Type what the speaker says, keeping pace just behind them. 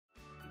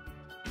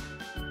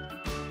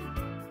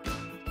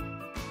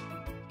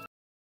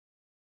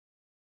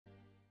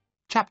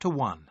Chapter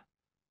 1.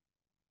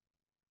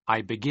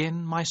 I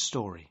begin my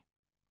story.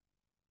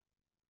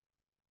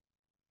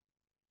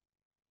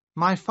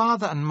 My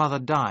father and mother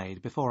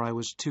died before I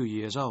was 2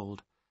 years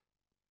old.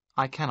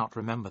 I cannot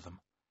remember them.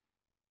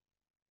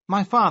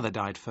 My father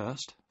died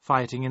first,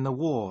 fighting in the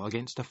war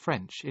against the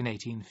French in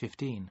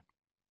 1815.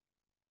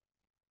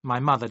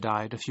 My mother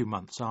died a few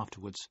months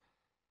afterwards.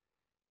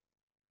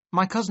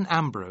 My cousin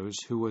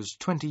Ambrose, who was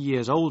 20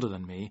 years older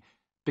than me,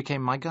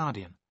 became my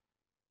guardian.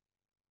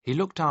 He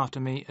looked after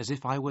me as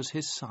if I was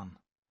his son.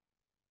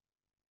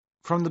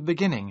 From the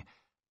beginning,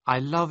 I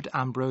loved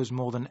Ambrose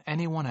more than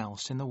anyone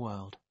else in the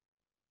world.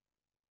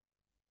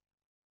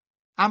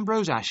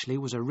 Ambrose Ashley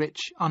was a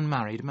rich,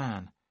 unmarried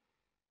man.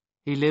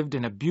 He lived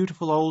in a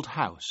beautiful old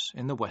house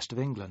in the west of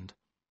England.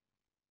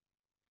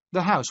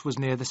 The house was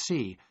near the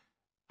sea,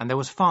 and there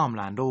was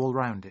farmland all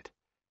round it.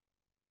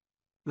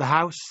 The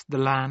house, the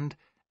land,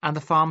 and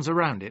the farms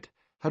around it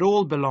had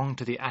all belonged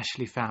to the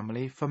Ashley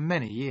family for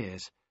many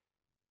years.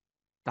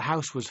 The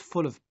house was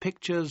full of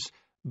pictures,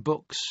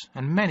 books,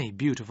 and many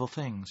beautiful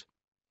things.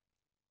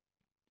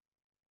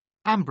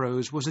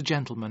 Ambrose was a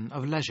gentleman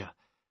of leisure.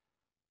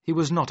 He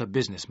was not a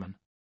businessman.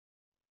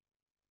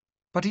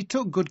 But he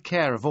took good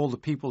care of all the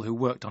people who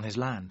worked on his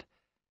land.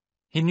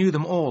 He knew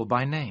them all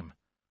by name.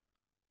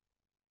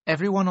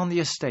 Everyone on the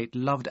estate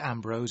loved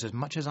Ambrose as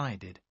much as I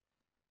did.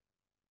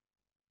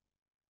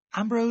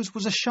 Ambrose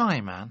was a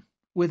shy man,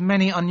 with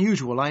many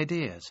unusual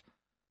ideas.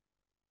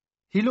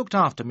 He looked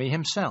after me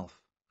himself,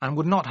 and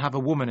would not have a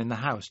woman in the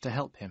house to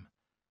help him.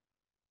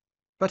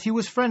 But he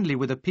was friendly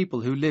with the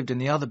people who lived in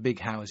the other big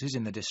houses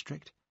in the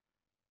district.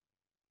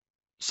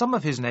 Some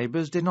of his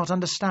neighbours did not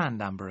understand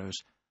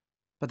Ambrose,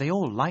 but they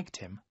all liked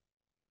him.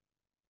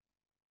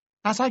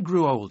 As I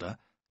grew older,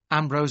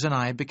 Ambrose and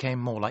I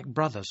became more like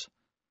brothers.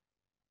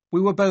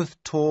 We were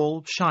both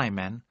tall, shy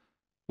men,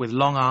 with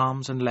long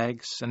arms and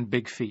legs and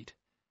big feet.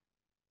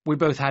 We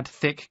both had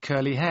thick,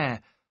 curly hair,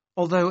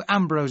 although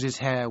Ambrose's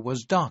hair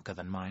was darker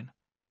than mine.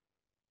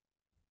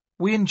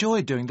 We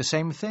enjoyed doing the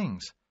same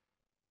things.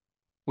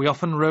 We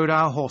often rode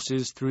our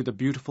horses through the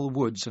beautiful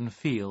woods and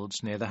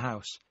fields near the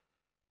house.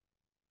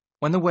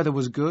 When the weather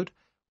was good,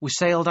 we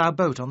sailed our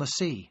boat on the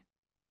sea,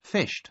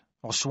 fished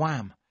or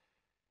swam.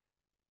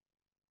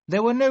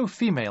 There were no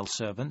female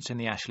servants in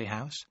the Ashley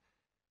house.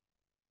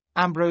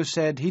 Ambrose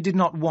said he did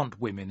not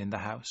want women in the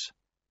house.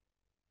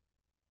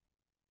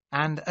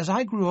 And as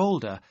I grew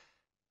older,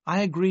 I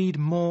agreed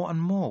more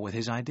and more with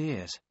his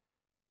ideas.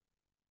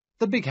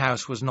 The big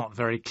house was not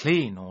very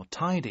clean or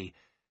tidy,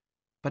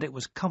 but it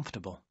was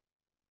comfortable,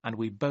 and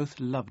we both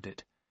loved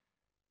it.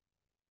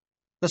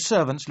 The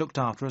servants looked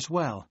after us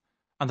well,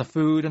 and the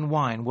food and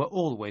wine were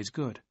always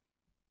good.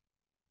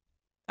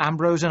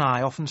 Ambrose and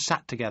I often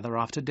sat together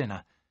after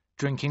dinner,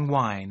 drinking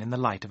wine in the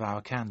light of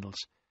our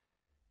candles.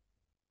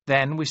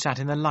 Then we sat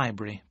in the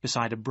library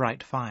beside a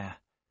bright fire.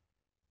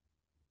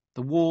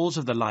 The walls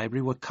of the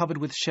library were covered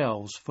with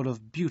shelves full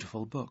of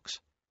beautiful books.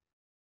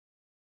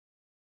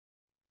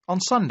 On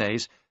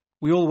Sundays,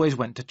 we always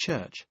went to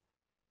church.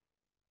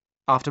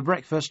 After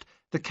breakfast,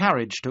 the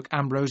carriage took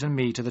Ambrose and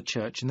me to the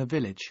church in the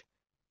village.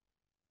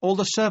 All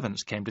the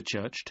servants came to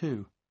church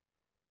too.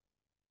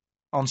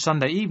 On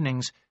Sunday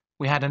evenings,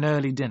 we had an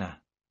early dinner.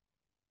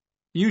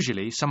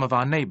 Usually, some of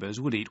our neighbours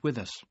would eat with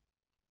us.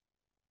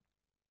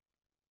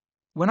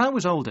 When I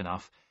was old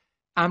enough,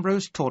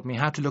 Ambrose taught me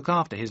how to look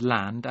after his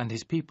land and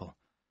his people.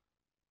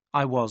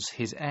 I was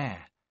his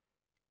heir.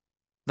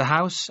 The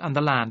house and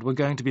the land were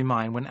going to be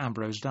mine when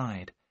Ambrose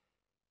died.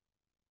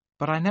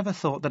 But I never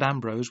thought that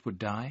Ambrose would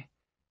die.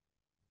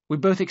 We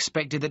both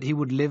expected that he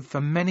would live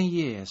for many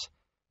years.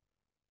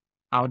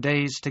 Our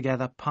days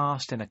together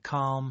passed in a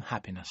calm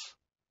happiness.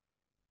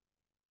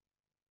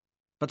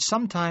 But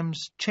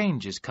sometimes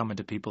changes come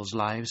into people's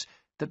lives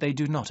that they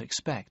do not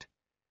expect.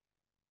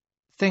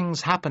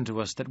 Things happen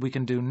to us that we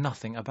can do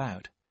nothing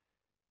about.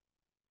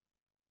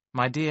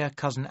 My dear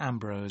cousin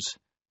Ambrose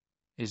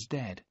is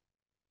dead.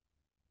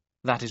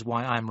 That is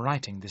why I am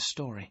writing this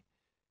story.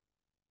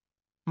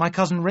 My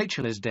cousin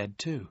Rachel is dead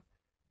too.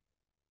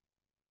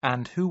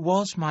 And who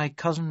was my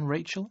cousin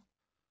Rachel?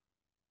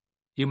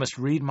 You must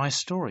read my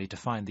story to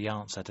find the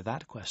answer to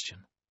that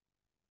question.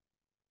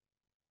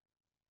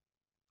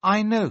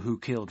 I know who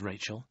killed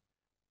Rachel,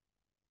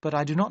 but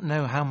I do not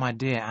know how my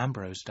dear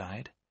Ambrose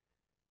died.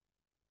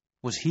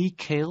 Was he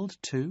killed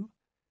too?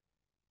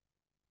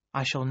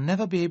 I shall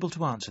never be able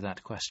to answer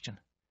that question.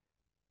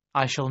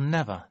 I shall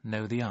never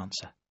know the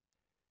answer.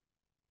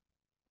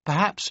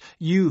 Perhaps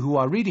you who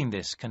are reading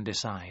this can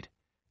decide.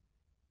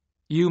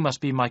 You must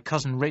be my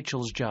cousin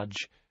Rachel's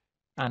judge,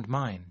 and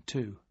mine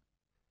too.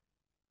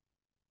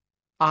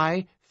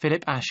 I,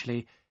 Philip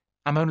Ashley,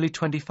 am only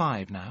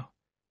 25 now.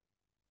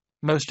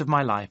 Most of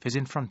my life is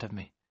in front of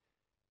me.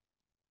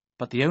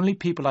 But the only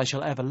people I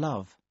shall ever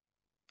love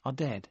are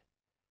dead.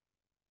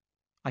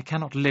 I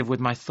cannot live with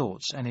my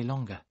thoughts any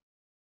longer.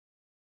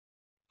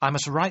 I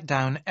must write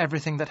down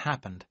everything that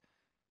happened,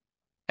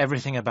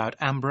 everything about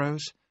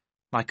Ambrose,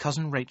 my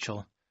cousin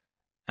Rachel,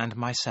 and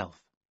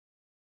myself.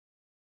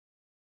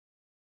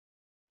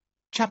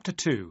 Chapter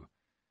 2.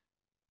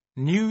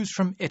 News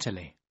from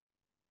Italy.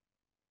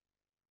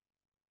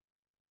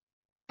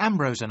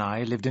 Ambrose and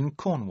I lived in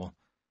Cornwall.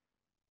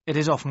 It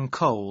is often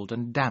cold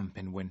and damp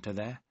in winter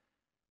there.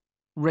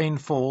 Rain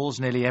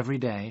falls nearly every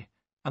day,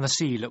 and the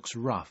sea looks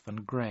rough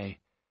and grey.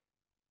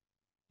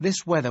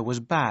 This weather was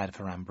bad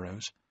for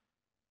Ambrose.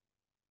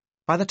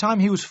 By the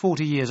time he was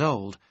 40 years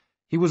old,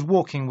 he was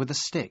walking with a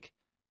stick,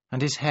 and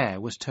his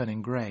hair was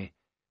turning grey.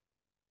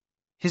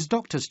 His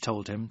doctors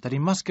told him that he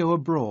must go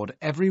abroad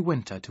every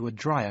winter to a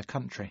drier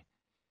country.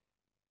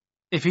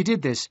 If he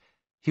did this,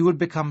 he would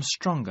become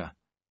stronger,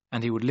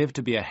 and he would live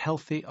to be a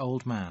healthy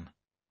old man.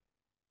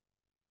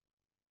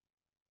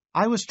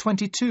 I was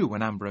 22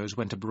 when Ambrose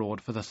went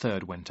abroad for the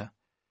third winter.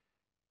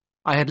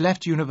 I had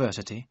left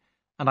university,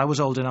 and I was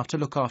old enough to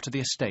look after the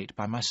estate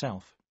by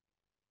myself.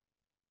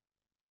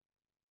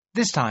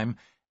 This time,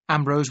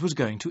 Ambrose was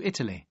going to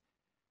Italy.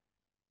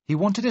 He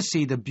wanted to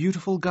see the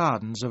beautiful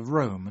gardens of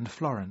Rome and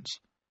Florence.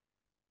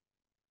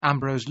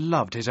 Ambrose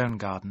loved his own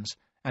gardens,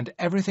 and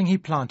everything he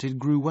planted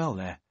grew well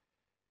there.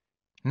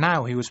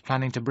 Now he was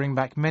planning to bring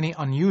back many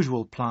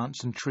unusual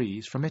plants and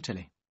trees from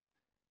Italy.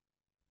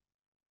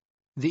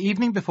 The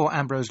evening before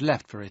Ambrose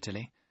left for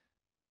Italy,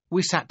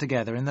 we sat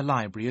together in the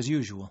library as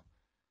usual.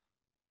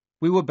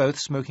 We were both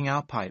smoking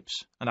our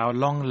pipes, and our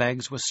long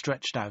legs were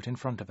stretched out in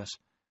front of us.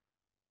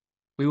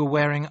 We were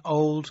wearing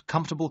old,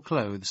 comfortable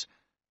clothes,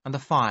 and the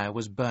fire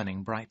was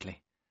burning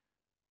brightly.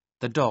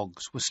 The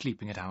dogs were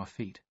sleeping at our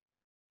feet.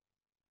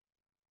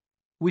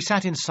 We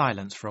sat in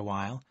silence for a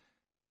while,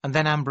 and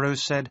then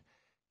Ambrose said,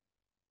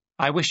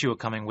 "I wish you were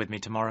coming with me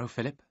tomorrow,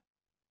 Philip."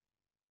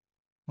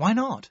 "Why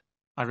not?"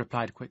 I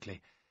replied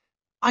quickly.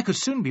 "I could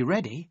soon be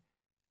ready."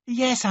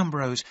 "Yes,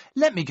 Ambrose,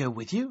 let me go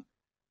with you."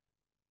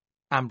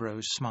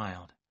 Ambrose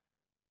smiled.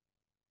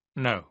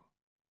 "No,"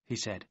 he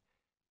said.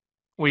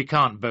 "We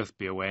can't both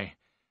be away.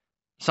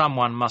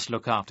 Someone must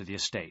look after the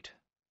estate.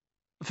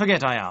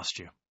 Forget I asked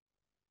you."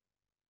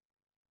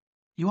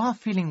 "You are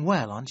feeling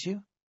well, aren't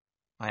you?"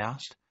 I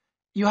asked.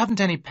 "You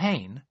haven't any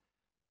pain?"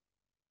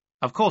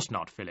 "Of course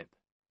not, Philip,"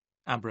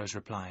 Ambrose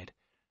replied.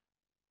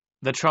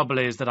 "The trouble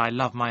is that I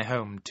love my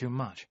home too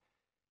much.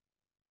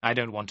 I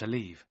don't want to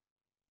leave."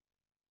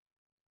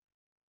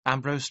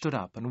 Ambrose stood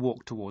up and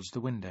walked towards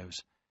the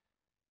windows.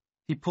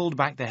 He pulled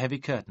back the heavy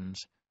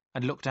curtains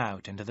and looked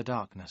out into the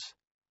darkness.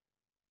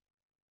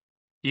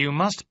 "You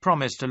must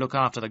promise to look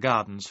after the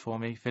gardens for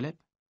me, Philip,"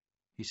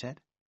 he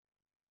said.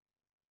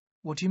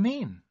 "What do you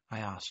mean?" I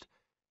asked.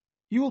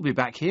 "You will be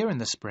back here in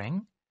the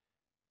spring."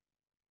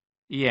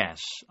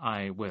 "Yes,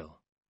 I will,"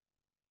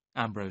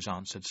 Ambrose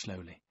answered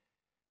slowly.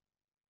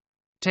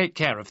 "Take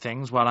care of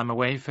things while I'm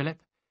away,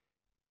 Philip.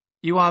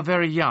 You are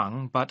very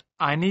young, but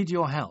I need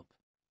your help.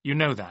 You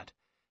know that.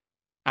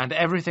 And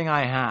everything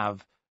I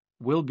have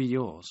will be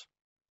yours."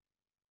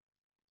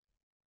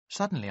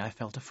 Suddenly I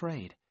felt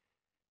afraid.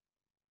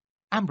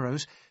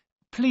 "Ambrose,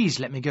 please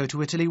let me go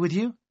to Italy with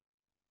you,"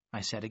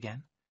 I said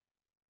again.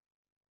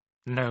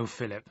 "No,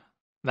 Philip,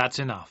 that's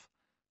enough,"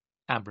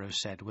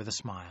 Ambrose said with a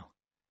smile.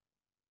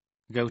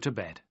 "Go to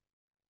bed."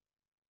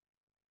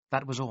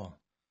 That was all.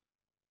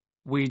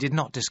 We did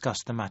not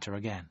discuss the matter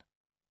again.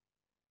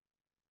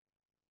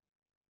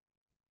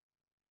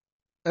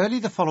 Early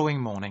the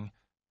following morning,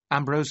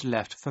 Ambrose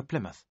left for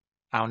Plymouth,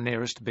 our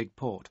nearest big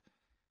port.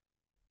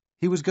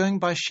 He was going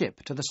by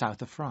ship to the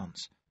south of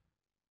France.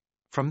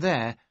 From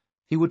there,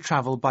 he would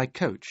travel by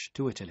coach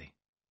to Italy.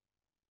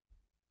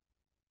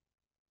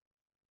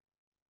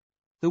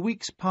 The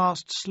weeks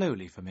passed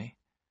slowly for me.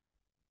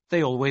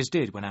 They always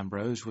did when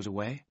Ambrose was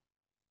away.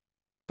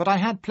 But I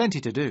had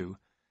plenty to do,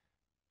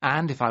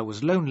 and if I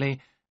was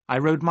lonely, I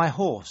rode my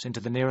horse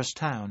into the nearest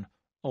town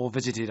or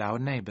visited our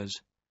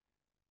neighbours.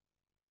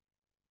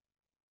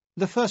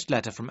 The first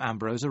letter from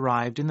Ambrose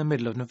arrived in the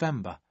middle of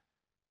November.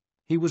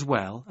 He was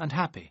well and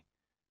happy.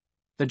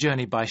 The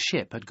journey by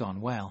ship had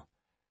gone well.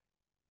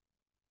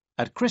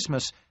 At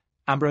Christmas,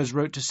 Ambrose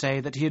wrote to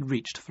say that he had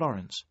reached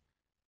Florence.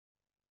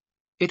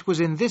 It was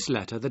in this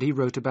letter that he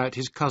wrote about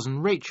his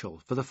cousin Rachel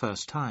for the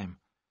first time.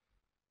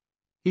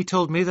 He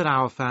told me that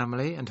our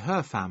family and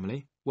her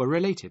family were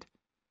related.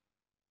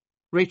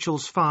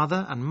 Rachel's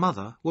father and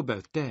mother were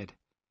both dead.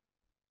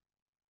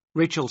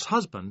 Rachel's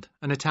husband,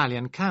 an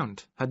Italian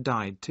count, had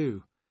died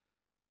too.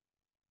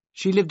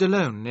 She lived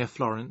alone near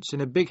Florence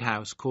in a big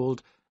house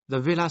called the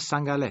Villa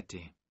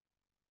Sangaletti.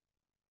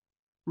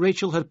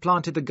 Rachel had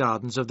planted the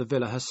gardens of the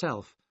villa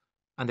herself,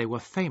 and they were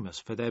famous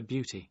for their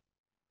beauty.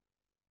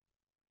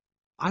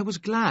 I was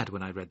glad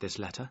when I read this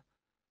letter.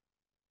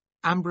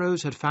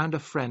 Ambrose had found a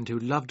friend who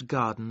loved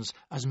gardens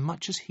as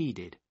much as he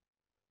did.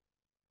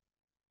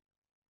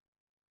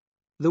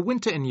 The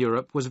winter in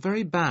Europe was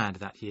very bad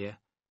that year,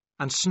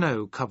 and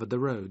snow covered the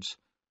roads.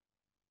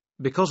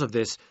 Because of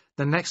this,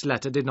 the next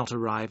letter did not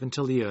arrive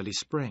until the early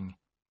spring.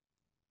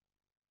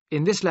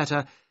 In this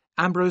letter,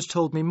 Ambrose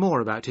told me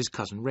more about his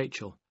cousin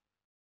Rachel.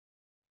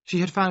 She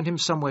had found him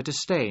somewhere to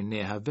stay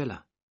near her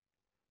villa.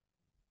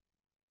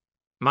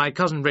 "My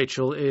cousin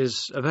Rachel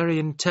is a very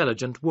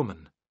intelligent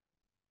woman,"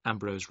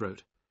 Ambrose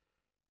wrote.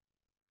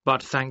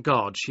 "But thank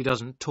God she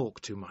doesn't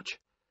talk too much.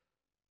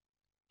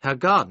 Her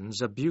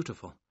gardens are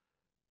beautiful.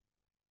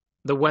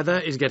 The weather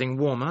is getting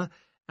warmer,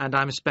 and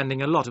I'm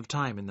spending a lot of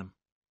time in them.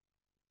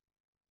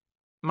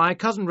 My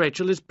cousin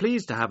Rachel is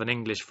pleased to have an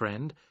English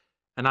friend,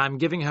 and I'm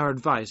giving her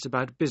advice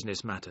about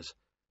business matters.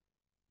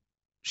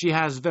 She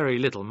has very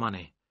little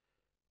money.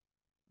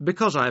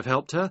 Because I have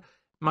helped her,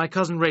 my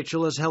cousin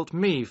Rachel has helped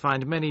me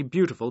find many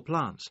beautiful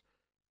plants.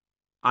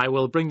 I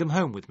will bring them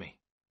home with me.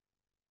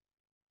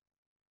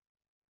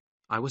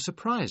 I was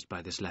surprised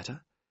by this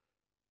letter.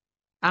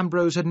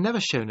 Ambrose had never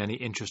shown any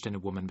interest in a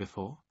woman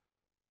before,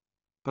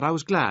 but I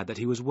was glad that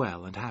he was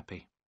well and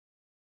happy.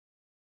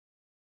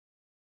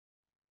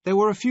 There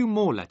were a few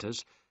more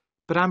letters,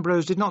 but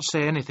Ambrose did not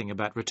say anything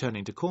about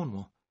returning to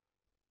Cornwall.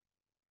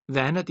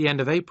 Then, at the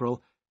end of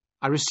April,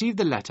 I received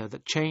the letter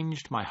that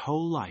changed my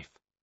whole life.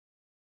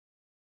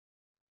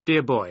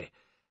 Dear boy,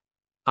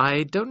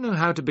 I don't know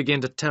how to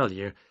begin to tell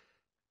you.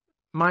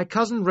 My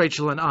cousin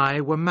Rachel and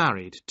I were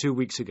married 2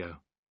 weeks ago.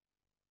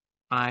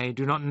 I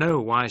do not know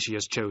why she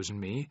has chosen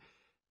me,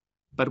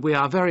 but we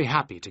are very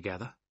happy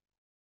together.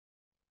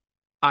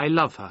 I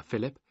love her,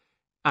 Philip,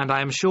 and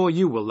I am sure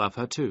you will love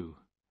her too.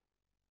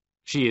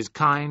 She is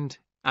kind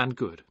and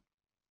good.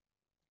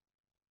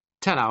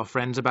 Tell our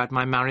friends about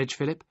my marriage,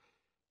 Philip,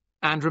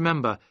 and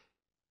remember,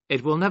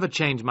 it will never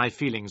change my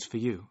feelings for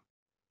you.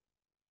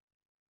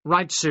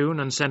 Write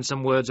soon and send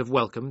some words of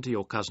welcome to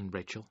your cousin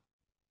Rachel.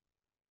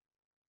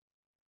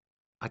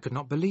 I could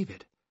not believe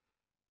it.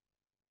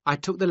 I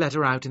took the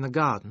letter out in the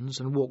gardens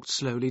and walked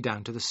slowly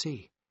down to the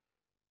sea.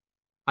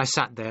 I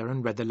sat there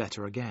and read the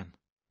letter again.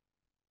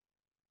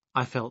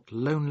 I felt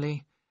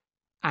lonely,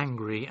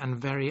 angry, and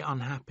very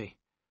unhappy.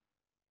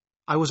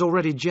 I was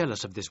already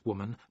jealous of this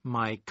woman,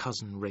 my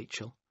cousin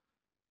Rachel.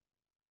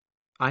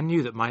 I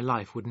knew that my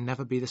life would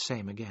never be the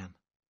same again.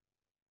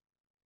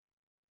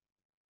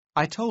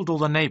 I told all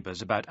the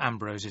neighbours about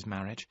Ambrose's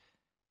marriage,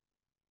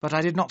 but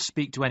I did not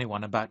speak to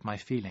anyone about my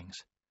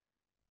feelings.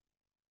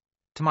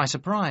 To my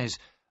surprise,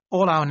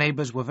 all our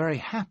neighbours were very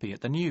happy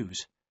at the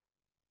news.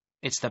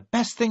 "It's the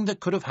best thing that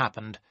could have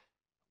happened.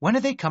 When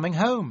are they coming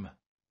home?"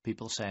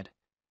 people said.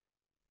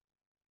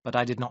 But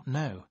I did not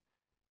know.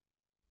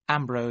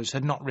 Ambrose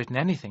had not written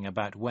anything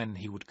about when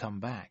he would come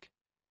back.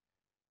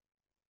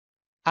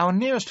 Our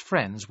nearest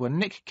friends were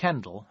Nick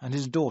Kendall and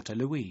his daughter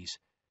Louise.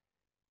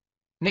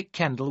 Nick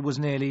Kendall was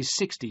nearly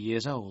 60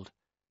 years old.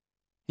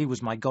 He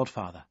was my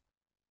godfather.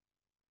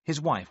 His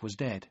wife was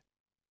dead.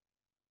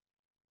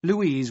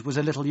 Louise was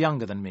a little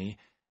younger than me,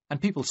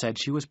 and people said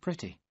she was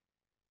pretty.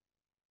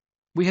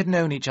 We had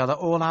known each other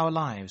all our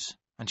lives,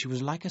 and she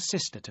was like a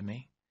sister to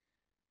me.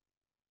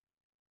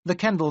 The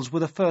Kendalls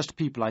were the first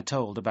people I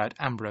told about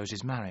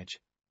Ambrose's marriage.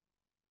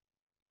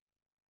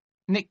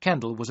 Nick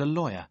Kendall was a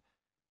lawyer.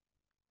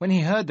 When he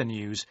heard the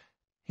news,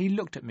 he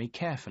looked at me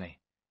carefully.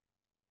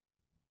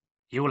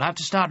 "You will have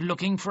to start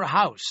looking for a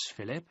house,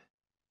 Philip,"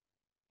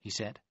 he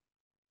said.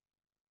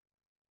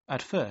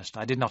 At first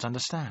I did not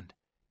understand.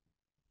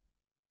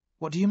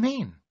 "What do you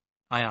mean?"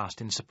 I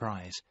asked in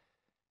surprise.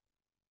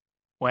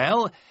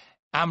 "Well,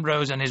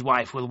 Ambrose and his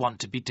wife will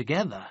want to be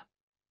together,"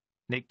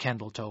 Nick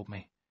Kendall told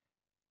me.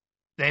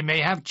 "They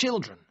may have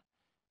children.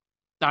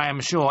 I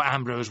am sure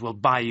Ambrose will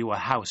buy you a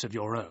house of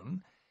your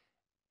own,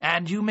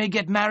 and you may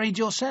get married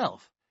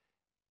yourself.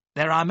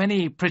 There are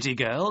many pretty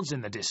girls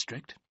in the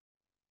district."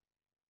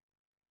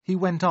 He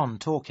went on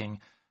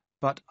talking,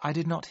 but I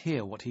did not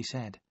hear what he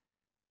said.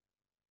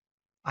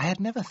 I had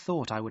never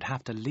thought I would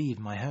have to leave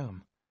my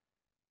home.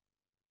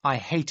 I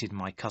hated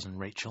my cousin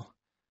Rachel.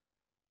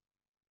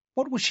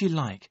 What was she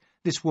like,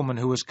 this woman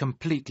who was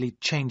completely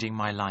changing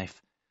my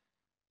life?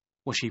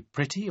 Was she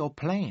pretty or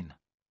plain?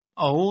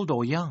 Old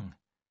or young?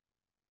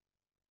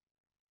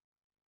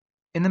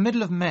 In the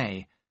middle of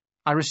May,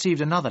 I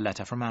received another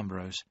letter from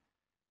Ambrose.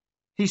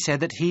 He said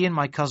that he and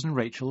my cousin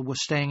Rachel were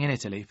staying in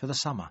Italy for the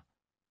summer.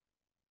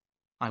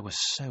 I was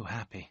so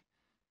happy.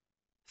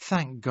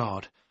 Thank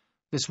God,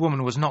 this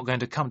woman was not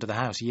going to come to the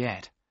house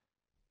yet.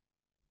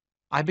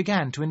 I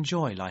began to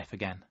enjoy life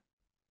again.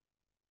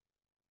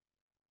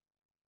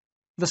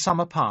 The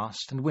summer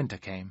passed and winter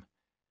came.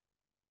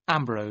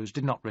 Ambrose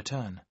did not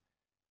return.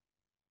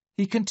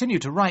 He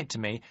continued to write to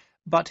me,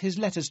 but his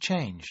letters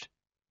changed.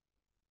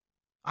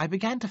 I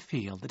began to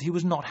feel that he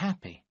was not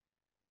happy.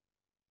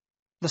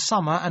 The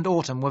summer and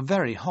autumn were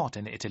very hot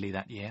in Italy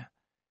that year.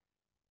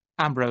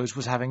 Ambrose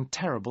was having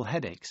terrible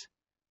headaches.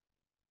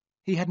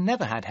 He had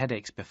never had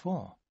headaches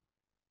before.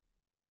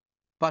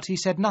 But he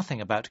said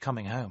nothing about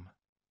coming home.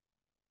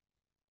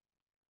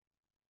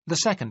 The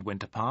second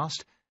winter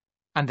passed,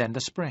 and then the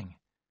spring.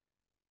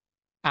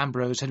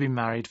 Ambrose had been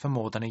married for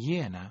more than a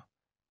year now.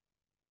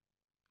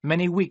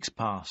 Many weeks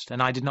passed,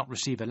 and I did not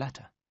receive a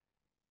letter.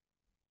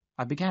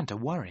 I began to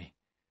worry.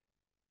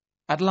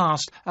 At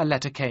last, a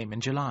letter came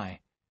in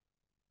July.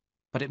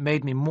 But it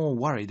made me more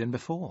worried than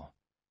before.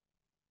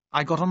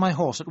 I got on my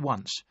horse at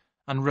once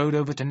and rode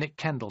over to Nick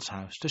Kendall's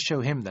house to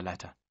show him the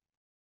letter.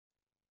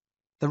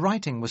 The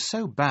writing was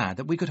so bad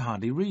that we could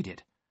hardly read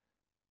it.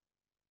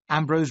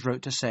 Ambrose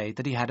wrote to say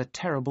that he had a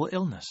terrible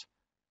illness.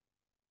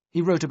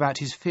 He wrote about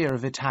his fear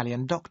of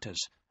Italian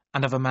doctors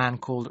and of a man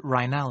called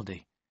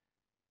Rinaldi.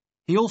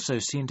 He also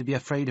seemed to be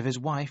afraid of his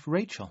wife,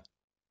 Rachel.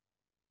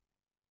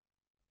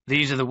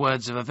 "These are the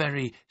words of a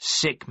very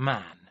sick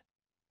man,"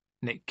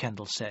 Nick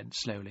Kendall said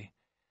slowly.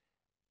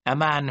 "A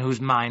man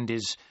whose mind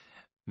is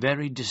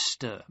very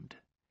disturbed.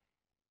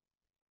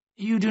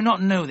 You do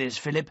not know this,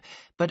 Philip,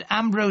 but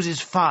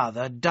Ambrose's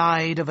father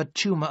died of a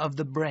tumour of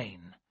the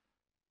brain.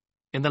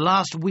 In the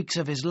last weeks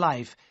of his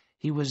life,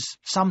 he was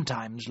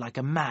sometimes like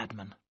a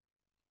madman.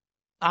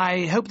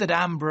 I hope that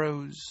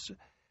Ambrose—"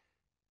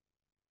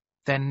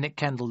 Then Nick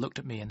Kendall looked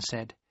at me and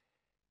said,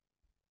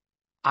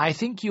 "I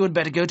think you had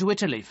better go to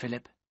Italy,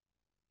 Philip.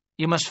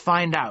 You must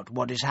find out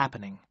what is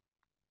happening."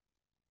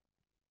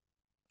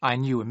 I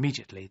knew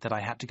immediately that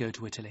I had to go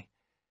to Italy.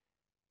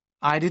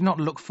 I did not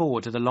look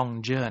forward to the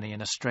long journey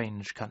in a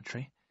strange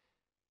country.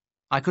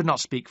 I could not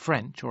speak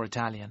French or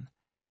Italian,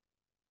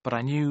 but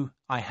I knew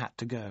I had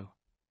to go.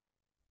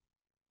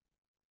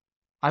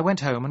 I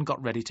went home and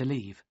got ready to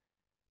leave.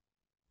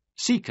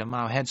 Seacombe,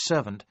 our head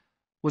servant,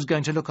 was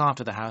going to look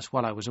after the house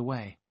while I was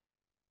away.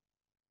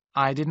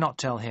 I did not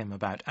tell him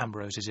about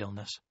Ambrose's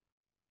illness.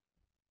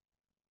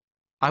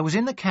 I was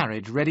in the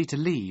carriage ready to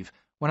leave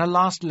when a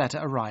last letter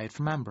arrived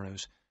from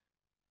Ambrose.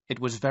 It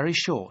was very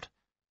short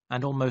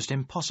and almost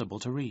impossible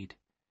to read.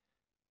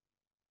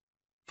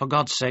 "For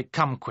God's sake,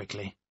 come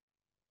quickly,"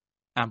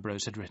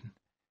 Ambrose had written.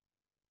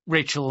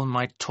 "Rachel,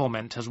 my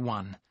torment has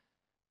won.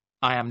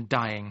 I am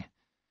dying.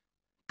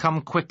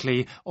 Come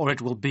quickly, or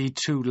it will be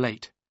too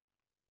late."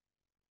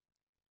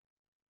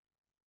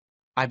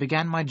 I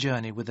began my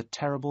journey with a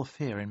terrible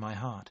fear in my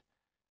heart.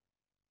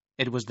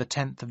 It was the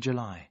 10th of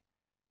July.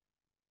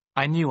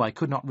 I knew I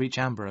could not reach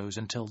Ambrose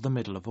until the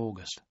middle of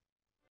August.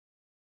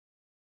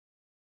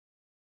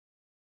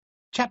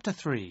 Chapter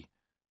 3.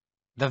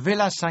 The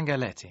Villa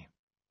Sangalletti.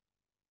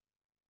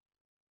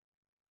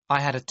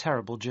 I had a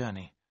terrible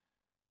journey.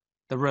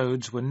 The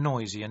roads were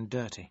noisy and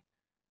dirty.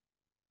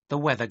 The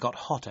weather got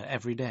hotter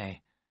every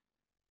day.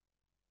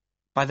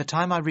 By the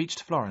time I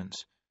reached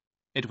Florence,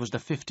 it was the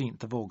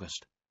 15th of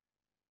August.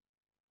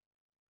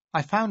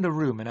 I found a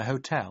room in a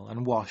hotel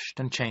and washed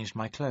and changed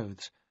my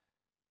clothes.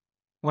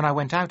 When I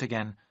went out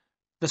again,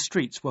 the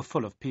streets were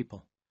full of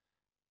people.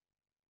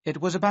 It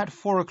was about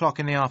 4 o'clock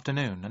in the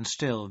afternoon and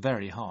still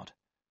very hot.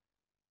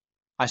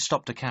 I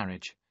stopped a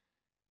carriage.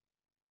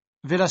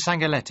 "Villa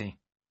Sangalletti,"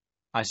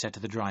 I said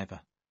to the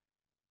driver.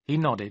 He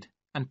nodded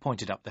and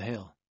pointed up the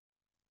hill.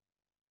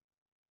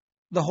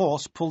 The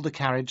horse pulled the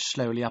carriage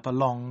slowly up a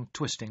long,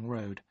 twisting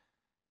road.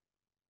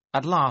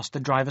 At last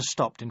the driver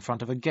stopped in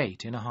front of a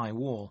gate in a high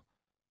wall.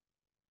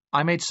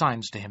 I made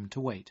signs to him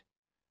to wait.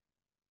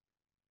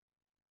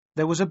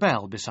 There was a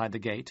bell beside the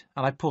gate,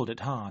 and I pulled it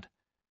hard.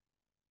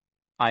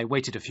 I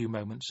waited a few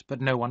moments, but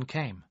no one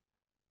came.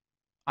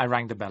 I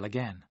rang the bell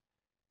again.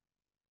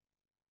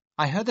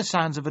 I heard the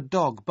sounds of a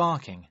dog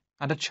barking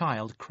and a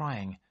child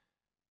crying.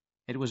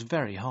 It was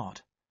very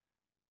hot.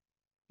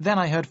 Then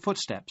I heard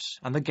footsteps,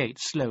 and the gate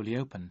slowly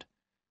opened.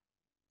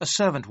 A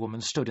servant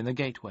woman stood in the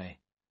gateway.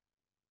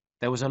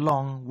 There was a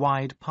long,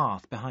 wide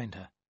path behind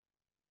her.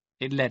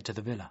 It led to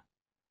the villa.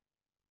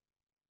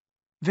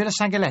 "Villa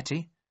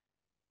Sangalletti?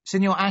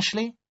 Signor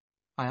Ashley?"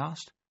 I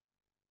asked.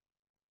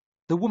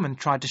 The woman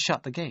tried to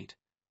shut the gate,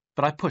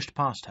 but I pushed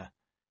past her.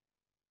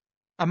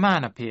 A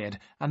man appeared,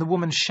 and the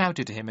woman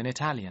shouted to him in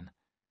Italian.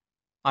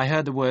 I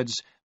heard the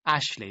words,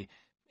 "Ashley,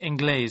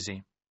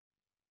 Inglesi."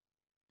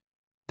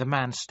 The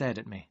man stared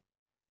at me.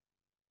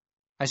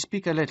 "I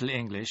speak a little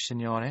English,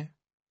 signore,"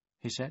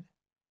 he said.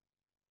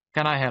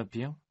 "Can I help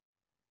you?"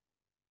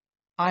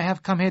 "I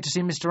have come here to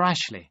see Mr.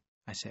 Ashley,"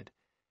 I said.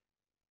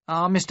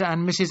 "Are Mr.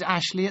 and Mrs.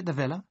 Ashley at the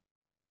villa?"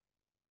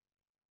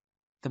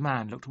 The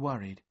man looked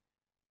worried.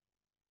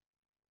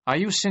 "Are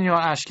you Signor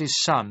Ashley's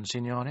son,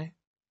 signore?"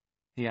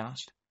 he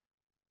asked.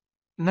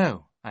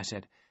 "No," I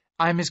said.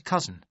 "I am his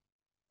cousin.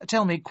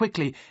 Tell me,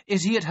 quickly,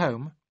 is he at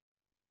home?"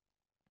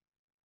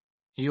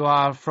 "You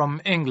are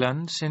from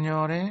England,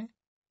 signore?"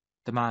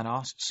 the man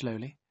asked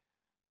slowly.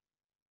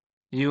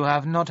 "You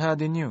have not heard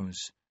the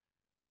news.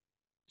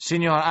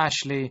 Signor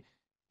Ashley,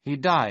 he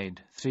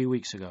died 3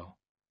 weeks ago.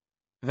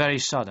 Very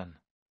sudden.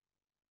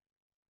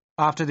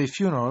 After the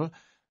funeral,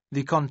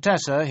 the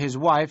Contessa, his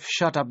wife,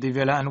 shut up the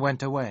villa and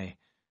went away.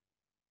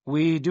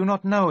 We do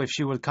not know if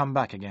she will come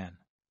back again."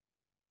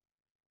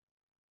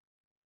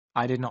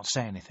 I did not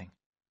say anything.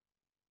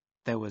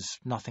 There was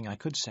nothing I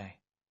could say.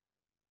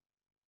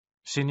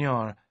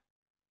 "Signor,"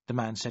 the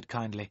man said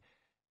kindly,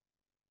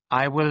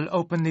 "I will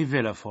open the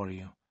villa for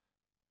you.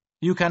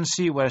 You can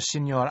see where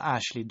Signor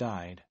Ashley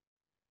died."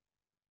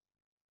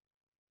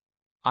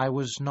 I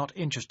was not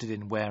interested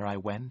in where I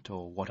went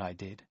or what I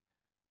did.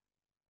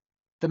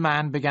 The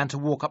man began to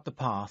walk up the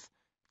path,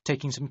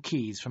 taking some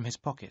keys from his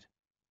pocket.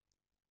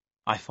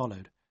 I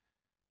followed.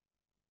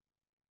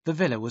 The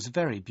villa was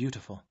very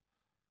beautiful.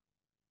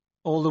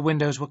 All the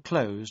windows were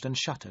closed and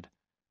shuttered.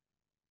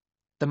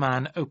 The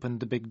man opened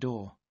the big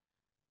door.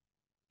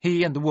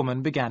 He and the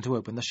woman began to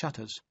open the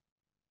shutters.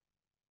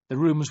 The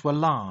rooms were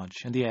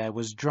large and the air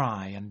was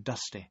dry and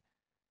dusty.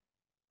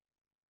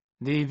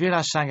 "The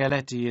Villa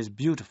Sangaletti is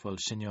beautiful,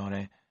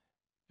 signore.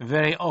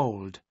 Very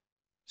old,"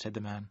 said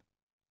the man.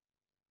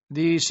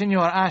 "The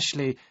Signor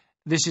Ashley,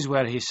 this is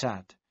where he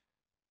sat.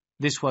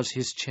 This was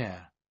his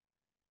chair."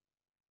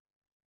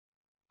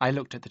 I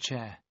looked at the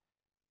chair.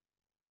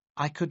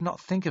 I could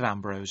not think of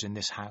Ambrose in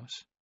this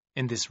house,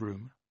 in this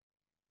room.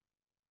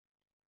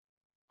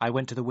 I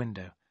went to the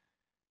window.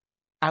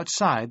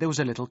 Outside there was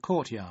a little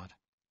courtyard.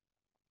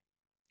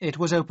 It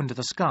was open to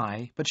the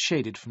sky, but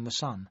shaded from the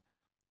sun.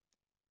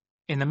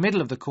 In the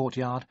middle of the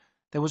courtyard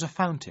there was a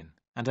fountain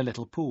and a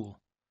little pool.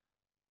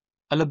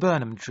 A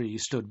laburnum tree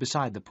stood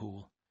beside the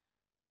pool.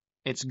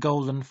 Its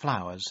golden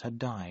flowers had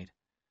died,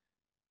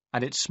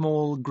 and its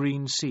small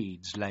green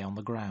seeds lay on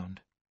the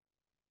ground.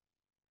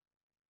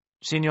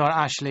 "Signor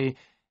Ashley,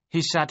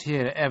 he sat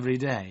here every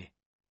day,"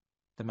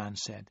 the man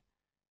said.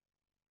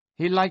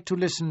 "He liked to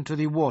listen to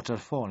the water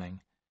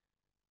falling.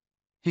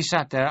 He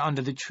sat there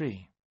under the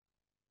tree.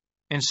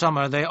 In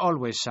summer they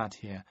always sat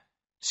here,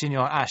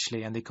 Signor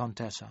Ashley and the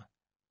Contessa.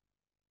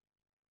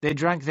 They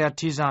drank their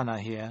tisana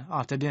here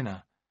after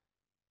dinner,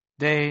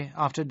 day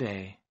after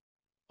day,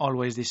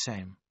 always the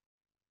same."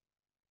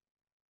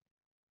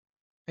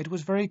 It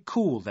was very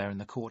cool there in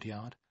the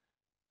courtyard,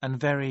 and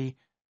very,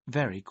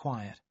 very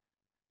quiet.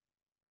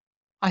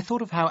 I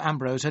thought of how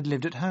Ambrose had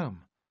lived at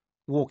home,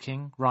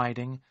 walking,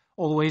 riding,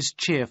 always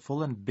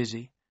cheerful and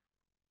busy.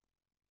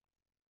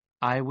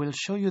 "I will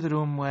show you the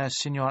room where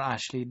Signor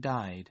Ashley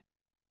died,"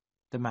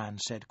 the man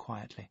said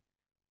quietly.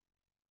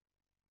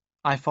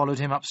 I followed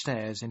him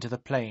upstairs into the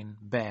plain,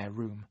 bare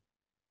room.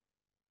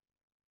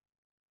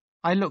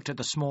 I looked at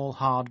the small,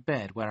 hard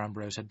bed where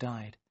Ambrose had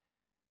died.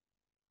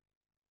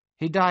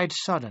 "He died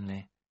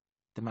suddenly,"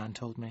 the man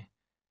told me.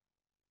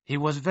 "He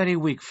was very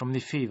weak from the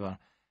fever,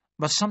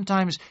 but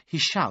sometimes he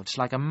shouts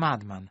like a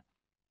madman.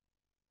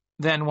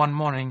 Then one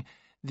morning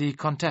the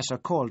Contessa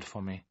called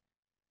for me.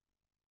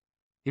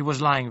 He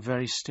was lying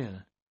very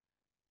still.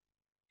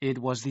 It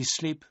was the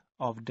sleep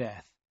of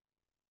death.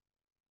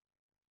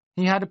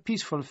 He had a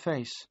peaceful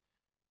face.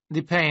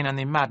 The pain and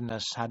the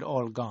madness had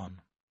all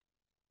gone."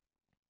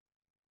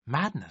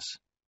 "Madness?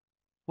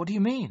 What do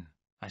you mean?"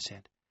 I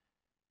said.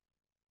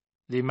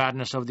 "The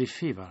madness of the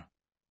fever,"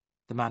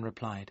 the man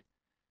replied.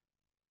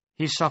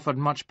 "He suffered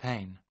much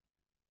pain.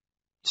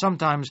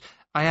 Sometimes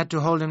I had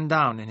to hold him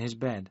down in his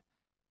bed.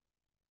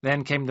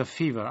 Then came the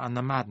fever and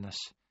the madness.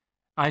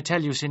 I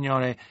tell you,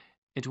 signore,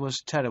 it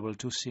was terrible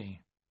to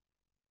see."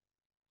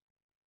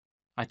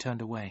 I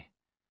turned away.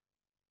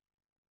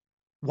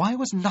 "Why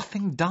was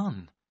nothing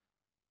done?"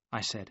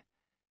 I said.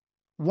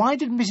 "Why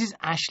did Mrs.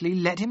 Ashley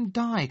let him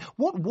die?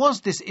 What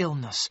was this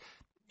illness?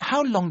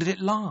 How long did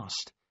it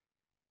last?"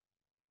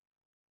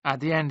 "At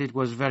the end it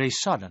was very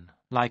sudden,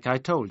 like I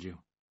told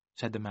you,"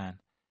 said the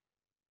man.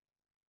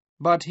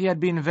 "But he had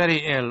been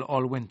very ill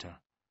all winter.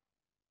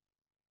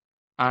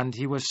 And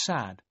he was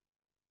sad.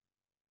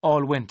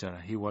 All winter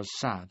he was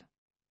sad."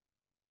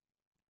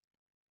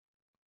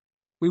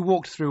 We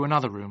walked through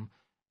another room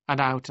and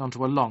out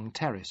onto a long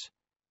terrace.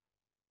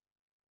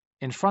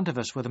 In front of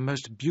us were the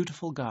most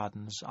beautiful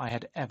gardens I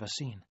had ever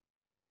seen.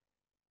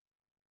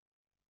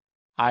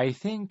 "I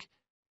think,"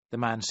 the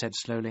man said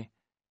slowly,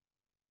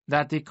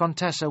 "that the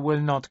Contessa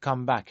will not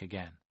come back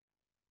again.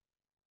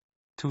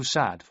 Too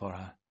sad for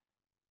her.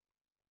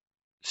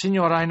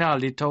 Signor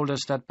Rinaldi told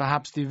us that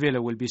perhaps the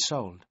villa will be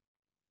sold."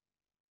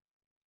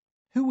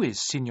 "Who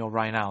is Signor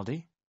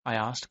Rinaldi?" I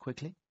asked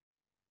quickly.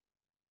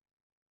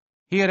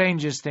 "He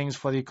arranges things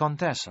for the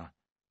Contessa,"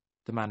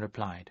 the man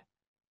replied.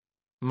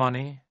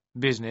 "Money,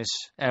 business,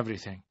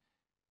 everything.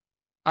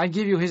 I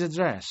give you his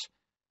address.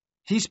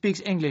 He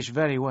speaks English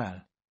very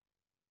well."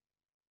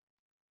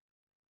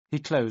 He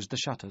closed the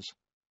shutters.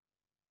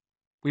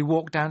 We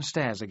walked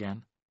downstairs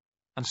again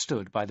and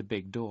stood by the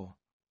big door.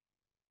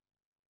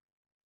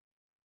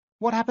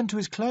 "What happened to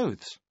his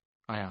clothes?"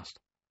 I asked.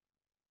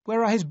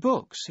 "Where are his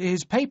books,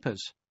 his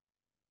papers?"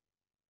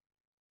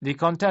 "The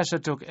Contessa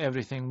took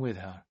everything with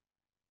her."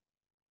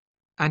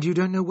 "And you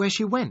don't know where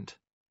she went?"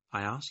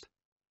 I asked.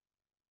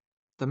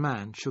 The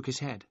man shook his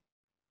head.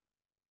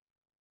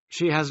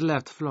 "She has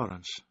left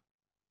Florence.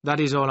 That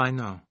is all I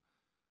know.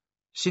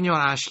 Signor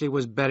Ashley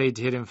was buried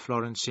here in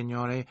Florence,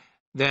 signore.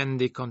 Then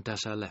the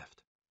Contessa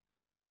left."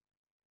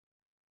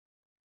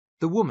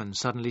 The woman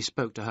suddenly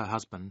spoke to her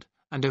husband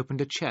and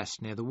opened a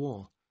chest near the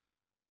wall.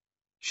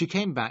 She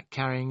came back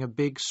carrying a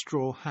big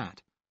straw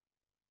hat,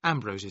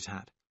 Ambrose's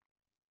hat,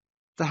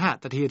 the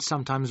hat that he had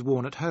sometimes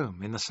worn at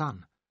home in the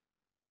sun.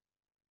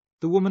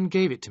 The woman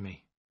gave it to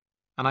me,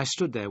 and I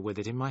stood there with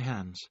it in my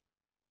hands.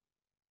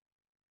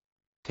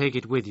 "Take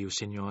it with you,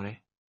 signore,"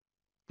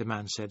 the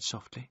man said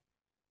softly.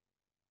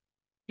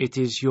 "It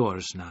is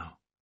yours now."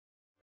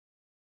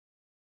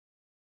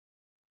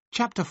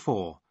 Chapter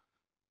 4.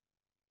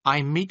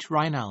 I Meet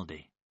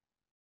Rinaldi.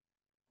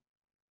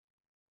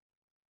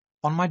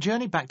 On my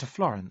journey back to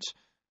Florence,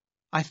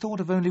 I thought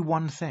of only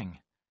one thing.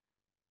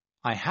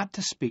 I had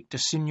to speak to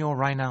Signor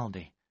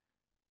Rinaldi.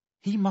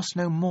 He must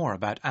know more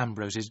about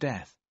Ambrose's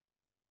death.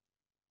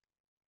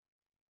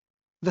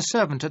 The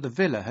servant at the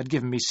villa had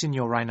given me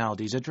Signor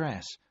Rinaldi's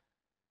address.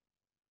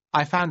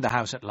 I found the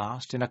house at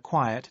last in a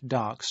quiet,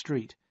 dark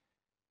street.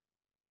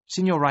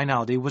 Signor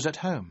Rinaldi was at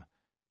home,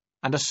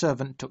 and a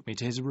servant took me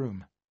to his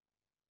room.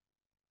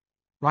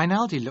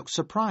 Rinaldi looked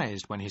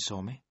surprised when he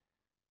saw me.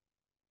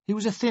 He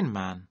was a thin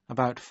man,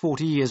 about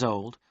 40 years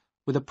old,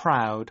 with a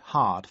proud,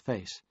 hard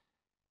face.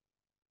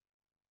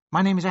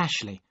 "My name is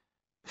Ashley.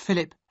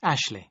 Philip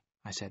Ashley,"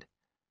 I said.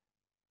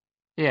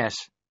 "Yes,"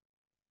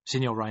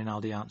 Signor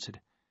Rinaldi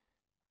answered.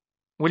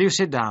 "Will you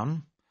sit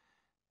down?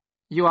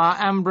 You are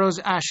Ambrose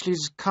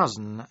Ashley's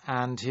cousin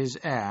and his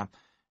heir.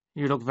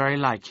 You look very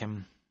like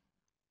him.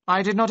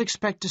 I did not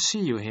expect to see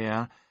you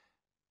here.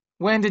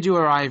 When did you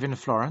arrive in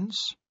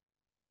Florence?"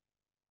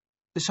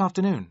 "This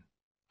afternoon,"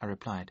 I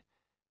replied.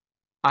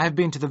 "I have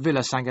been to the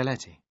Villa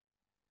Sangaletti."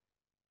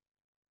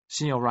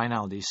 Signor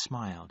Rinaldi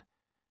smiled.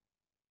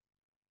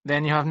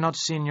 "Then you have not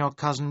seen your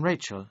cousin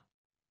Rachel?"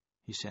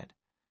 he said.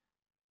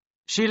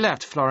 "She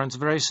left Florence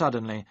very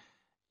suddenly.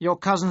 Your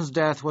cousin's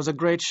death was a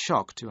great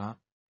shock to her."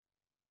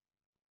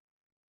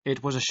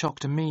 "It was a shock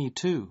to me,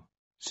 too,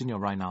 Signor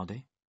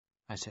Rinaldi,"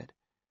 I said.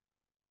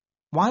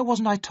 "Why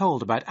wasn't I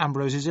told about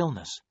Ambrose's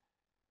illness?"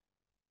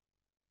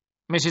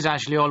 "Mrs.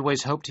 Ashley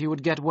always hoped he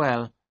would get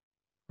well,"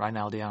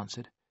 Rinaldi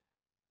answered.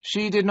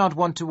 "She did not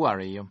want to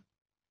worry you."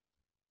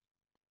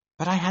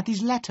 "But I had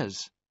these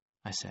letters,"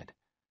 I said.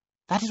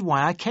 "That is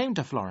why I came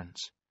to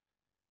Florence."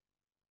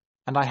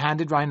 And I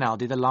handed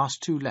Rinaldi the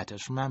last 2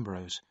 letters from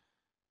Ambrose.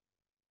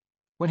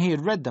 When he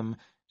had read them,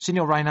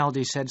 Signor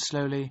Rinaldi said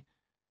slowly,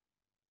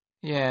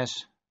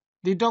 "Yes,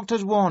 the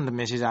doctors warned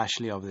Mrs.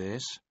 Ashley of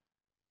this."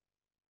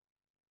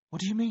 "What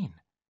do you mean?"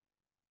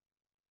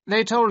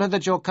 "They told her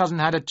that your cousin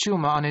had a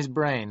tumour on his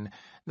brain.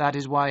 That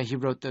is why he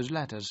wrote those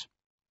letters.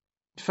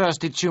 First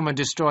the tumour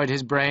destroyed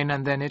his brain,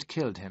 and then it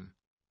killed him."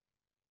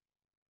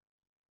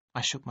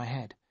 I shook my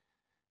head.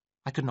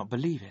 I could not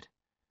believe it.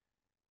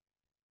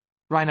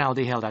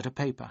 Rinaldi held out a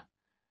paper.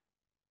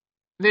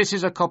 "This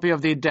is a copy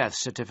of the death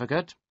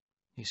certificate,"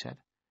 he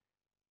said.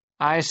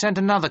 "I sent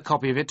another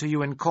copy of it to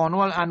you in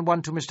Cornwall and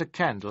one to Mr.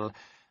 Kendall.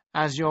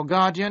 As your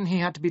guardian, he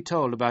had to be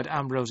told about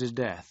Ambrose's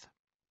death."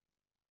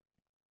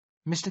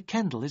 "Mr.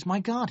 Kendall is my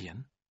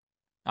guardian?"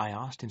 I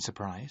asked in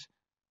surprise.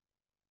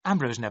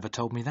 "Ambrose never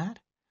told me that."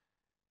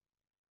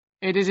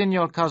 "It is in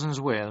your cousin's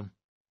will,"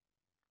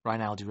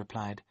 Rinaldi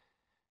replied.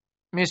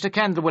 "Mr.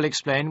 Kendall will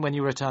explain when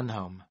you return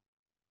home."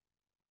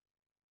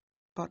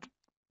 "But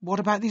what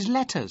about these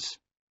letters?"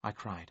 I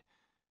cried.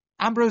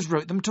 "Ambrose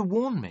wrote them to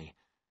warn me.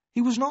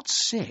 He was not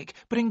sick,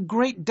 but in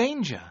great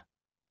danger."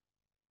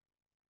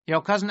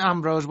 "Your cousin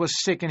Ambrose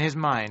was sick in his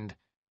mind,"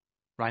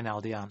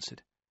 Rinaldi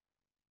answered.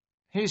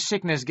 "His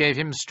sickness gave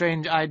him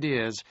strange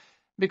ideas.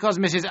 Because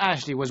Mrs.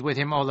 Ashley was with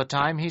him all the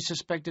time, he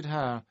suspected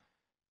her.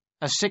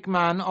 A sick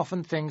man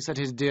often thinks that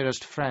his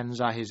dearest friends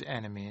are his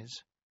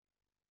enemies."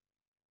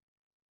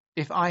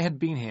 "If I had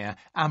been here,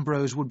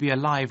 Ambrose would be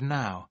alive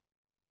now,"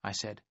 I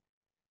said.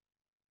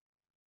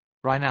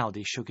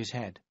 Rinaldi shook his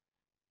head.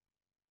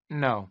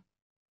 "No,"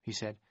 he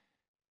said.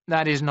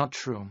 "That is not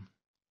true.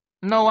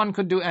 No one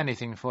could do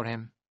anything for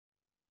him."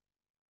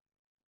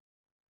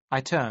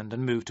 I turned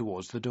and moved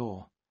towards the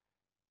door.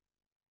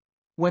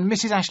 "When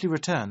Mrs. Ashley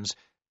returns,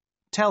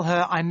 tell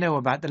her I know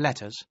about the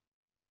letters,"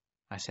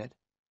 I said.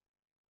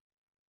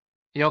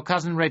 "Your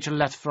cousin Rachel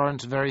left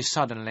Florence very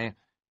suddenly,"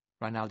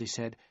 Rinaldi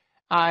said.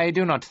 "I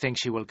do not think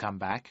she will come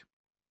back."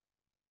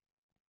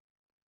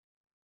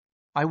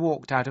 I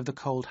walked out of the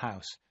cold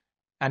house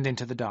and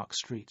into the dark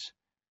streets.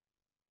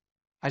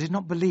 I did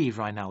not believe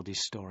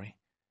Rinaldi's story.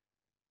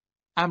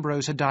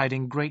 Ambrose had died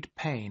in great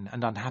pain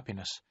and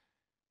unhappiness,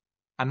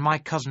 and my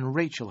cousin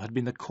Rachel had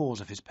been the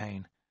cause of his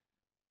pain.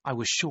 I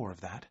was sure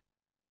of that.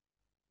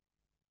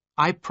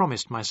 I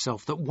promised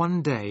myself that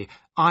one day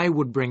I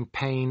would bring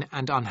pain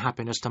and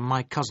unhappiness to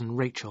my cousin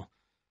Rachel.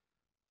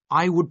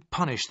 I would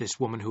punish this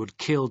woman who had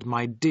killed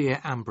my dear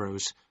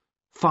Ambrose,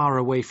 far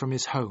away from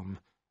his home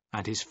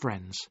and his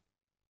friends.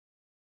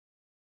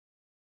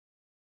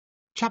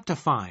 Chapter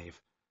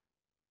 5.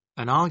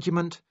 An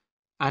Argument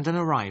and an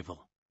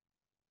Arrival.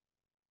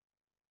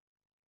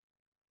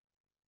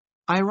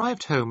 I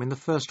arrived home in the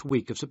first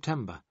week of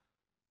September.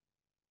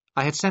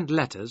 I had sent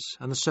letters,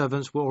 and the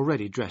servants were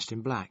already dressed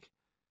in black.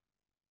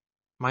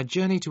 My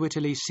journey to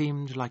Italy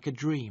seemed like a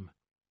dream.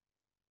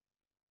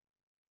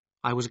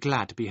 I was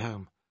glad to be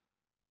home.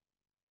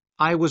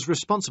 I was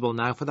responsible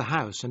now for the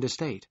house and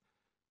estate.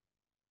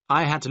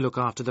 I had to look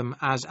after them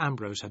as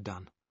Ambrose had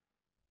done.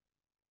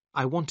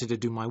 I wanted to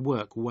do my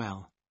work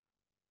well.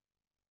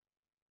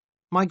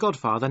 My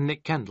godfather,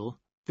 Nick Kendall,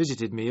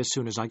 visited me as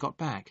soon as I got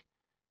back.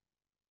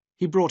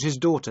 He brought his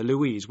daughter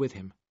Louise with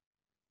him.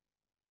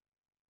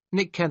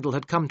 Nick Kendall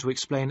had come to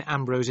explain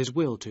Ambrose's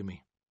will to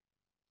me.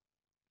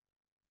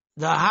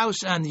 "The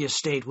house and the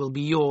estate will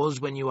be yours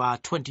when you are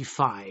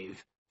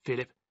 25,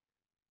 Philip,"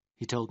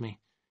 he told me.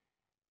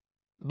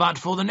 "But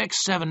for the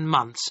next 7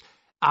 months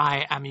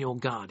I am your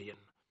guardian.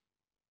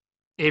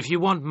 If you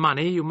want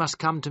money, you must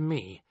come to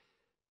me.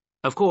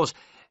 Of course,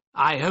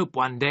 I hope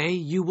one day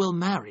you will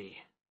marry.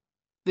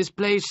 This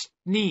place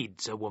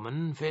needs a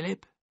woman,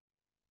 Philip."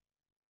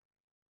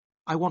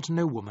 "I want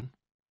no woman,"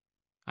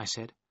 I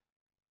said.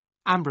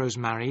 "Ambrose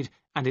married,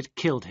 and it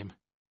killed him."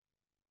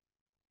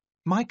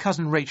 "My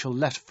cousin Rachel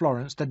left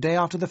Florence the day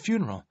after the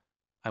funeral,"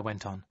 I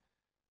went on.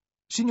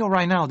 "Signor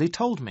Rinaldi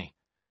told me.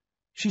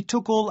 She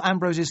took all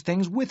Ambrose's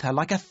things with her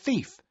like a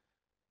thief."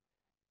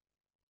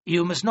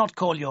 "You must not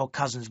call your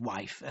cousin's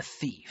wife a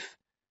thief,"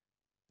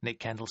 Nick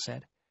Kendall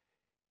said.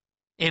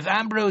 "If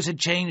Ambrose had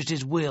changed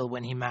his will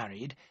when he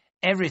married,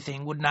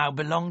 everything would now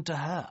belong to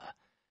her.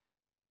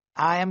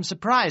 I am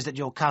surprised that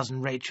your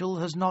cousin Rachel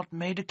has not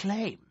made a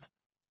claim."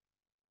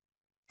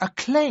 "A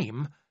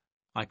claim?"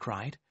 I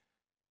cried.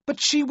 "But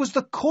she was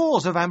the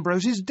cause of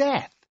Ambrose's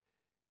death."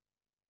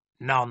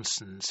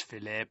 "Nonsense,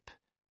 Philip,"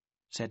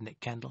 said Nick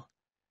Kendall.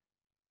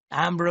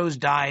 "Ambrose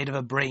died of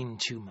a brain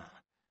tumour.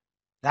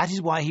 That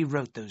is why he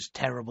wrote those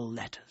terrible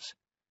letters."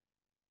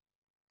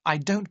 "I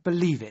don't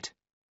believe it,"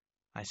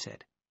 I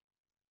said.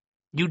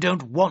 "You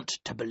don't want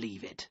to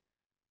believe it,"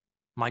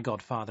 my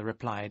godfather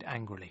replied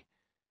angrily.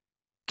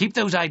 "Keep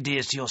those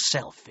ideas to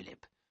yourself,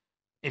 Philip.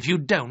 If you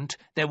don't,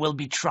 there will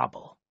be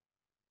trouble."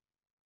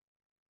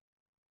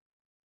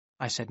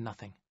 I said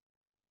nothing.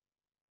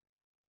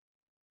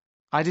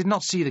 I did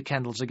not see the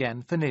Kendalls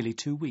again for nearly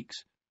 2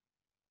 weeks.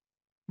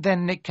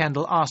 Then Nick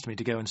Kendall asked me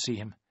to go and see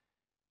him.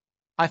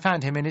 I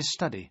found him in his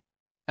study,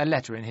 a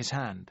letter in his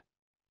hand.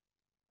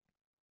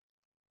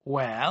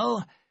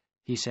 "Well,"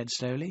 he said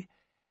slowly,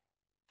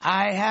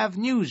 "I have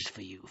news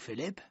for you,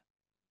 Philip.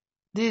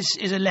 This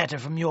is a letter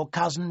from your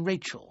cousin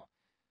Rachel.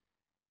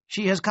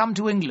 She has come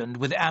to England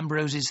with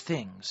Ambrose's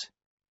things.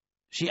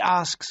 She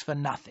asks for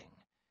nothing.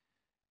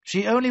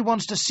 She only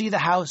wants to see the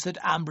house that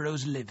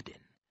Ambrose lived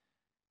in.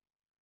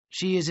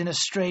 She is in a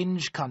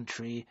strange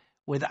country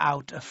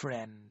without a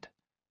friend.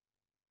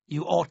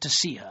 You ought to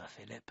see her,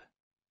 Philip."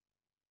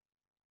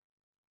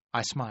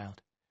 I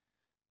smiled.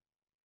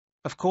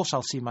 "Of course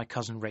I'll see my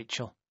cousin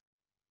Rachel,"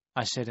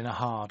 I said in a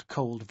hard,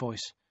 cold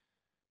voice.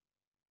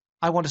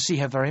 "I want to see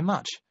her very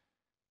much.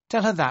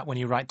 Tell her that when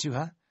you write to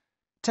her.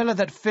 Tell her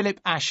that Philip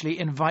Ashley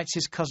invites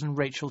his cousin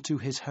Rachel to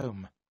his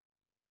home."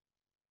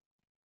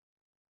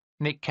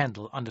 Nick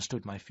Kendall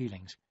understood my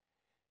feelings.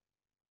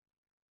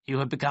 "You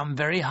have become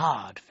very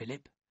hard,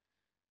 Philip,"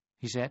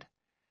 he said.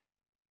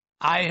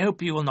 "I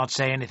hope you will not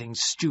say anything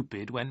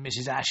stupid when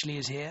Mrs. Ashley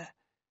is here.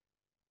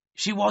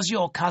 She was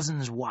your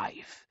cousin's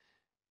wife.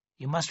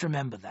 You must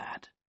remember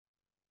that."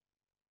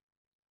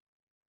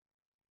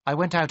 I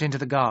went out into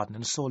the garden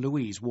and saw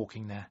Louise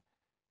walking there.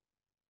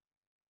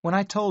 When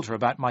I told her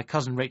about my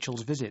cousin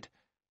Rachel's visit,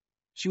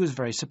 she was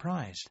very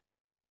surprised.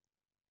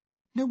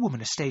 "No woman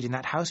has stayed in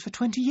that house for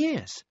 20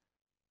 years,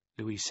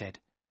 Louise said.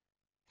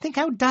 "Think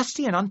how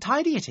dusty and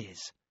untidy it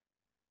is."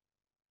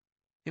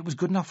 "It was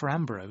good enough for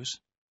Ambrose,"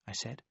 I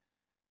said.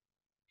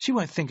 "She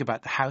won't think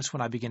about the house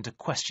when I begin to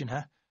question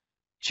her.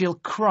 She'll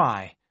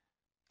cry,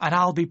 and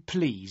I'll be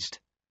pleased."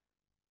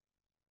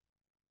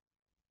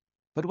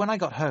 But when I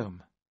got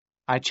home,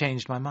 I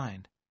changed my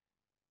mind.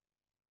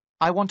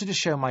 I wanted to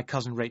show my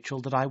cousin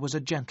Rachel that I was a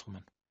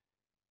gentleman.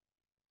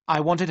 I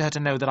wanted her to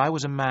know that I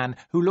was a man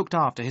who looked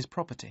after his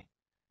property.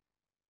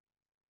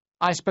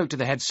 I spoke to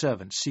the head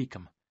servant,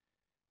 Seacombe.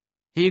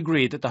 He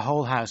agreed that the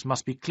whole house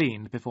must be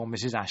cleaned before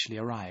Mrs. Ashley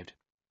arrived.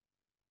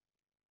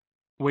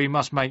 "We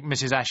must make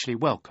Mrs. Ashley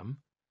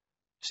welcome,"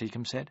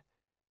 Seacombe said.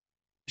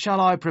 "Shall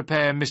I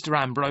prepare Mr.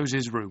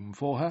 Ambrose's room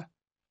for her?"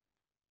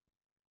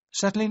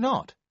 "Certainly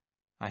not,"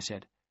 I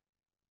said.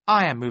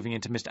 "I am moving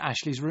into Mr.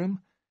 Ashley's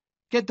room.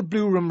 Get the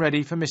blue room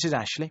ready for Mrs.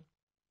 Ashley."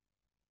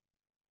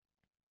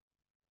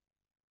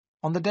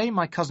 On the day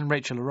my cousin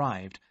Rachel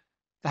arrived,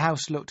 the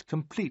house looked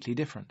completely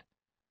different.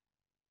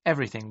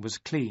 Everything was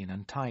clean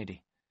and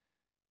tidy.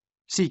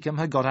 Seacombe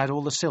had got out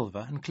all the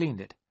silver and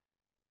cleaned it.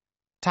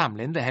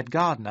 Tamlin, the head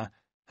gardener,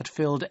 had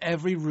filled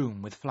every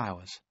room with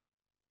flowers.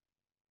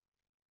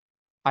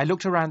 I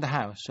looked around the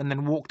house and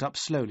then walked up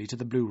slowly to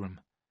the blue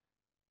room.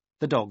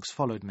 The dogs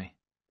followed me.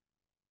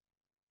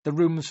 The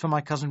rooms for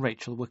my cousin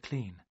Rachel were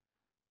clean.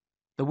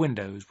 The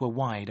windows were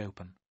wide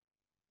open.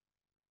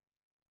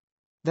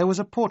 There was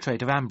a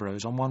portrait of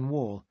Ambrose on one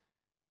wall.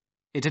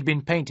 It had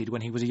been painted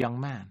when he was a young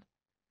man.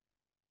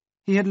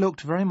 He had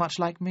looked very much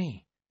like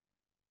me.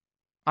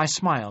 I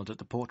smiled at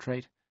the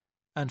portrait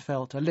and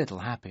felt a little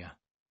happier.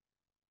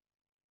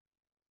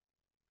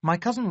 My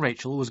cousin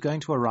Rachel was going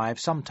to arrive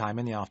sometime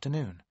in the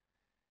afternoon.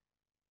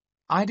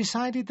 I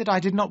decided that I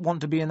did not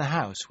want to be in the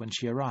house when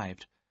she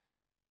arrived.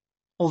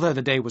 Although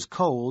the day was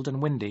cold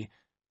and windy,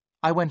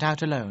 I went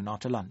out alone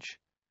after lunch.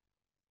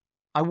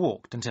 I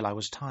walked until I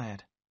was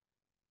tired.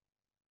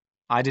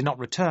 I did not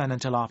return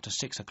until after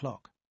 6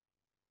 o'clock.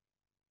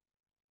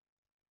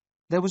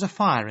 There was a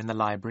fire in the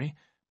library,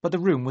 but the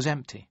room was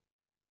empty.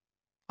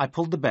 I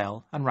pulled the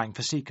bell and rang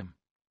for Seacombe.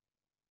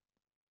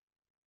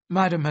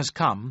 "Madam has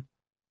come,"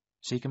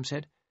 Seacombe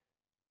said.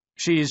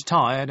 "She is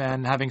tired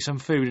and having some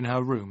food in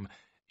her room.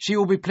 She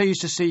will be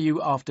pleased to see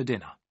you after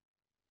dinner."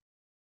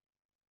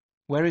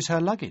 "Where is her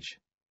luggage?"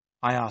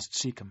 I asked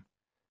Seacombe.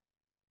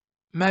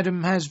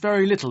 "Madam has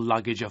very little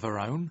luggage of her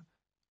own,"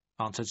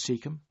 answered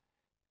Seacombe.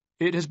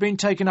 "It has been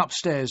taken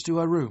upstairs to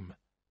her room."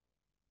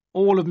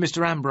 All of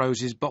Mr.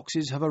 Ambrose's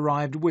boxes have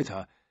arrived with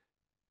her.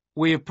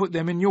 We have put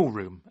them in your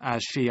room,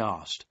 as she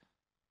asked.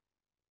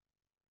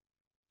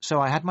 So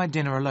I had my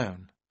dinner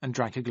alone and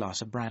drank a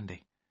glass of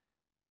brandy.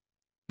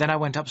 Then I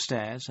went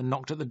upstairs and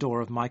knocked at the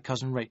door of my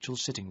cousin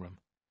Rachel's sitting room.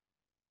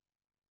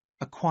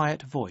 A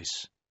quiet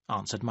voice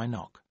answered my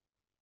knock.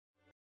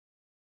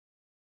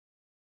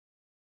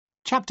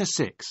 Chapter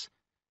 6.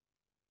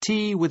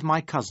 Tea with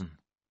my cousin.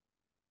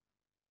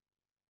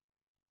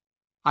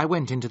 I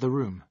went into the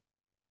room.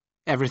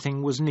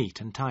 Everything was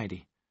neat and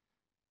tidy.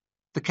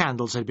 The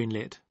candles had been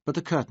lit, but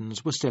the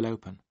curtains were still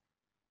open.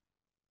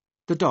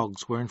 The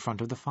dogs were in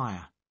front of the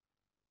fire.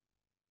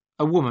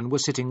 A woman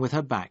was sitting with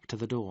her back to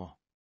the door.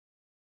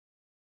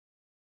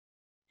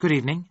 "Good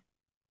evening,"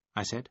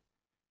 I said.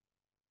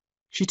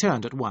 She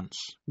turned at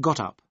once, got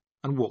up,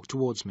 and walked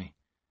towards me.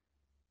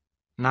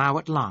 Now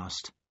at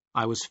last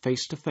I was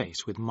face to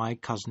face with my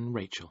cousin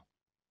Rachel.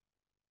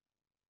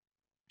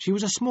 She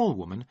was a small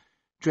woman,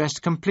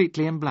 dressed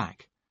completely in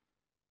black.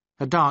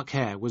 Her dark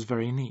hair was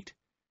very neat.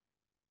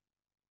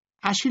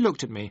 As she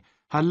looked at me,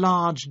 her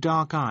large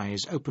dark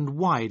eyes opened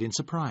wide in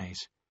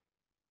surprise.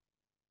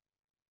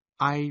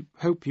 "I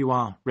hope you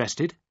are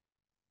rested,"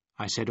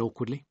 I said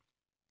awkwardly.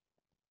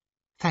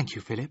 "Thank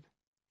you, Philip.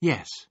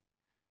 Yes."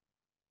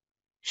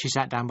 She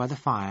sat down by the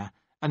fire,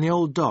 and the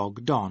old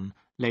dog, Don,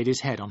 laid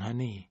his head on her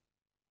knee.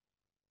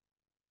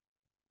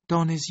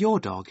 "Don is your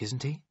dog,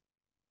 isn't he?"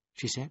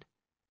 she said.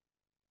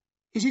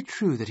 "Is it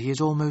true that he is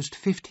almost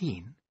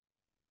 15?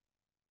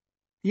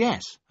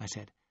 "Yes," I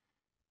said.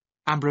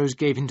 "Ambrose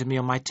gave him to me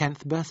on my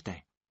 10th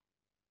birthday."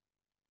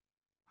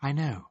 "I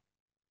know,"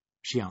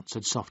 she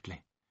answered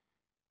softly.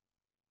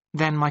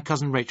 Then my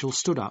cousin Rachel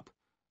stood up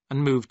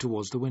and moved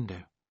towards the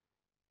window.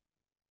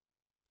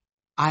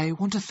 "I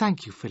want to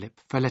thank you, Philip,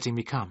 for letting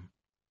me come,"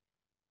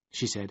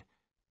 she said.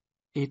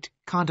 "It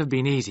can't have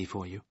been easy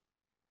for you."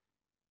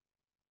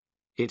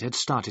 It had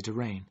started to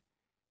rain.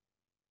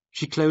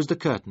 She closed the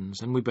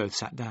curtains and we both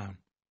sat down.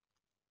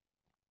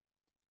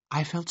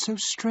 "I felt so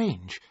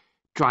strange,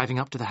 driving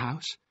up to the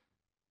house,"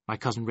 my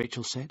cousin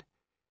Rachel said.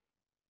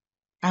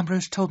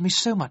 "Ambrose told me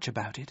so much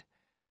about it.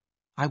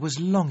 I was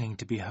longing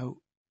to be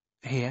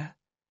here."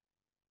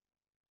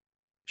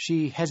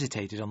 She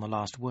hesitated on the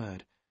last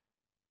word.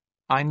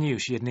 I knew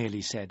she had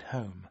nearly said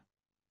home.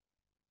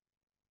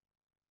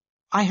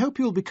 "I hope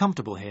you will be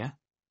comfortable here,"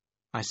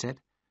 I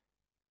said.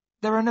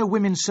 "There are no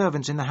women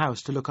servants in the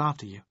house to look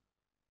after you."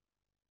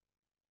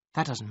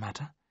 "That doesn't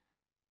matter.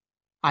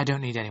 I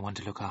don't need anyone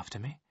to look after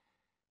me.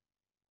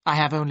 I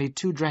have only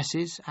 2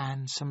 dresses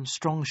and some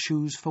strong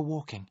shoes for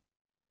walking."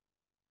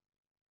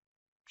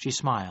 She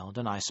smiled,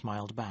 and I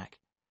smiled back.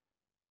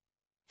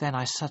 Then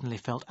I suddenly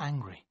felt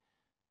angry.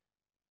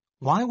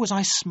 Why was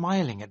I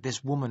smiling at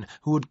this woman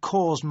who had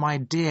caused my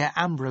dear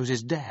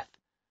Ambrose's death?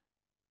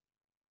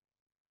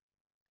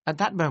 At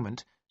that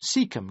moment,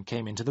 Seacombe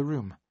came into the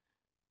room.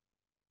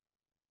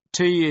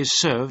 "Tea is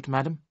served,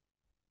 madam,"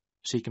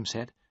 Seacombe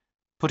said,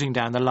 putting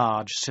down the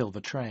large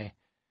silver tray.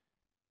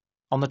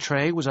 On the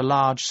tray was a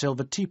large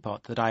silver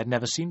teapot that I had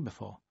never seen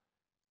before.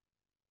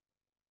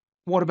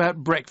 "What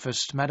about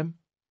breakfast, madam?"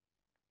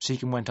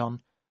 Seacombe went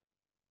on.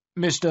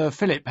 "Mr.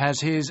 Philip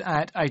has his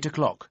at 8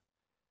 o'clock.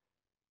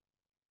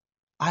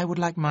 "I would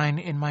like mine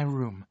in my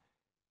room,"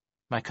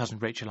 my cousin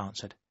Rachel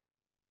answered.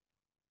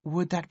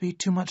 "Would that be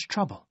too much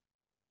trouble?"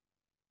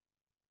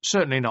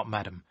 "Certainly not,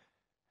 madam.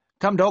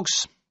 Come,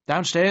 dogs,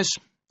 downstairs.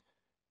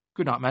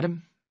 Good night,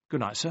 madam. Good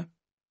night, sir."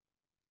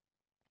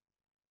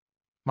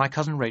 My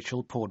cousin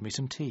Rachel poured me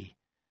some tea.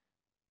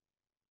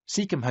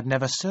 Seacombe had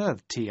never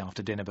served tea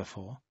after dinner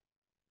before,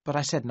 but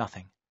I said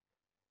nothing.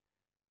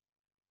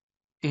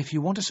 "If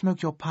you want to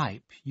smoke your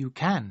pipe, you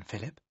can,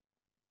 Philip,"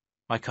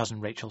 my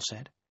cousin Rachel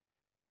said.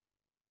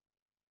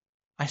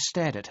 I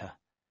stared at her.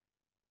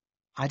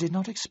 I did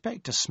not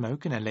expect to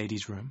smoke in a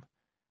lady's room.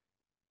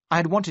 I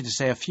had wanted to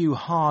say a few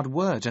hard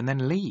words and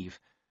then leave.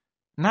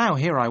 Now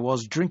here I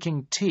was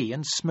drinking tea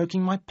and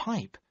smoking my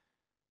pipe.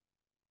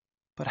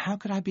 But how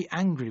could I be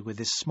angry with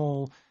this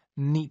small,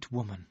 neat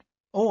woman,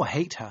 or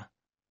hate her?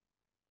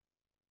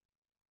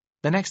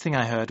 The next thing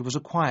I heard was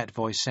a quiet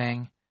voice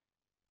saying,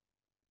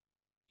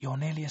 "You're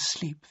nearly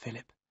asleep,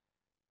 Philip.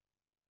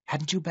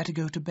 Hadn't you better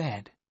go to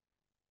bed?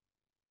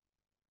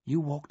 You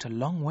walked a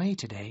long way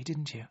today,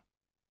 didn't you?"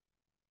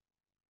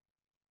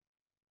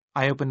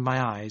 I opened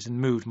my eyes and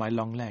moved my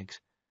long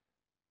legs.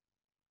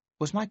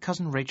 Was my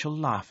cousin Rachel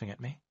laughing at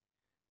me?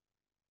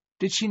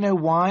 Did she know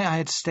why I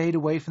had stayed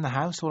away from the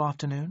house all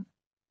afternoon?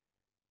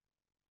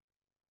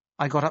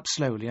 I got up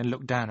slowly and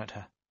looked down at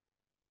her.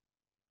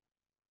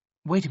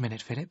 "Wait a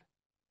minute, Philip,"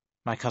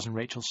 my cousin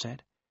Rachel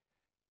said.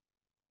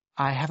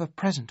 "I have a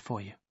present for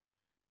you."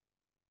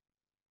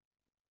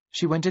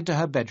 She went into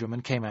her bedroom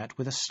and came out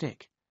with a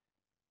stick.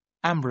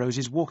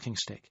 Ambrose's walking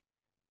stick.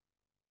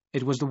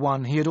 It was the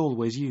one he had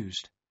always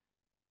used.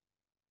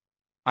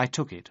 I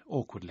took it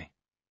awkwardly.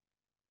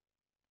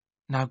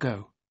 "Now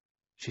go,"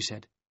 she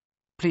said.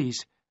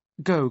 "Please,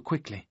 go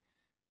quickly.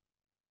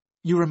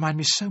 You remind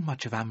me so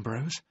much of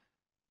Ambrose."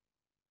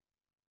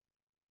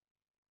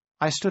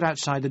 I stood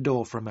outside the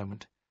door for a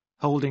moment,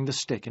 holding the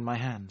stick in my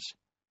hands.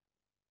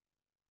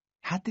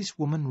 Had this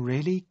woman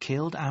really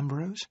killed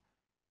Ambrose?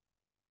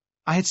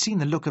 I had seen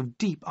the look of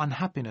deep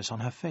unhappiness on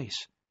her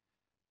face.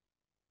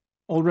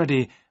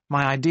 Already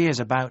my ideas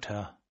about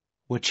her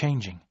were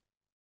changing.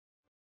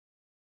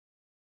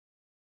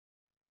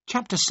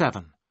 Chapter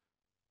 7.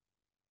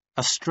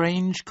 A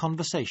Strange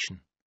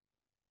Conversation.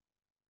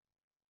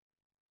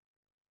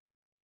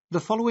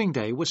 The following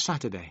day was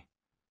Saturday.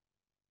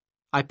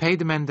 I paid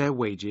the men their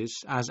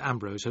wages, as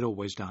Ambrose had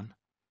always done.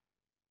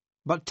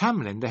 But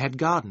Tamlin, the head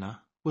gardener,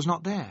 was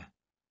not there.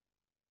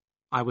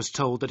 I was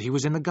told that he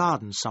was in the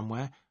garden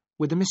somewhere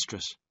with the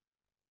mistress.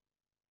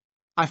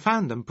 I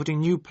found them putting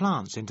new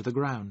plants into the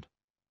ground.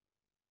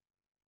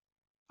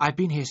 "I've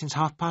been here since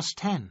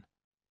 10:30,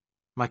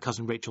 my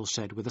cousin Rachel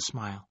said with a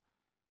smile.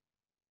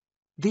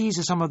 "These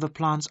are some of the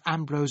plants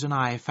Ambrose and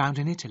I found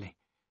in Italy.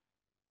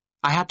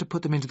 I had to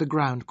put them into the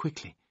ground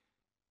quickly.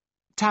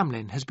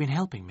 Tamlin has been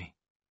helping me."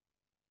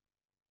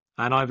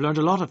 "And I've learned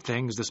a lot of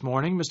things this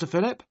morning, Mr.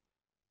 Philip,"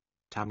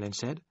 Tamlin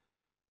said.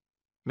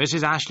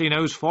 "Mrs. Ashley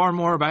knows far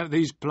more about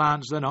these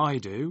plants than I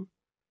do."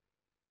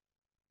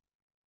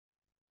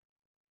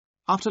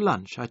 After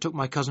lunch, I took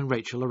my cousin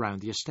Rachel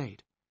around the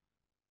estate.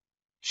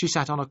 She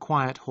sat on a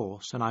quiet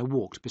horse, and I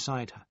walked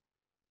beside her.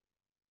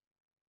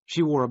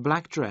 She wore a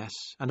black dress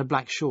and a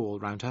black shawl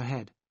round her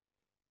head.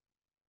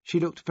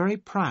 She looked very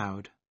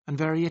proud and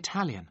very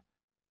Italian,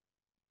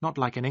 not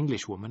like an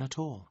Englishwoman at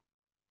all.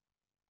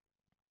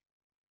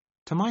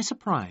 To my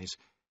surprise,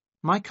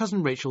 my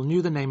cousin Rachel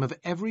knew the name of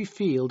every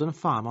field and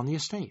farm on the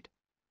estate.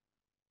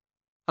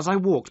 As I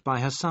walked by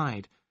her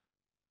side,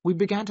 we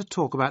began to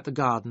talk about the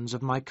gardens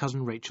of my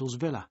cousin Rachel's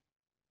villa.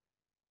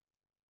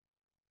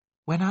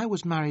 "When I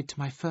was married to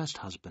my first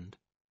husband,"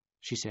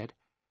 she said,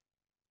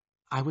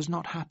 "I was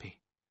not happy.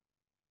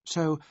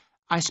 So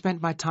I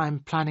spent my time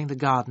planning the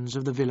gardens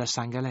of the Villa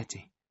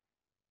Sangaletti.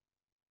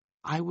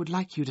 I would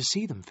like you to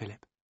see them,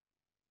 Philip."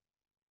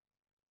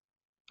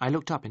 I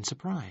looked up in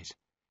surprise.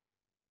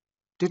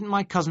 Didn't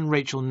my cousin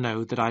Rachel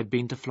know that I'd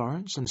been to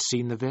Florence and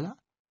seen the villa?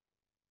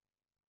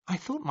 I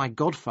thought my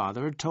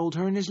godfather had told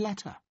her in his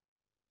letter.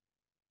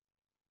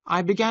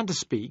 I began to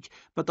speak,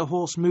 but the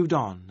horse moved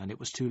on, and it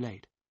was too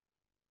late.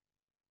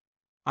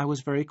 I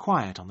was very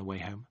quiet on the way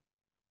home.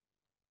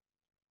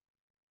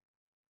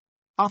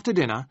 After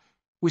dinner,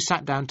 we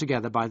sat down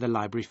together by the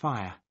library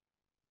fire.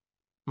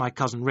 My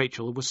cousin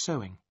Rachel was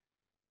sewing.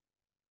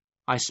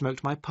 I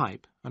smoked my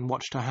pipe and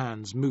watched her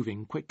hands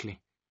moving quickly.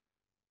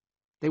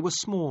 They were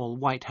small,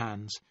 white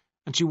hands,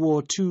 and she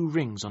wore 2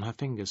 rings on her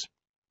fingers.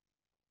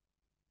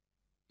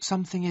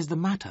 "Something is the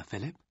matter,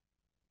 Philip,"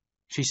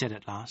 she said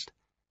at last.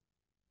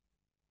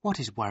 "What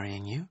is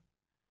worrying you?"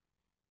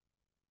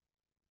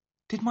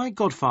 "Did my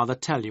godfather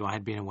tell you I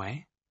had been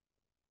away?"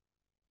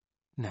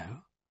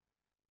 "No."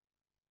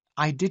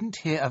 "I didn't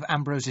hear of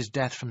Ambrose's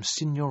death from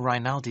Signor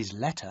Rinaldi's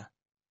letter,"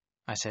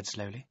 I said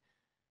slowly.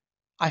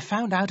 "I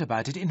found out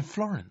about it in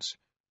Florence,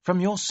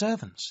 from your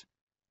servants."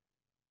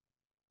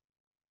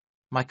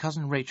 My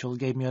cousin Rachel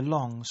gave me a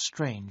long,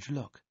 strange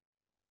look.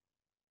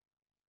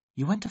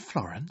 "You went to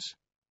Florence?"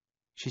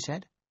 she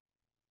said.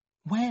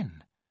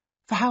 "When?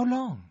 For how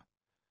long?"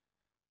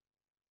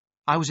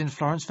 "I was in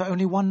Florence for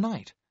only one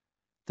night,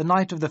 the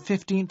night of the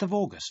 15th of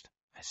August,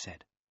 I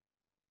said.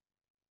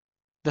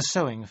 The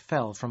sewing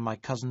fell from my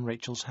cousin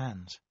Rachel's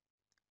hands.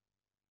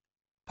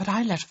 "But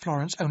I left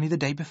Florence only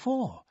the day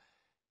before.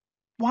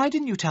 Why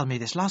didn't you tell me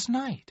this last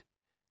night?"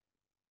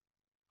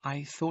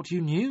 "I thought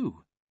you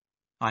knew,"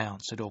 I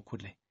answered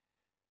awkwardly.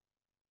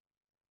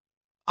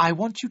 "I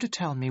want you to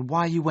tell me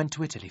why you went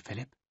to Italy,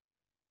 Philip,"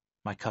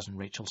 my cousin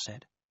Rachel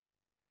said.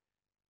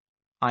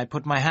 I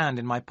put my hand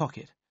in my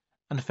pocket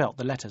and felt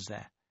the letters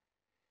there.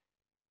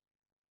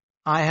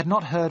 "I had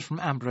not heard from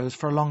Ambrose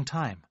for a long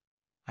time,"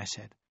 I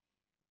said.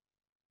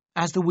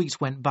 "As the weeks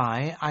went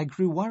by, I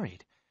grew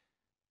worried.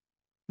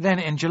 Then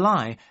in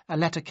July a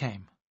letter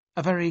came,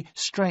 a very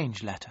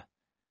strange letter.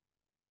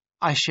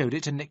 I showed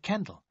it to Nick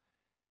Kendall.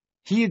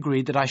 He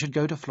agreed that I should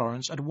go to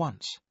Florence at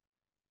once.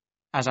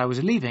 As I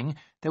was leaving,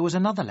 there was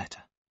another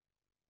letter.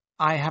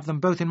 I have them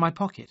both in my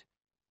pocket.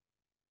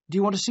 Do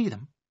you want to see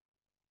them?"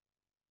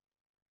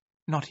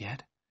 "Not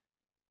yet.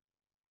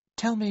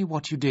 Tell me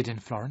what you did in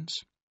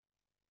Florence."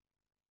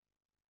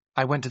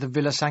 "I went to the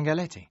Villa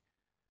Sangaletti.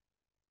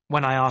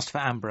 When I asked for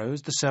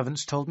Ambrose, the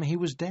servants told me he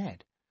was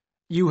dead.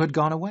 You had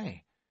gone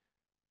away.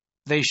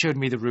 They showed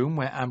me the room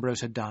where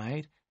Ambrose had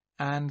died,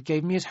 and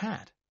gave me his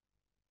hat.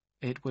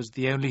 It was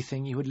the only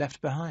thing you had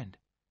left behind."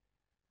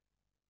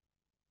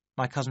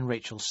 My cousin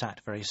Rachel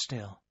sat very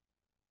still.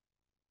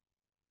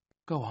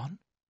 "Go on,"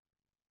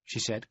 she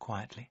said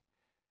quietly.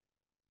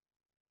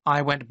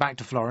 "I went back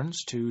to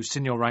Florence, to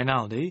Signor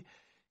Rinaldi.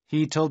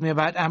 He told me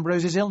about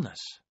Ambrose's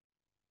illness.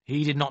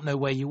 He did not know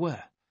where you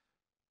were.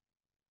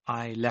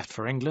 I left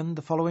for England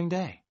the following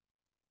day."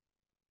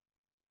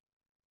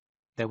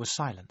 There was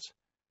silence,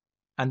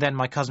 and then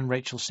my cousin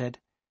Rachel said,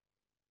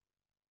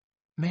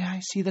 "May I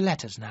see the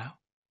letters now?"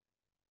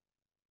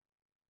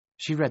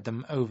 She read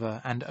them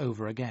over and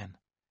over again.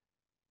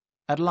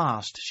 At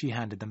last she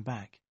handed them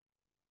back.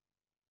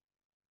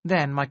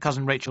 Then my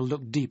cousin Rachel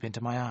looked deep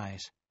into my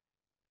eyes.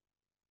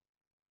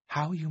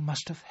 "How you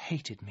must have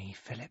hated me,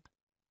 Philip,"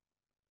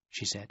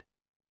 she said.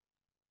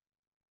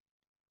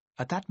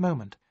 At that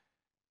moment,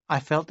 I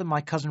felt that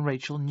my cousin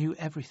Rachel knew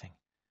everything.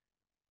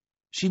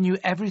 She knew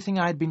everything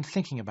I had been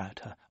thinking about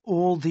her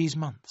all these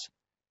months.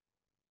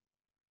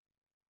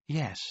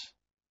 "Yes,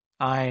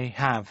 I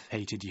have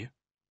hated you,"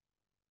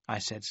 I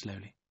said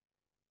slowly.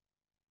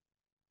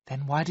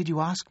 "Then why did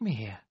you ask me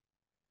here?"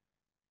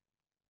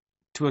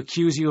 "To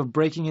accuse you of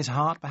breaking his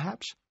heart,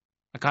 perhaps?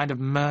 A kind of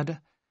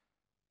murder?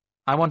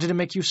 I wanted to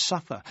make you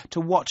suffer,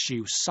 to watch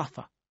you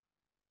suffer."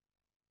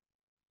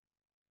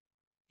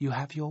 "You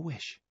have your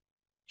wish,"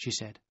 she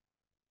said.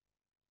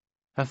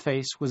 Her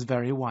face was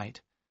very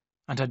white,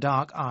 and her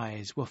dark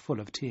eyes were full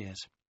of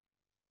tears.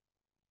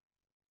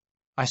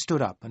 I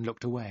stood up and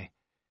looked away.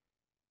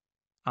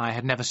 I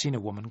had never seen a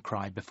woman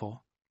cry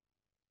before.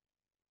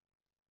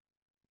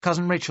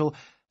 "Cousin Rachel,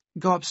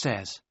 go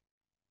upstairs,"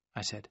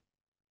 I said.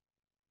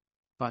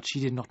 But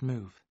she did not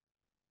move.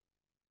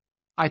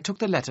 I took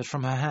the letters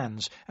from her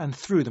hands and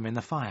threw them in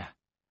the fire.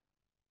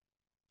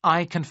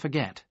 "I can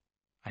forget,"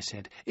 I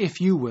said,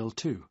 "if you will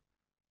too.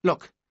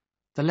 Look,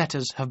 the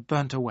letters have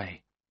burnt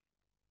away."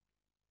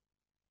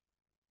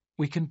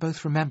 "We can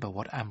both remember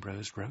what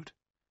Ambrose wrote,"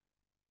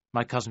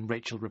 my cousin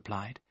Rachel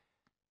replied.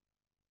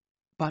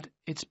 "But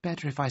it's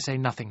better if I say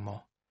nothing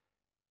more.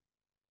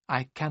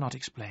 I cannot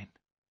explain.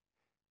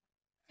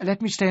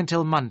 Let me stay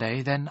until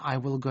Monday, then I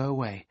will go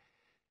away.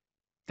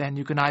 Then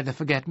you can either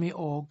forget me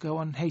or go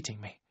on hating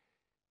me.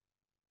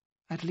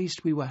 At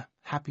least we were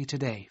happy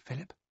today,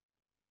 Philip."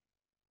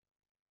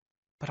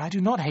 "But I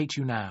do not hate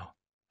you now,"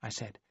 I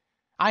said.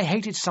 "I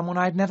hated someone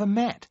I had never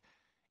met.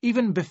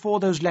 Even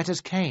before those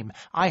letters came,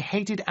 I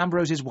hated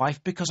Ambrose's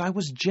wife because I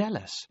was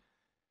jealous.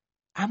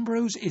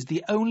 Ambrose is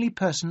the only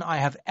person I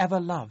have ever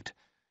loved.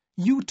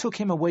 You took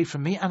him away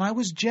from me, and I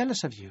was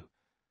jealous of you.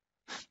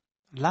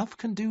 Love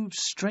can do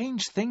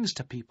strange things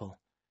to people."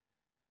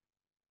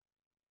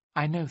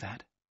 "I know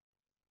that,"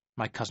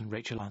 my cousin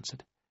Rachel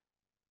answered.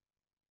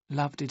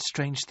 "Love did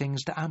strange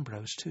things to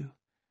Ambrose, too.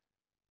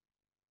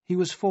 He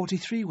was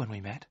 43 when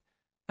we met,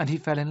 and he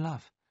fell in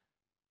love.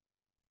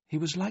 He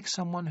was like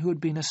someone who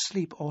had been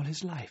asleep all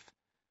his life.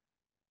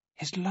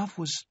 His love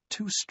was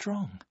too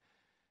strong.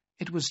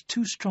 It was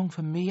too strong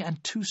for me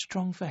and too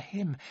strong for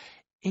him.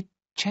 It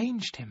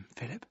changed him,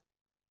 Philip."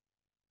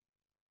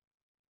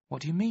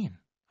 "What do you mean?"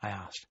 I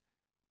asked.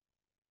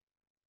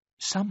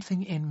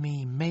 "Something in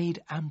me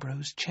made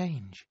Ambrose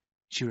change,"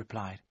 she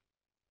replied.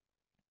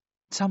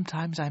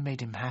 "Sometimes I made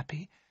him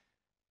happy.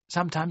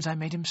 Sometimes I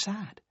made him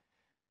sad.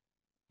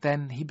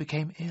 Then he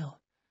became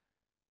ill.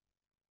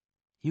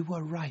 You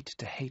were right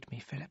to hate me,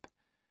 Philip.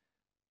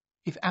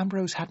 If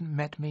Ambrose hadn't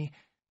met me,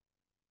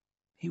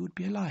 he would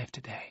be alive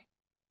today."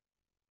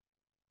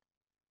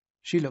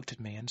 She looked at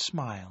me and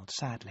smiled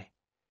sadly.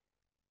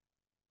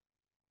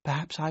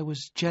 "Perhaps I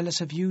was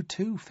jealous of you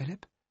too,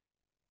 Philip,"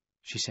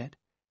 she said.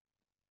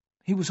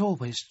 "He was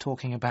always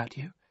talking about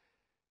you.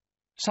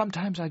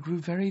 Sometimes I grew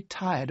very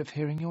tired of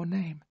hearing your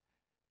name."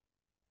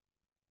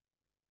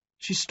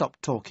 She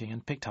stopped talking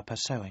and picked up her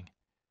sewing.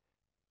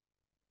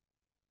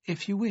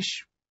 "If you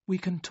wish, we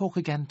can talk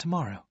again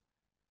tomorrow,"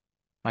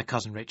 my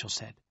cousin Rachel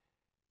said.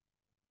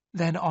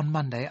 "Then on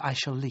Monday I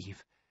shall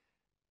leave.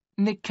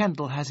 Nick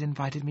Kendall has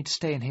invited me to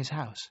stay in his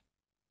house."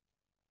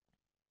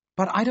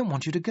 "But I don't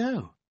want you to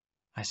go,"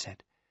 I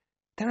said.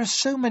 "There are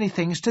so many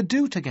things to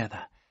do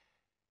together."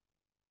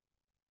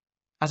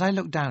 As I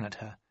looked down at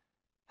her,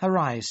 her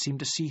eyes seemed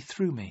to see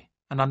through me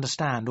and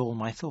understand all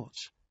my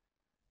thoughts.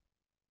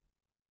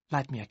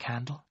 "Light me a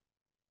candle,"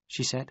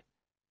 she said.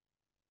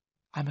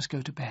 "I must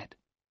go to bed."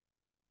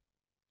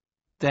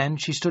 Then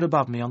she stood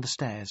above me on the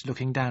stairs,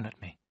 looking down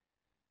at me.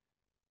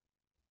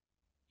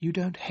 "You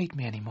don't hate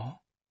me any more?"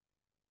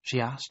 she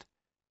asked.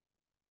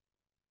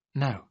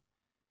 "No.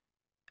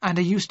 And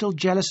are you still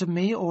jealous of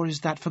me, or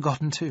is that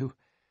forgotten too?"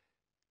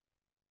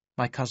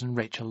 My cousin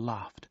Rachel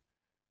laughed.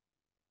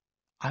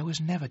 "I was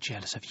never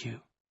jealous of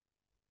you,"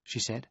 she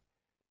said.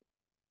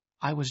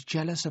 "I was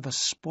jealous of a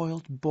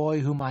spoilt boy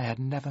whom I had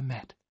never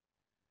met."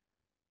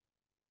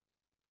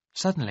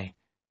 Suddenly,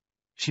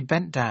 she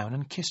bent down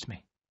and kissed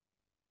me.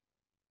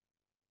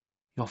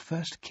 "Your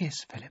first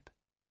kiss, Philip,"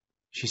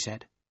 she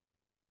said.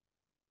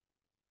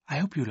 "I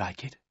hope you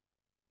like it."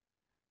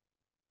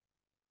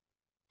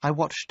 I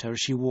watched her as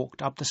she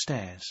walked up the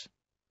stairs,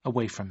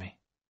 away from me.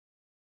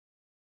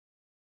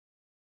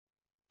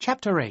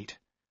 Chapter 8.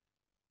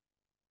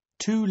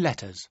 2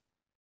 Letters.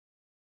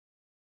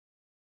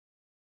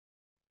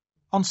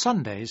 On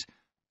Sundays,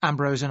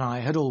 Ambrose and I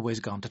had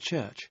always gone to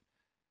church.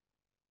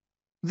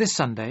 This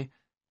Sunday,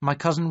 my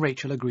cousin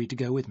Rachel agreed to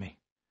go with me.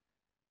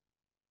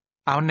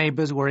 Our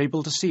neighbours were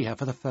able to see her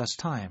for the first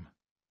time,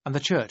 and the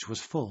church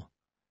was full.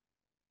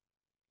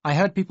 I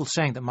heard people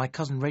saying that my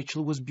cousin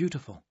Rachel was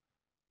beautiful.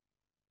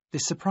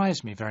 This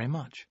surprised me very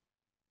much.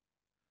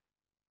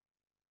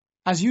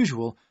 As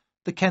usual,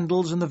 the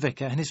Kendalls and the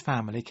vicar and his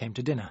family came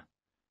to dinner.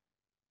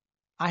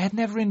 I had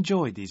never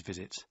enjoyed these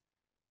visits.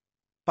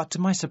 But to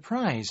my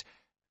surprise,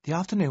 the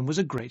afternoon was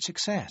a great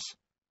success.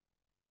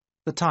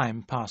 The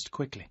time passed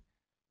quickly.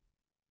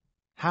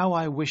 How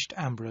I wished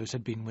Ambrose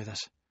had been with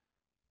us.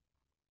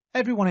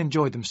 Everyone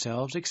enjoyed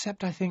themselves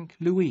except, I think,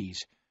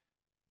 Louise.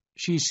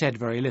 She said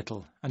very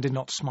little and did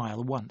not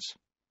smile once.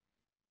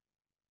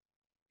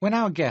 When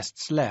our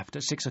guests left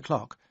at 6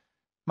 o'clock,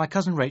 my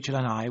cousin Rachel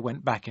and I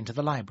went back into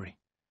the library.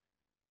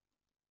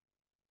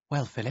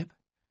 "Well, Philip,"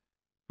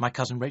 my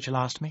cousin Rachel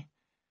asked me,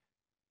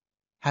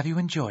 "have you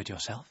enjoyed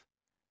yourself?"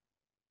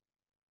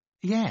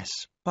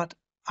 "Yes, but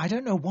I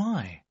don't know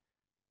why,"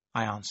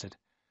 I answered.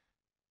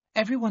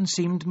 "Everyone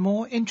seemed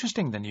more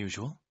interesting than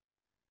usual."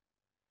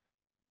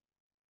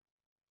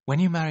 "When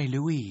you marry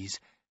Louise,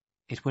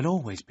 it will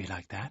always be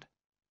like that,"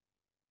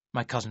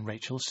 my cousin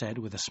Rachel said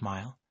with a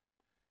smile.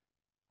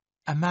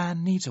 "A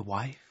man needs a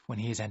wife when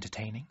he is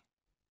entertaining."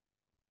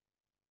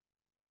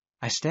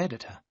 I stared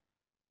at her.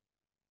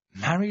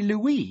 "Marry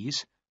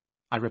Louise?"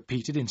 I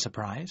repeated in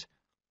surprise.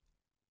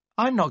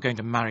 "I'm not going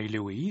to marry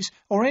Louise,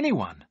 or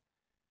anyone."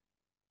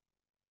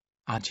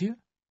 "Aren't you?"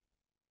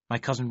 my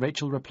cousin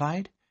Rachel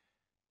replied.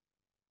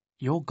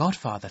 "Your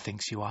godfather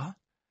thinks you are.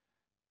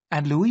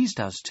 And Louise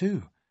does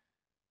too.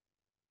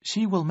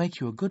 She will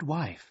make you a good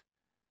wife.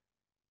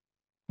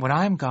 When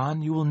I am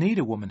gone, you will need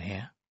a woman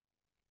here."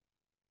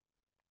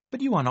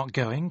 "But you are not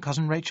going,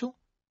 cousin Rachel,"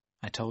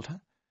 I told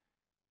her.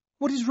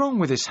 "What is wrong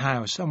with this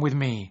house and with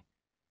me?"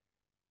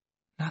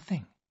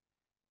 "Nothing."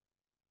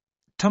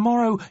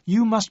 "Tomorrow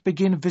you must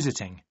begin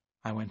visiting,"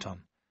 I went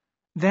on.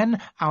 "Then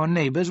our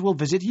neighbours will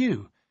visit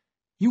you.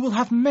 You will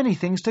have many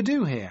things to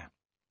do here."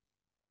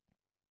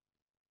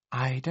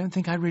 "I don't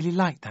think I really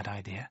like that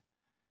idea,"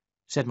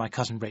 said my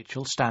cousin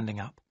Rachel, standing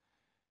up.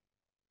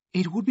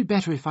 "It would be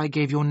better if I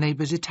gave your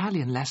neighbours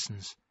Italian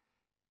lessons.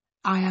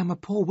 I am a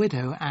poor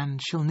widow,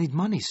 and shall need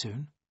money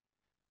soon."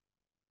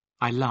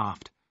 I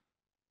laughed.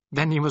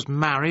 "Then you must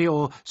marry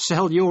or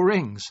sell your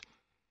rings."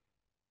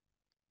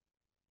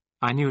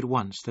 I knew at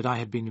once that I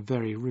had been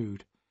very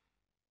rude.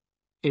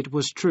 It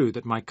was true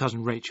that my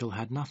cousin Rachel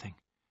had nothing.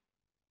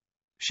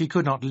 She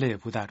could not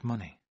live without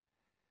money.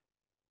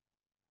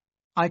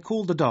 I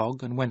called the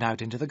dog and went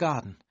out into the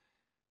garden.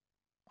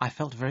 I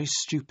felt very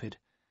stupid,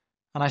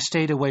 and I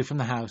stayed away from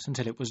the house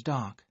until it was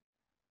dark.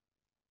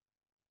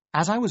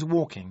 As I was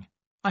walking,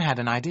 I had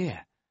an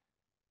idea.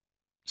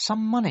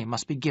 Some money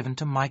must be given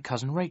to my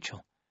cousin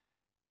Rachel,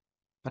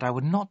 but I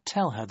would not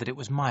tell her that it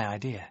was my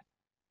idea.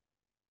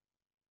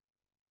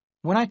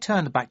 When I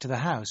turned back to the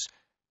house,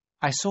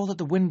 I saw that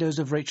the windows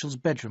of Rachel's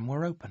bedroom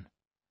were open.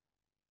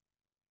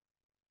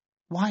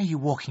 "Why are you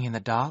walking in the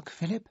dark,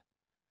 Philip?"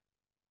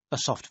 a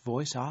soft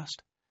voice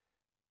asked.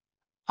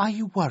 "Are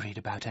you worried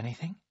about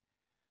anything?"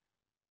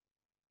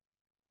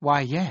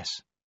 "Why,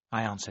 yes,"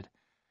 I answered.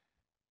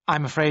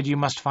 "I'm afraid you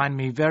must find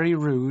me very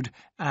rude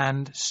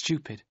and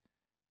stupid."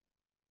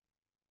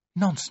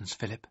 "Nonsense,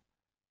 Philip.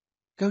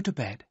 Go to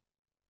bed."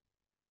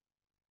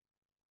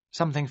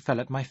 Something fell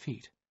at my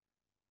feet.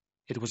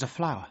 It was a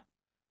flower.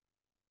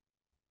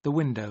 The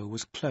window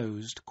was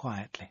closed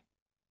quietly.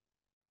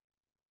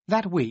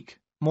 That week,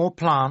 more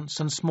plants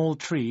and small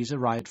trees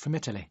arrived from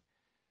Italy.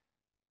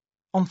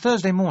 On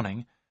Thursday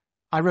morning,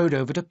 I rode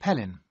over to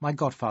Pellin, my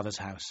godfather's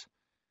house.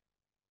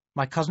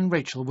 My cousin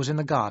Rachel was in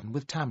the garden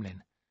with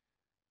Tamlin.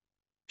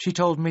 She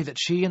told me that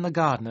she and the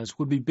gardeners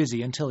would be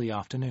busy until the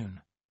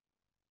afternoon.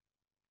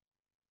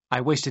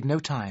 I wasted no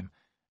time,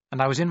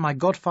 and I was in my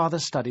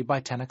godfather's study by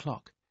 10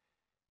 o'clock.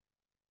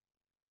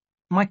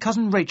 "My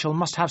cousin Rachel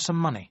must have some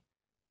money,"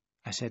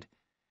 I said.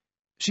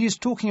 "She is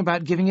talking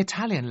about giving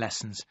Italian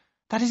lessons.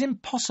 That is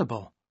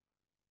impossible."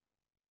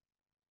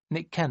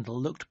 Nick Kendall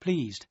looked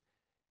pleased.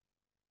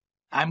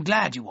 "I'm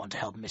glad you want to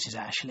help Mrs.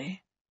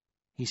 Ashley,"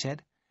 he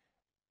said.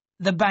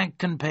 "The bank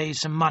can pay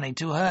some money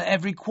to her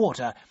every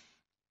quarter.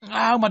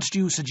 How much do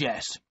you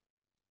suggest?"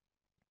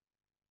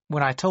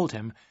 When I told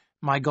him,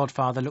 my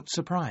godfather looked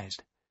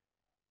surprised.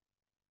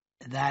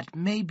 "That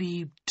may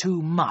be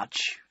too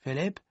much,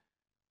 Philip,"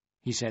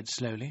 he said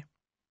slowly.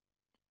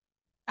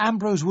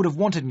 "Ambrose would have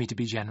wanted me to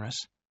be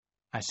generous,"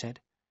 I said.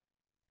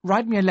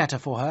 "Write me a letter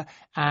for her,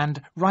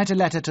 and write a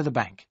letter to the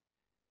bank."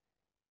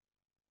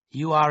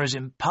 "You are as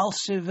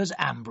impulsive as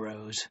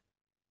Ambrose,"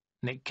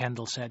 Nick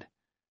Kendall said.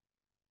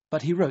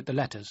 But he wrote the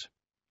letters.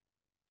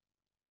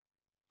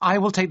 "I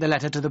will take the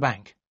letter to the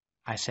bank,"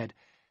 I said.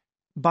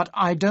 "But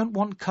I don't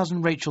want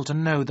cousin Rachel to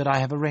know that I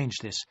have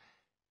arranged this.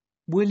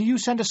 Will you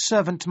send a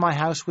servant to my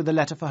house with a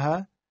letter for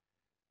her?"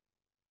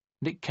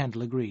 Nick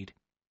Kendall agreed.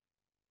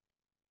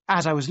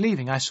 As I was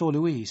leaving, I saw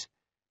Louise.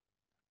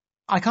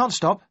 "I can't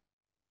stop,"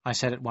 I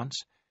said at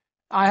once.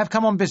 "I have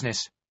come on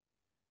business."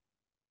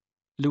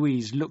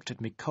 Louise looked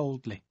at me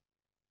coldly.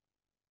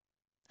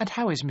 "And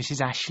how is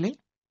Mrs. Ashley?"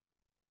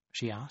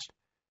 she asked.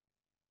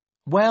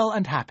 "Well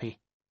and happy,"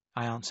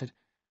 I answered.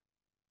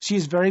 "She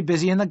is very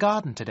busy in the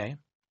garden today."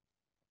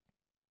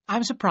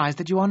 "I'm surprised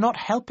that you are not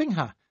helping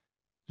her,"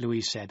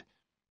 Louise said.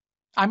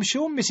 "I'm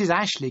sure Mrs.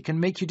 Ashley can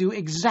make you do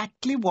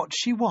exactly what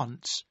she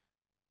wants."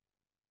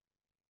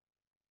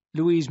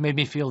 Louise made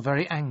me feel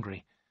very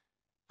angry,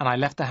 and I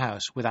left the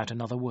house without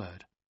another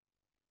word.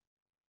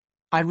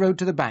 I rode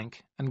to the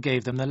bank and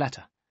gave them the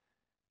letter.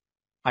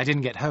 I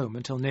didn't get home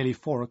until nearly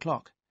 4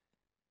 o'clock.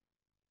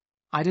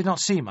 I did not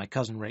see my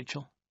cousin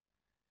Rachel.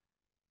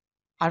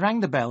 I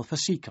rang the bell for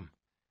Seacombe.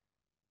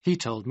 He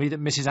told me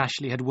that Mrs.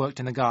 Ashley had worked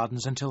in the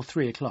gardens until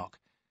 3 o'clock.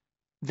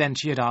 Then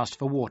she had asked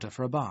for water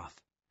for a bath.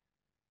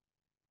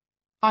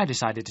 I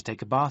decided to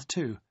take a bath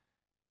too,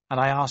 and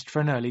I asked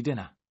for an early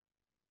dinner.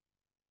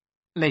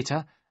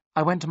 Later,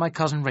 I went to my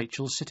cousin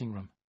Rachel's sitting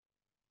room.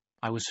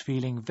 I was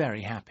feeling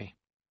very happy.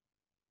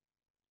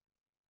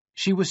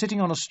 She was sitting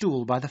on a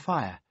stool by the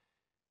fire.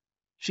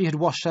 She had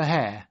washed her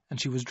hair,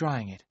 and she was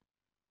drying it.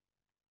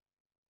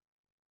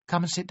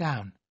 "Come and sit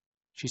down,"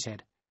 she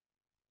said.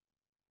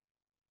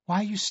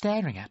 "Why are you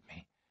staring at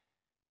me?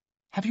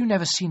 Have you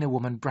never seen a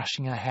woman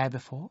brushing her hair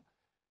before?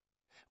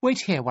 Wait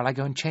here while I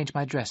go and change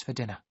my dress for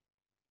dinner."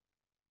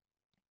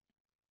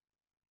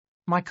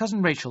 My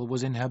cousin Rachel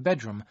was in her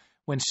bedroom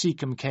when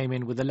Seacombe came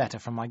in with a letter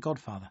from my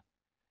godfather.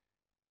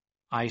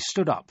 I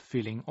stood up,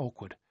 feeling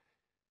awkward.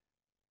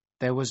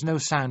 There was no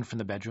sound from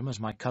the bedroom as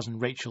my cousin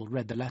Rachel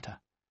read the letter.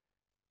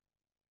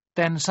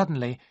 Then,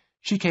 suddenly,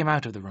 she came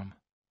out of the room.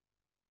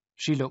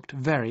 She looked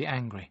very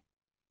angry.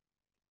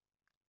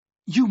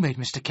 "You made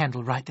Mr.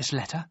 Kendall write this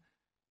letter,"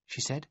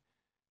 she said.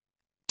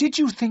 "Did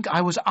you think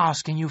I was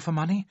asking you for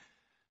money?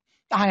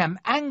 I am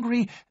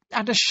angry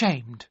and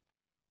ashamed."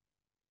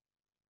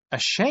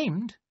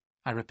 "Ashamed?"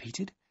 I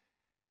repeated.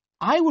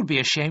 "I would be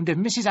ashamed if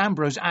Mrs.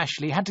 Ambrose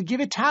Ashley had to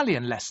give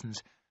Italian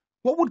lessons.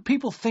 What would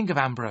people think of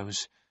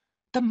Ambrose?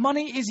 The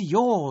money is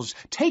yours.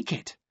 Take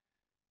it."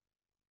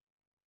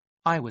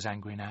 I was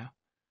angry now.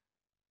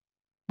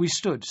 We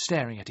stood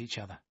staring at each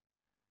other.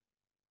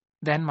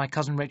 Then my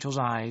cousin Rachel's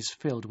eyes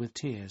filled with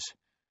tears.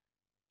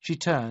 She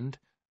turned,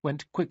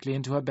 went quickly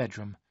into her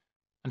bedroom,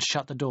 and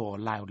shut the door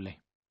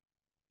loudly.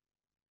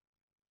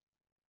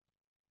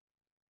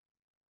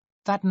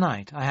 That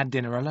night I had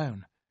dinner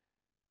alone.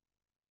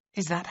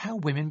 Is that how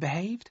women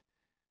behaved?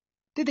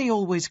 Did they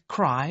always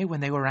cry when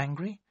they were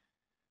angry?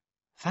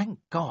 Thank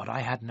God I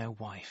had no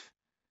wife.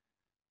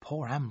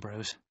 Poor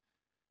Ambrose.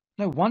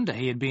 No wonder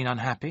he had been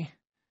unhappy.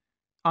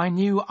 I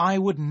knew I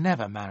would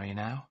never marry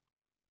now.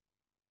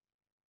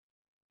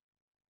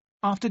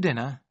 After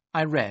dinner,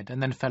 I read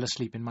and then fell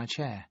asleep in my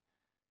chair.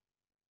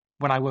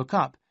 When I woke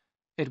up,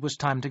 it was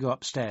time to go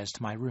upstairs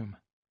to my room.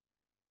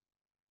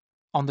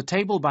 On the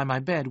table by my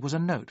bed was a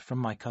note from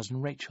my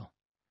cousin Rachel.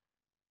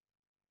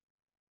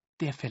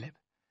 "Dear Philip,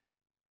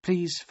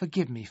 please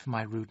forgive me for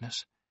my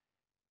rudeness.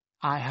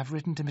 I have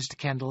written to Mr.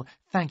 Kendall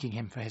thanking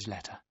him for his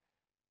letter.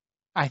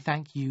 I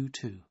thank you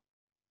too.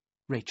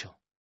 Rachel."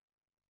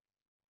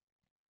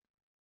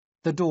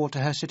 The door to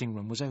her sitting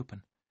room was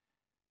open.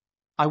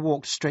 I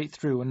walked straight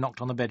through and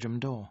knocked on the bedroom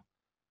door.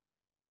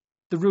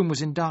 The room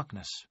was in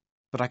darkness,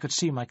 but I could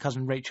see my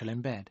cousin Rachel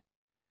in bed.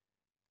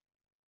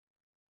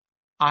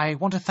 "I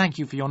want to thank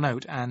you for your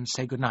note and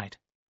say good night,"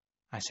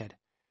 I said.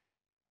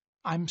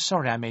 "I'm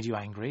sorry I made you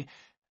angry.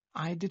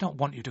 I did not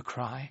want you to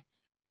cry."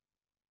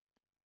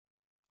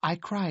 "I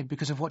cried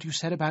because of what you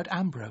said about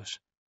Ambrose,"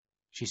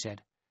 she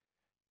said.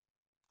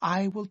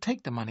 "I will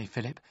take the money,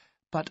 Philip,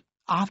 but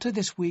after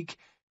this week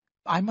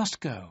I must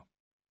go."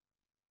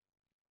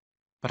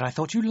 "But I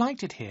thought you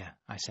liked it here,"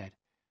 I said.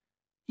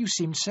 "You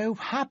seemed so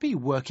happy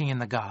working in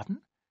the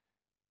garden.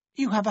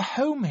 You have a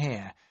home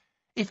here.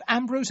 If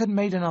Ambrose had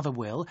made another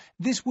will,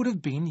 this would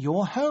have been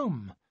your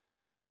home."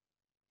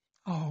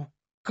 "Oh,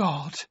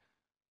 God,"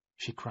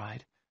 she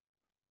cried.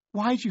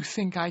 "Why do you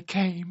think I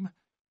came?"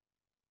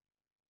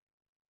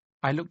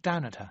 I looked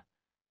down at her.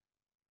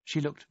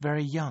 She looked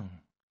very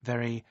young,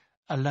 very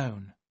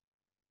alone.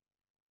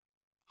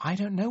 "I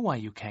don't know why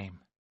you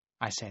came,"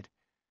 I said.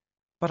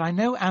 "But I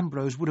know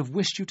Ambrose would have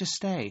wished you to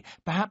stay,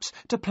 perhaps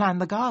to plan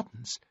the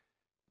gardens."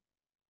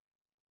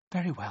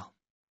 "Very well.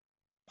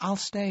 I'll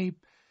stay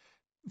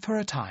for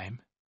a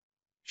time,"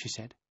 she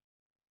said.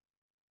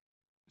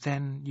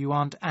 "Then you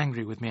aren't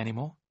angry with me any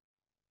more?"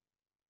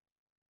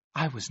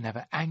 "I was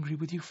never angry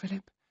with you,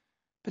 Philip,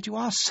 but you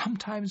are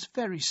sometimes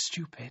very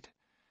stupid.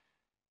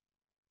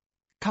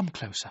 Come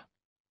closer."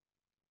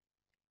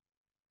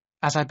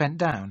 As I bent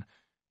down,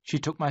 she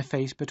took my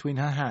face between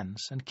her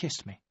hands and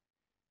kissed me.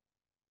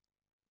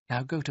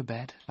 "Now go to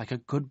bed like a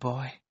good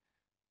boy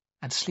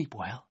and sleep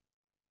well,"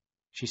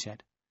 she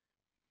said.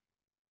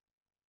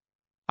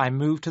 I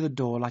moved to the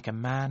door like a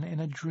man in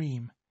a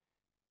dream.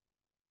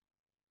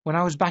 When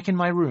I was back in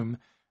my room,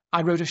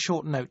 I wrote a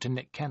short note to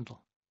Nick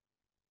Kendall.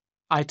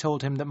 I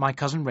told him that my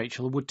cousin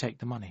Rachel would take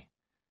the money.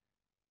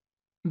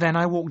 Then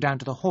I walked down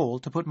to the hall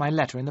to put my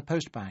letter in the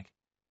postbag.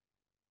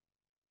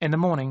 In the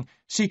morning,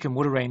 Seacombe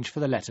would arrange for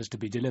the letters to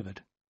be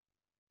delivered.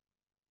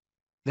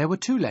 There were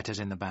 2 letters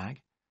in the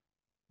bag.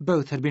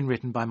 Both had been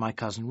written by my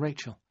cousin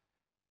Rachel.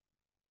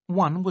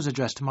 One was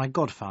addressed to my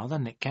godfather,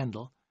 Nick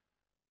Kendall.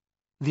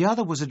 The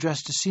other was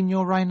addressed to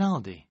Signor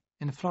Rinaldi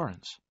in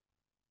Florence.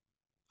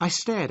 I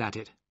stared at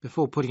it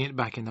before putting it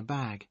back in the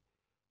bag.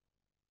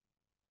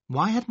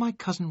 Why had my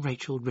cousin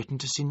Rachel written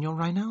to Signor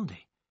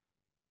Rinaldi?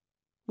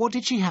 What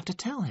did she have to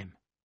tell him?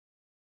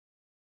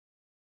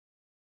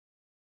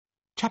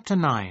 Chapter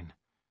 9.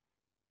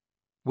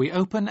 We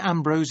open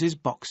Ambrose's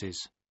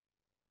boxes.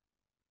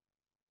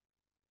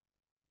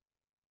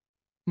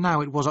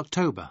 Now it was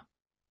October,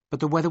 but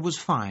the weather was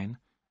fine,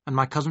 and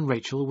my cousin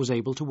Rachel was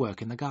able to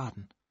work in the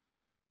garden.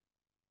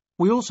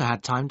 We also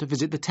had time to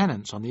visit the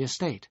tenants on the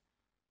estate.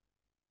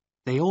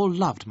 They all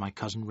loved my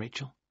cousin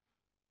Rachel.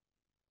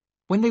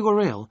 When they were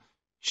ill,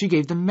 she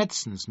gave them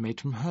medicines made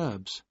from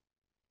herbs.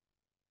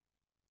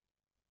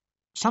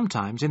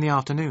 Sometimes, in the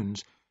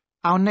afternoons,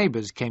 our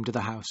neighbours came to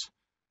the house.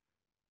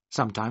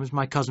 Sometimes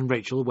my cousin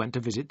Rachel went to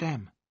visit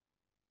them.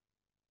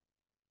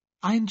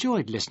 I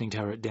enjoyed listening to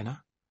her at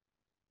dinner.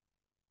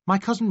 My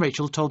cousin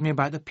Rachel told me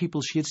about the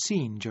people she had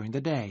seen during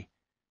the day.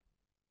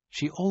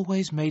 She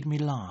always made me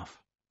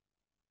laugh.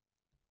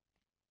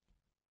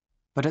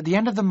 But at the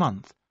end of the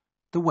month,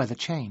 the weather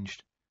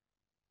changed.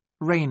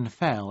 Rain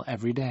fell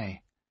every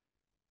day.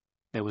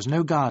 There was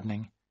no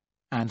gardening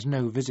and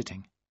no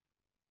visiting.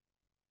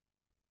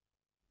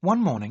 One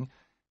morning,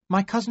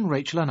 my cousin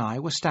Rachel and I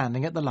were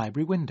standing at the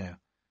library window.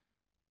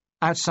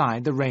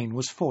 Outside, the rain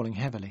was falling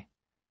heavily.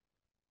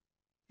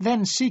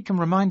 Then Seacombe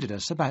reminded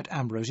us about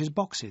Ambrose's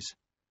boxes.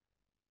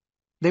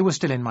 They were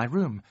still in my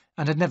room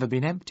and had never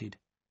been emptied.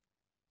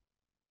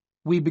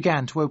 We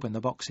began to open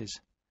the boxes.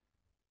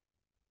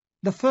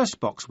 The first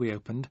box we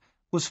opened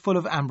was full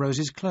of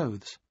Ambrose's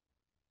clothes.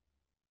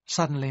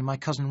 Suddenly my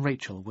cousin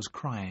Rachel was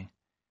crying.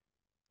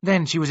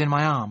 Then she was in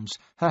my arms,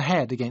 her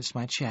head against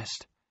my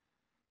chest.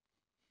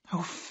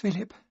 "Oh,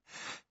 Philip,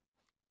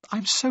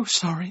 I'm so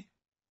sorry,"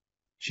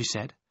 she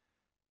said.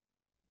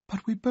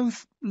 "But we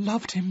both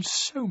loved him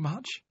so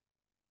much."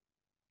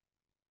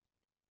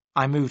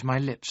 I moved my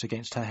lips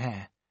against her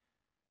hair.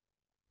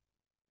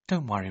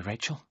 "Don't worry,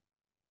 Rachel,"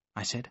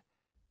 I said.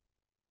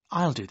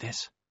 "I'll do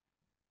this."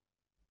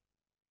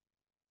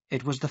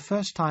 It was the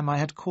first time I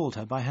had called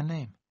her by her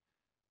name.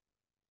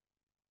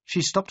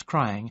 She stopped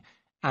crying,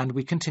 and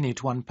we continued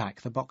to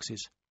unpack the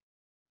boxes.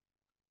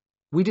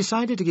 We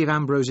decided to give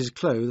Ambrose's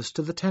clothes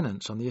to the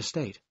tenants on the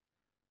estate.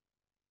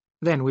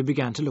 Then we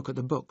began to look at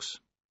the books.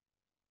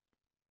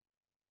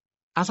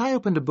 As I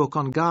opened a book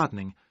on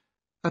gardening,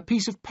 a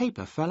piece of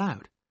paper fell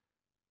out.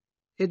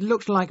 It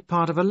looked like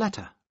part of a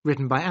letter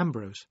written by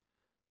Ambrose.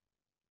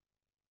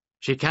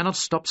 "She cannot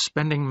stop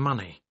spending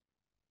money,"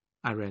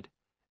 I read.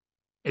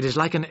 "It is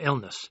like an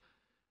illness.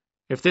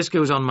 If this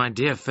goes on, my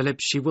dear Philip,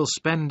 she will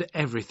spend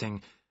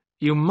everything.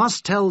 You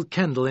must tell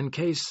Kendall in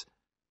case—"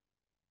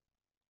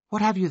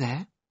 "What have you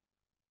there?"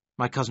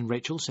 my cousin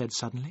Rachel said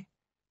suddenly.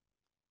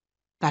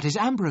 "That is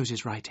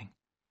Ambrose's writing."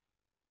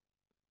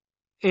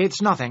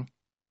 "It's nothing,"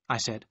 I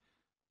said,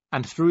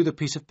 and threw the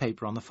piece of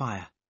paper on the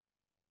fire.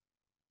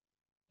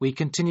 We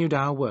continued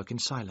our work in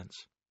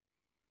silence.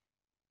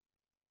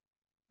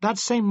 That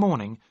same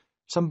morning,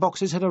 some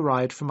boxes had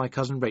arrived from my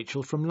cousin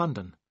Rachel from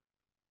London.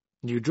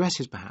 New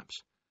dresses,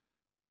 perhaps.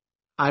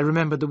 I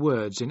remembered the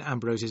words in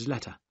Ambrose's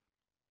letter.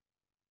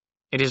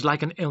 "It is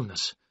like an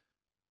illness.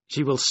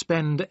 She will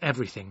spend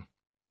everything."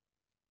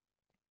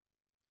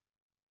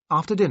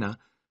 After dinner,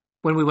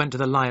 when we went to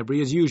the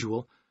library as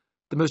usual,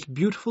 the most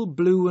beautiful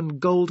blue and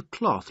gold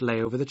cloth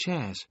lay over the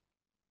chairs.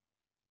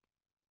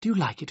 "Do you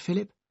like it,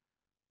 Philip?"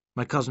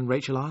 my cousin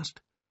Rachel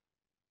asked.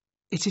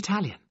 "It's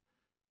Italian.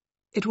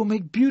 It will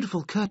make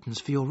beautiful curtains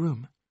for your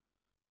room."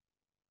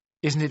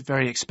 "Isn't it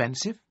very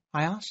expensive?"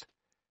 I asked.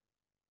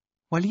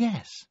 "Well,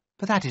 yes,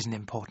 but that isn't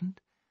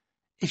important.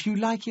 If you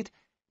like it,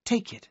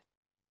 take it,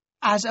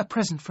 as a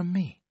present from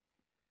me."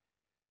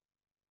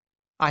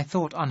 I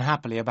thought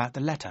unhappily about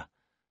the letter,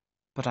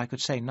 but I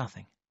could say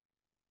nothing.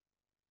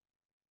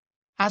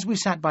 As we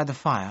sat by the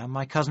fire,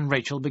 my cousin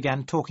Rachel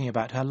began talking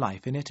about her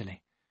life in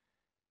Italy.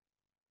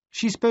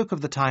 She spoke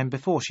of the time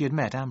before she had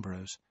met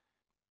Ambrose.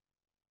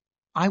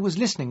 I was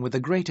listening with the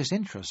greatest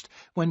interest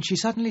when she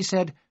suddenly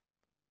said,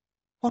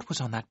 "What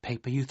was on that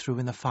paper you threw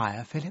in the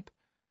fire, Philip?"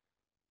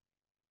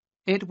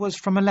 "It was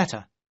from a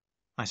letter,"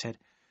 I said.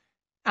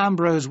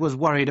 "Ambrose was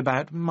worried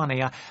about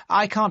money.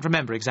 I can't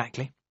remember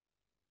exactly."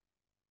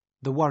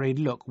 The worried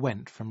look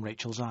went from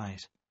Rachel's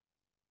eyes.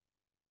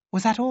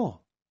 "Was that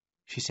all?"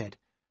 she said.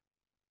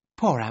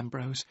 "Poor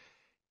Ambrose.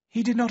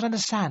 He did not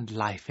understand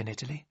life in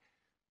Italy.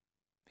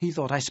 He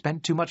thought I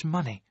spent too much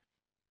money.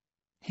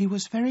 He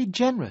was very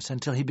generous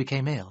until he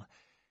became ill.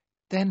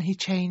 Then he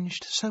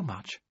changed so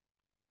much."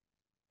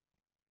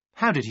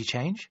 "How did he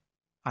change?"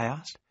 I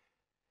asked.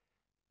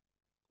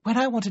 "When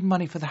I wanted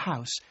money for the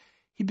house,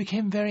 he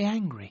became very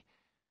angry.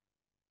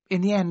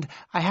 In the end,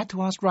 I had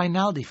to ask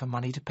Rinaldi for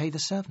money to pay the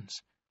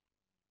servants.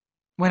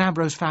 When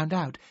Ambrose found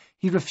out,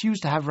 he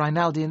refused to have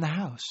Rinaldi in the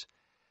house.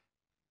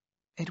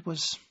 It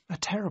was a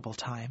terrible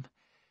time.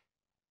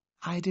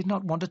 I did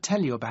not want to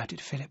tell you about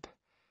it, Philip.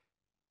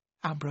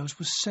 Ambrose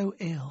was so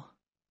ill.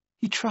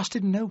 He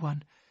trusted no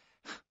one.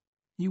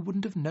 You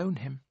wouldn't have known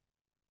him."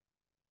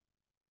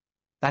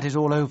 "That is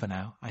all over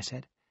now," I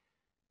said.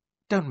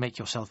 "Don't make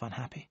yourself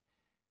unhappy.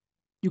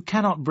 You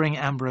cannot bring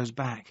Ambrose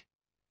back.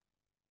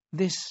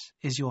 This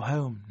is your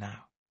home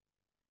now."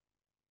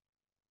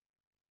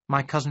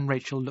 My cousin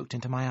Rachel looked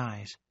into my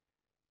eyes.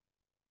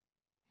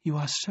 "You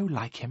are so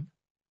like him,"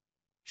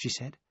 she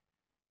said.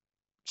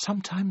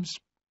 "Sometimes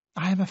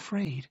I am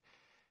afraid.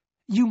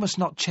 You must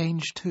not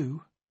change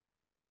too.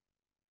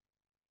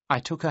 I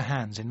took her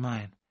hands in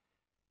mine.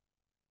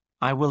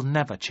 I will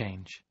never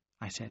change,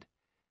 I said.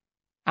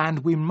 And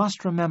we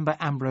must remember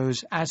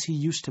Ambrose as he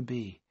used to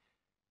be.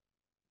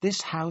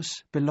 This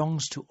house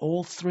belongs to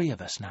all three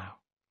of us now.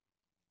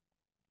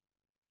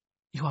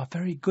 You are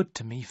very good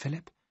to me,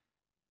 Philip,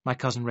 my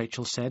cousin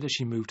Rachel said as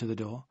she moved to the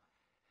door.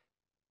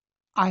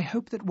 I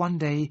hope that one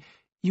day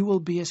you will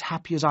be as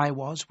happy as I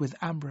was with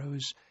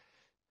Ambrose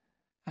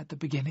at the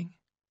beginning.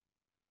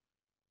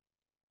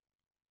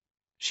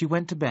 She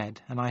went to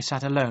bed, and I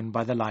sat alone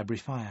by the library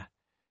fire.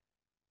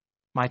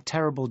 My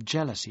terrible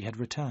jealousy had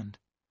returned.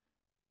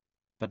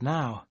 But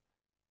now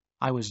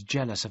I was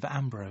jealous of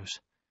Ambrose.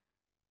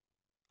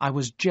 I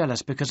was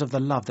jealous because of the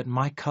love that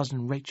my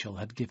cousin Rachel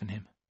had given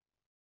him.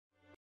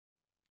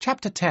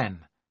 Chapter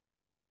 10.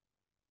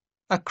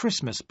 A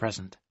Christmas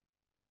Present.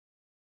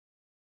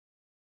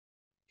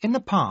 In the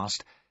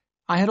past,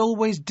 I had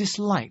always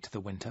disliked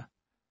the winter.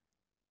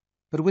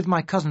 But with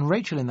my cousin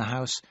Rachel in the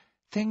house,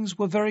 things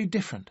were very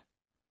different.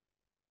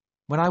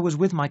 When I was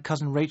with my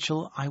cousin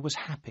Rachel, I was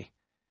happy.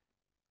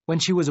 When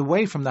she was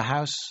away from the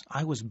house,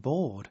 I was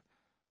bored.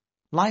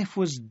 Life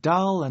was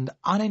dull and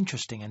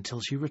uninteresting until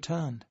she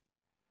returned.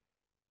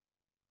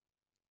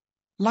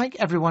 Like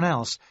everyone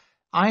else,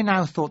 I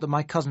now thought that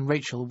my cousin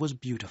Rachel was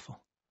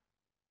beautiful.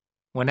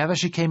 Whenever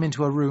she came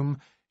into a room,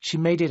 she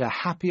made it a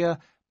happier,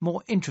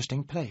 more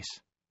interesting place.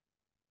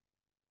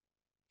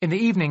 In the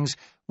evenings,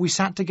 we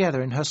sat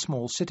together in her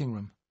small sitting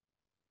room.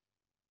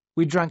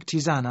 We drank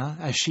tisana,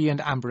 as she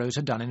and Ambrose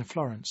had done in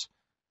Florence.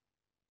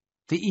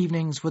 The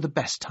evenings were the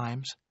best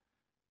times.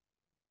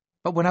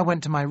 But when I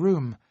went to my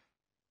room,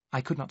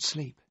 I could not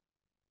sleep.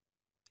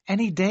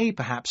 Any day,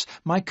 perhaps,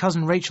 my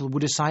cousin Rachel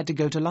would decide to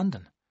go to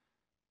London.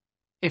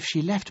 If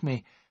she left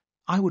me,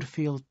 I would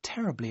feel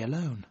terribly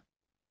alone.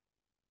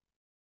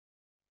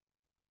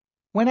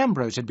 When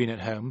Ambrose had been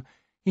at home,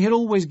 he had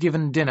always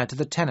given dinner to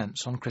the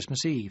tenants on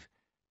Christmas Eve.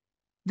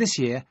 This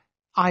year,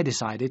 I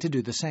decided to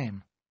do the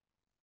same.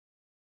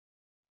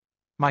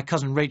 My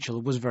cousin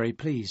Rachel was very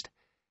pleased.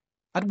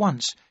 At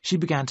once, she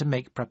began to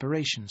make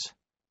preparations.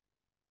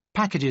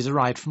 Packages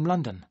arrived from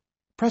London.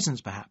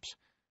 Presents, perhaps.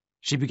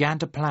 She began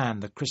to plan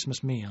the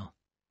Christmas meal.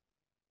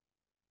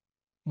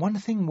 One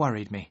thing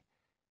worried me.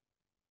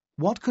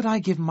 What could I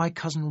give my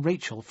cousin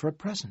Rachel for a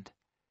present?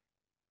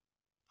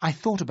 I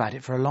thought about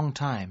it for a long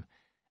time,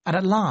 and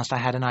at last I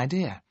had an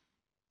idea.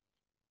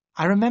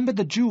 I remembered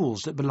the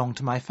jewels that belonged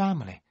to my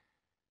family.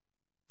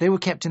 They were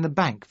kept in the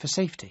bank for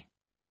safety.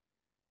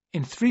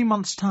 In 3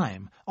 months'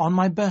 time, on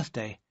my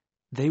birthday,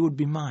 they would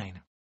be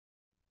mine.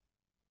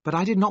 But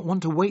I did not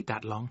want to wait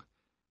that long,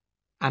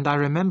 and I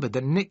remembered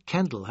that Nick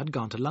Kendall had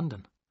gone to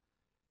London.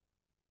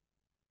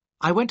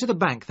 I went to the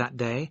bank that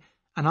day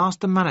and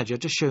asked the manager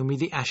to show me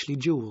the Ashley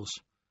jewels.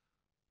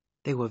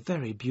 They were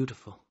very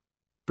beautiful,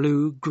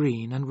 blue,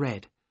 green, and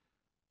red.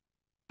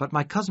 But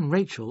my cousin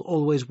Rachel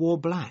always wore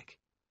black.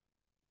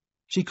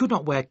 She could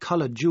not wear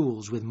coloured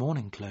jewels with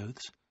morning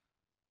clothes.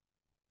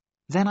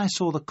 Then I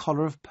saw the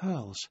collar of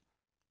pearls.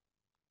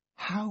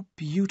 How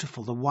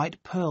beautiful the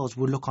white pearls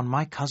would look on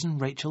my cousin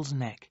Rachel's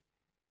neck.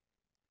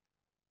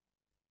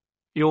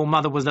 "Your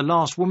mother was the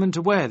last woman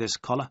to wear this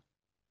collar,"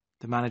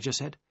 the manager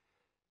said.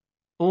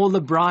 "All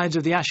the brides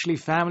of the Ashley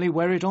family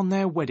wear it on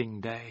their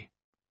wedding day."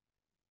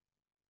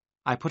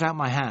 I put out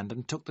my hand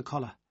and took the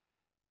collar.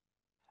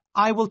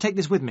 "I will take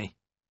this with me,"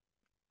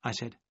 I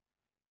said.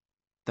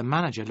 The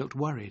manager looked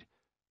worried.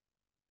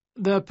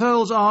 "The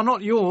pearls are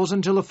not yours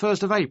until the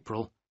 1st of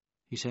April,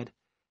 he said.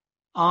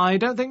 "I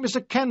don't think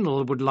Mr.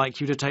 Kendall would like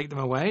you to take them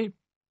away."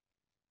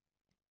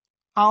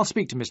 "I'll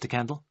speak to Mr.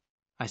 Kendall,"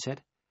 I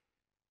said.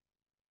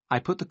 I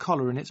put the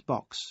collar in its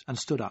box and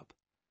stood up.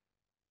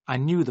 I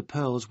knew the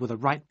pearls were the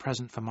right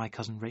present for my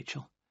cousin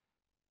Rachel.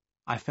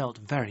 I felt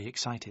very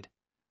excited.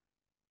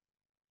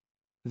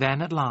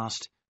 Then, at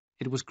last,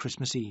 it was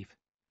Christmas Eve.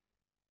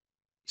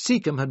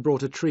 Seacombe had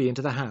brought a tree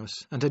into the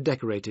house and had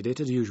decorated it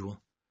as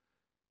usual.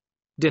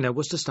 Dinner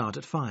was to start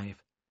at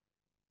 5.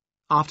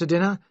 After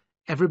dinner,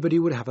 everybody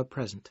would have a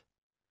present.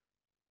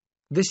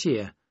 This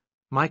year,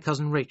 my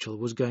cousin Rachel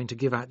was going to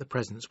give out the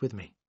presents with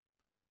me.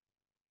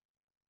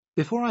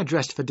 Before I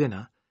dressed for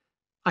dinner,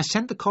 I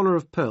sent the collar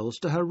of pearls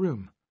to her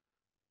room.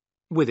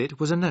 With it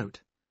was a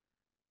note.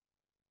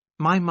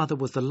 "My mother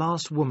was the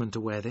last woman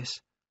to wear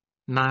this.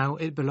 Now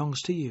it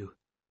belongs to you.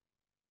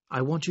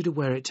 I want you to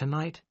wear it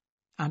tonight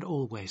and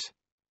always.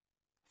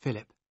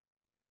 Philip."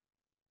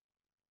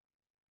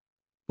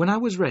 When I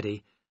was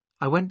ready,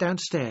 I went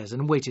downstairs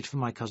and waited for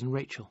my cousin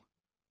Rachel.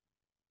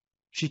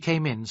 She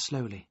came in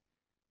slowly.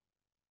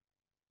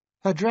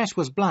 Her dress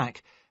was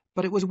black,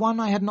 but it was one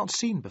I had not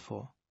seen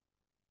before.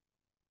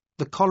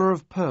 The collar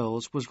of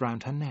pearls was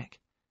round her neck.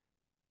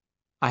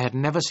 I had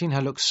never seen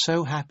her look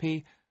so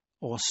happy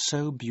or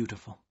so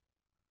beautiful.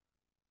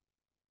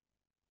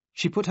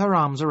 She put her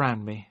arms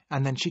around me,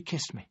 and then she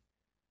kissed me.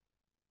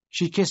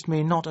 She kissed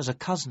me not as a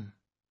cousin,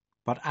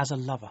 but as a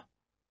lover.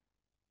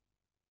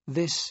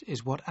 This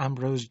is what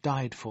Ambrose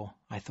died for,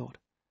 I thought,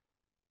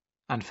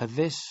 and for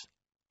this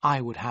I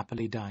would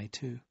happily die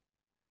too.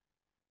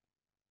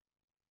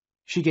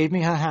 She gave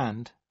me her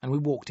hand, and we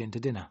walked in to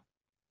dinner.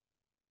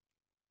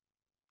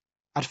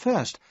 At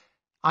first,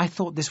 I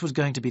thought this was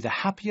going to be the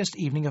happiest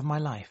evening of my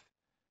life.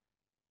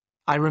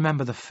 I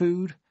remember the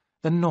food,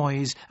 the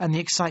noise, and the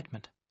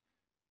excitement.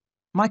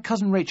 My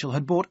cousin Rachel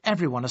had bought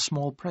everyone a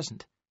small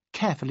present,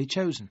 carefully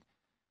chosen.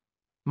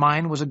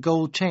 Mine was a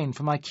gold chain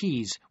for my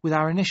keys with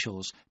our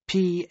initials,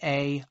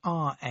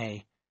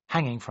 P-A-R-A,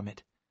 hanging from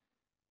it.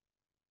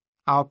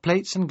 Our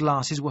plates and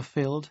glasses were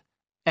filled,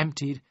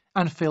 emptied,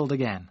 and filled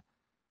again.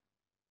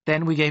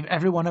 Then we gave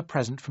everyone a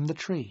present from the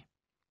tree.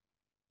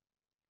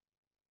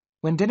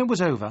 When dinner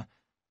was over,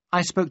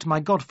 I spoke to my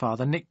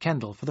godfather, Nick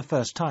Kendall, for the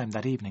first time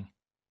that evening.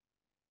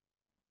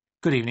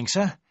 "Good evening,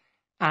 sir,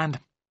 and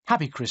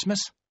Happy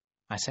Christmas,"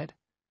 I said.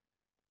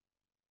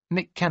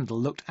 Nick Kendall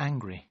looked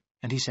angry,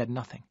 and he said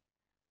nothing.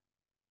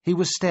 He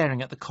was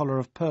staring at the collar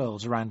of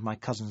pearls around my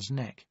cousin's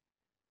neck.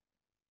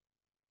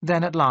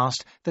 Then, at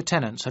last, the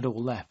tenants had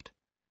all left.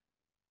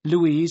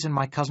 Louise and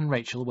my cousin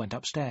Rachel went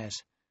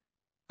upstairs,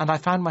 and I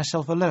found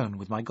myself alone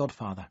with my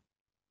godfather.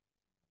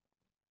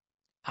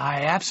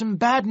 "I have some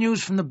bad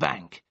news from the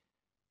bank,"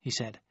 he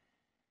said.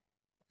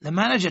 "The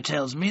manager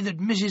tells me that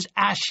Mrs.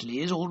 Ashley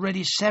is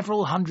already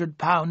several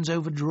 £100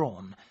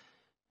 overdrawn.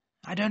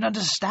 I don't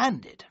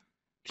understand it.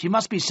 She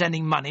must be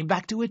sending money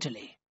back to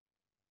Italy."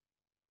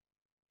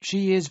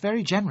 "She is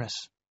very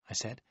generous," I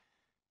said.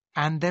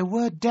 "And there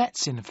were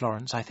debts in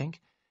Florence, I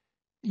think.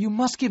 You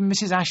must give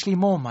Mrs. Ashley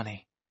more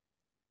money."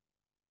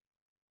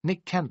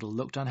 Nick Kendall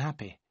looked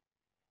unhappy.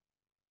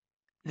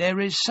 "There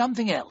is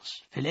something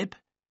else, Philip,"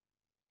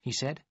 he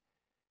said.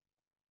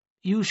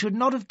 "You should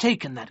not have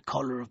taken that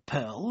collar of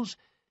pearls.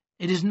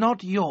 It is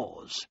not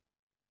yours."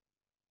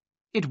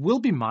 "It will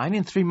be mine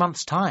in 3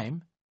 months'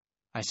 time,"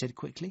 I said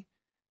quickly.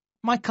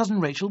 "My cousin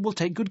Rachel will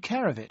take good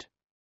care of it."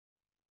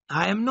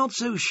 "I am not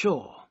so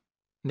sure,"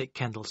 Nick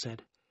Kendall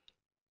said.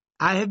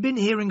 "I have been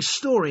hearing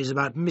stories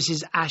about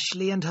Mrs.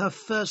 Ashley and her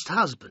first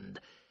husband.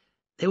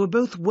 They were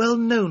both well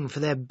known for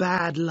their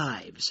bad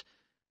lives.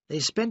 They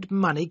spent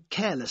money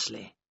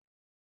carelessly."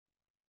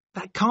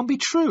 "That can't be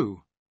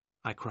true,"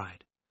 I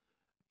cried.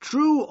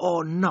 "True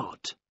or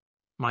not,"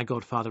 my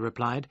godfather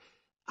replied,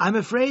 "I'm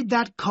afraid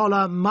that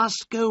collar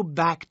must go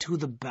back to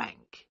the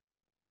bank."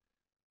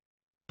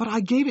 "But I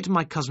gave it to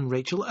my cousin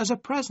Rachel as a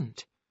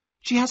present.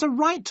 She has a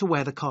right to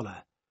wear the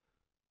collar."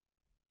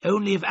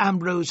 "Only if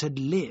Ambrose had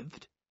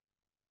lived,"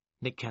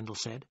 Nick Kendall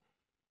said.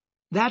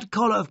 "That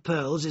collar of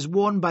pearls is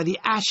worn by the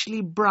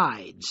Ashley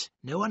brides,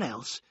 no one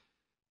else.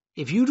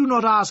 If you do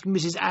not ask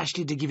Mrs.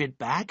 Ashley to give it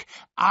back,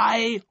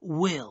 I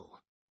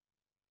will."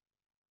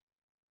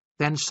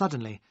 Then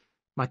suddenly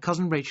my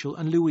cousin Rachel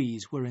and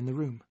Louise were in the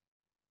room.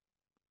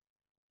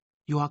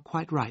 "You are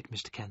quite right,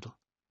 Mr. Kendall,"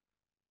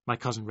 my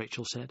cousin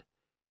Rachel said.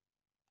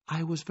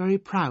 "I was very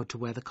proud to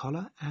wear the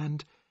collar,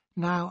 and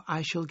now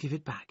I shall give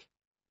it back."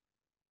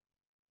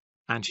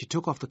 And she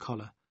took off the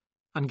collar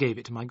and gave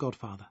it to my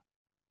godfather.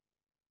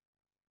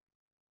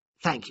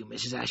 "Thank you,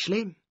 Mrs.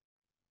 Ashley,"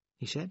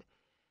 he said.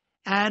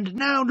 "And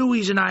now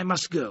Louise and I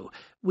must go.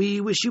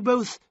 We wish you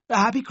both a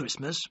happy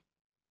Christmas."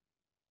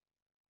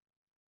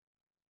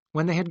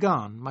 When they had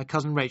gone, my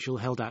cousin Rachel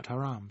held out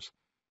her arms.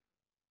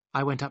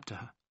 I went up to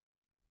her.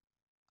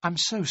 "I'm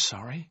so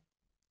sorry,"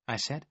 I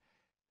said.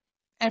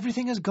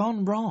 "Everything has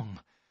gone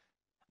wrong.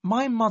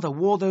 My mother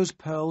wore those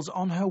pearls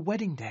on her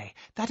wedding day.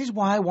 That is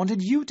why I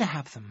wanted you to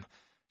have them.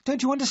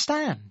 Don't you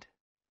understand?"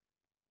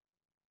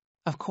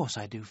 "Of course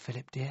I do,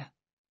 Philip, dear,"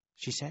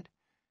 she said.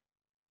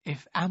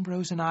 "If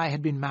Ambrose and I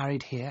had been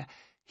married here,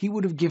 he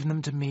would have given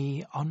them to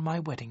me on my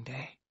wedding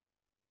day."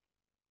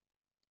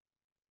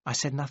 I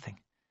said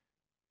nothing.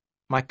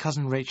 My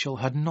cousin Rachel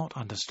had not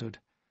understood.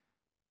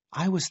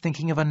 I was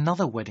thinking of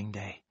another wedding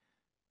day.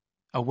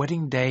 A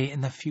wedding day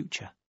in the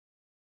future.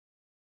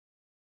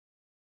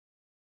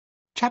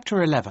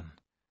 Chapter 11.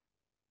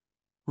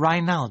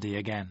 Rinaldi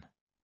again.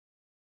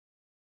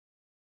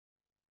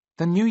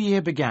 The new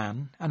year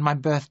began, and my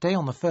birthday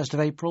on the 1st of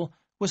April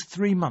was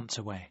 3 months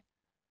away.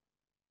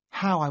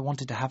 How I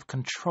wanted to have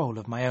control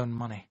of my own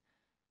money.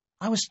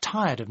 I was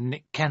tired of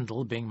Nick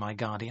Kendall being my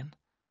guardian.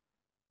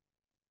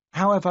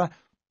 However,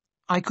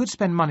 I could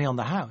spend money on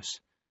the house.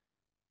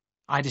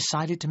 I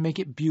decided to make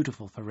it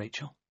beautiful for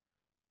Rachel.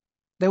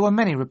 There were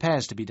many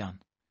repairs to be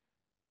done.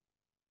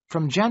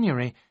 From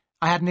January,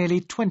 I had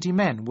nearly 20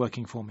 men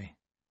working for me.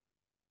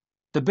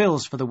 The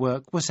bills for the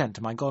work were sent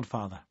to my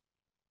godfather.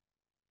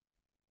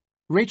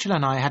 Rachel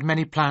and I had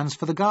many plans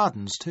for the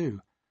gardens,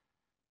 too.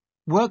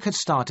 Work had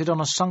started on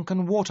a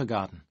sunken water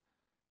garden.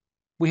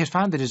 We had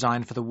found the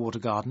design for the water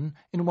garden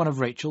in one of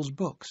Rachel's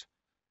books.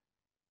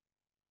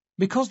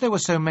 Because there were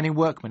so many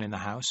workmen in the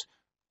house,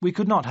 we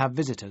could not have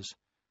visitors.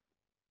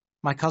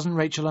 My cousin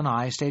Rachel and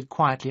I stayed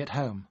quietly at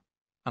home,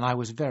 and I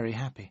was very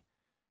happy.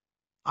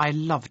 I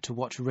loved to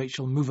watch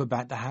Rachel move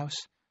about the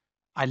house.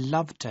 I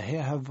loved to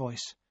hear her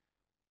voice.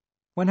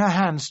 When her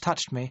hands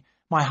touched me,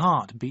 my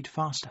heart beat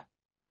faster.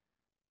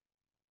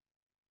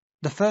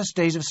 The first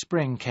days of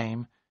spring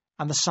came,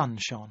 and the sun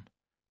shone.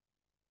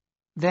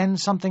 Then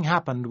something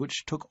happened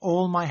which took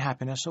all my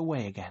happiness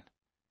away again.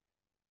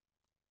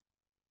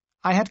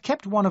 I had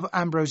kept one of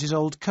Ambrose's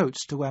old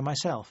coats to wear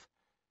myself.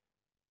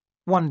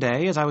 One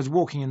day, as I was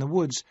walking in the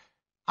woods,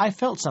 I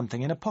felt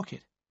something in a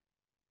pocket.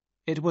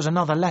 It was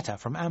another letter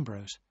from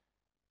Ambrose.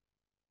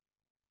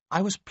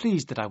 I was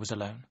pleased that I was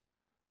alone.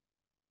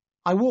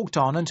 I walked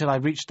on until I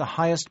reached the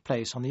highest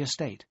place on the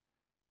estate.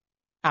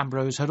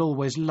 Ambrose had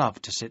always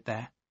loved to sit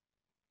there.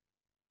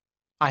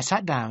 I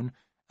sat down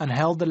and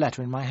held the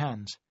letter in my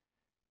hands.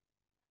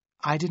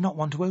 I did not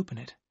want to open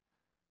it.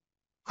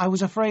 I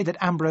was afraid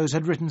that Ambrose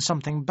had written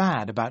something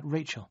bad about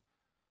Rachel.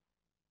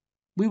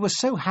 We were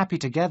so happy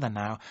together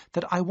now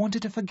that I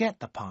wanted to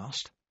forget the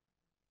past.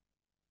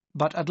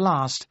 But at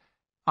last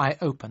I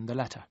opened the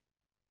letter.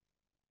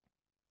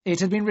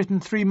 It had been written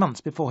 3 months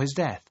before his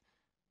death,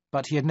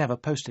 but he had never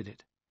posted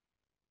it.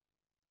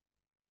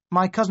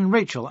 My cousin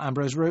Rachel,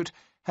 Ambrose wrote,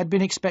 had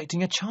been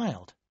expecting a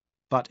child,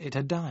 but it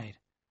had died.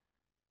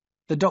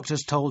 The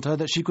doctors told her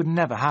that she could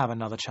never have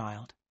another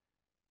child.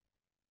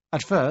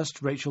 At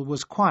first, Rachel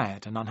was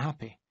quiet and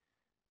unhappy.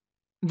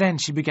 Then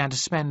she began to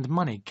spend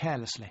money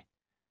carelessly.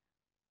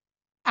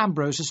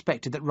 Ambrose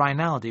suspected that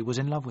Rinaldi was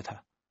in love with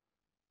her.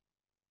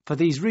 For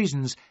these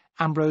reasons,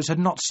 Ambrose had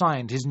not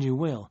signed his new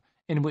will,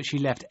 in which he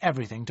left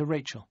everything to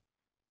Rachel.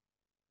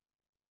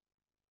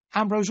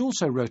 Ambrose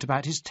also wrote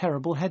about his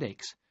terrible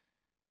headaches.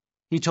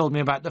 He told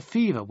me about the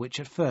fever which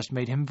at first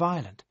made him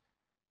violent.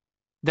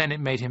 Then it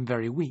made him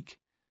very weak.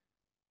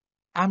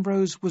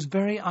 Ambrose was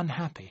very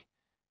unhappy,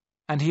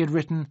 and he had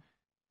written,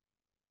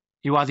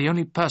 "You are the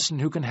only person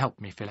who can help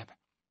me, Philip.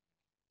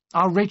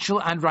 Are Rachel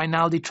and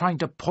Rinaldi trying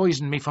to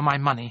poison me for my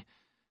money?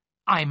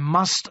 I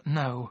must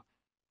know."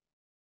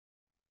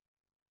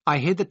 I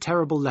hid the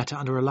terrible letter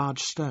under a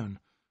large stone,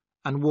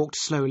 and walked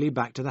slowly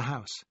back to the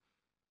house.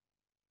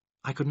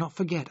 I could not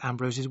forget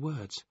Ambrose's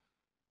words,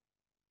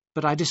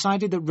 but I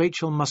decided that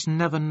Rachel must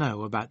never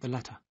know about the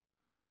letter.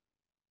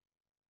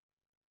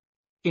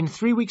 In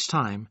 3 weeks'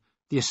 time,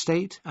 the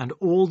estate and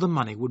all the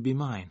money would be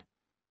mine.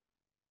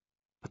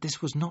 But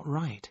this was not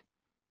right.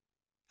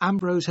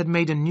 Ambrose had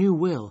made a new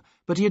will,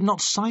 but he had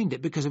not signed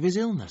it because of his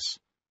illness.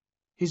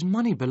 His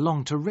money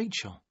belonged to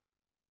Rachel.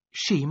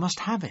 She must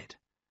have it.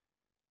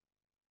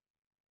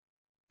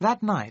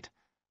 That night,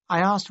 I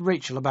asked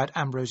Rachel about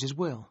Ambrose's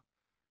will.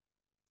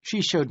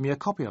 She showed me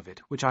a copy of it,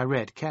 which I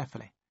read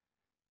carefully.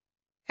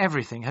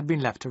 Everything had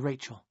been left to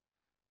Rachel.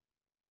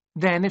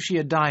 Then, if she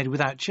had died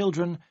without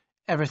children,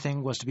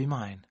 everything was to be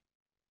mine.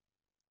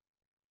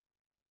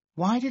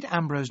 "Why did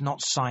Ambrose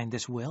not sign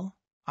this will?"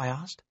 I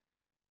asked.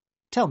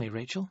 "Tell me,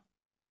 Rachel."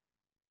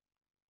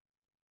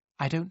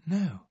 "I don't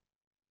know,"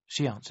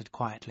 she answered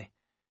quietly.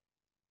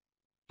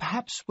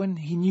 "Perhaps when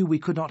he knew we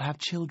could not have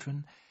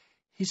children,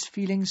 his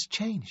feelings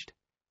changed.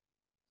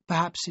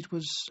 Perhaps it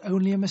was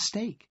only a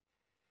mistake.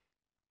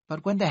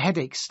 But when the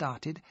headaches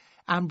started,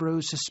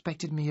 Ambrose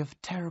suspected me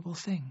of terrible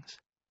things.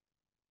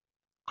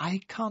 I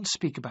can't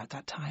speak about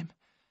that time.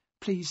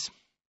 Please,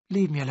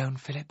 leave me alone,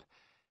 Philip.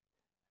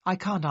 I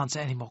can't answer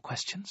any more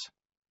questions."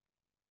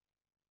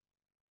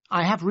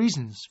 "I have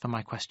reasons for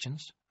my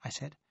questions," I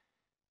said.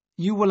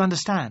 "You will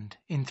understand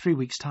in 3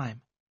 weeks'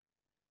 time."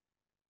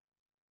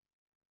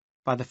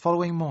 By the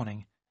following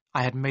morning,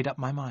 I had made up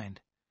my mind.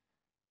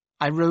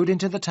 I rode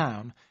into the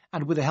town,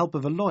 and with the help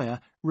of a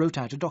lawyer, wrote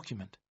out a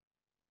document.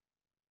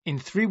 In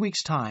 3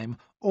 weeks' time,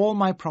 all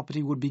my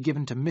property would be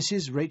given to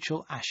Mrs.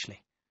 Rachel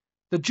Ashley.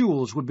 The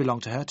jewels would belong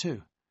to her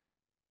too.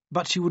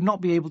 But she would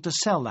not be able to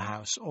sell the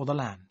house or the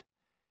land.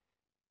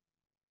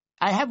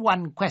 "I have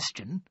one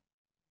question,"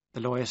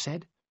 the lawyer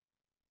said.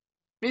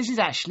 "Mrs.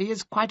 Ashley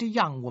is quite a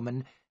young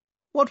woman.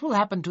 What will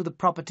happen to the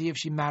property if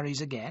she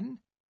marries again?"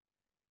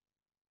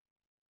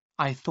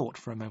 I thought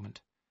for a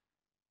moment.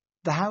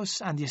 The house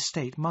and the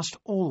estate must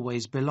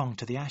always belong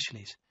to the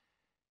Ashleys.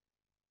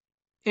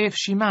 "If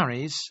she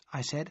marries,"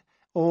 I said,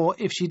 "or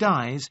if she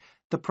dies,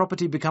 the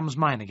property becomes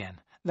mine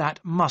again.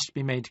 That must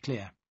be made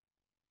clear."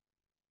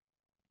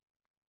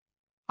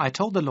 I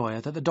told the lawyer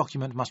that the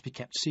document must be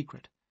kept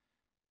secret.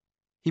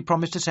 He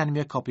promised to send me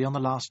a copy on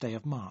the last day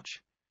of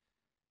March.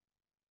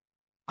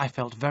 I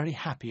felt very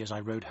happy as I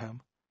rode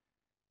home.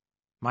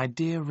 My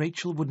dear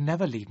Rachel would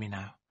never leave me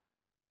now.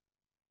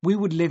 We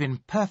would live in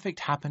perfect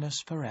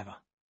happiness forever.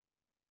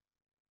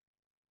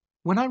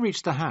 When I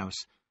reached the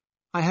house,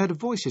 I heard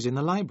voices in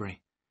the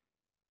library.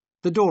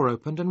 The door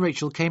opened and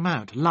Rachel came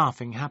out,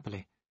 laughing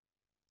happily.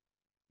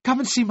 "Come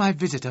and see my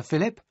visitor,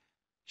 Philip,"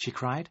 she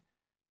cried.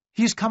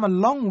 "He has come a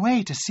long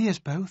way to see us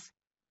both."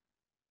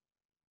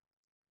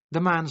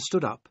 The man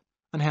stood up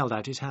and held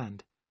out his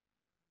hand.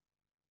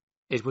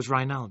 It was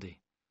Rinaldi.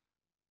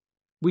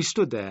 We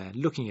stood there,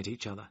 looking at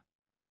each other.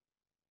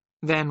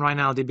 Then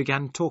Rinaldi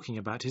began talking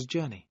about his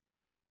journey.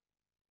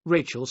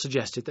 Rachel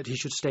suggested that he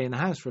should stay in the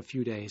house for a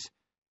few days.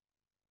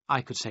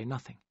 I could say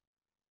nothing.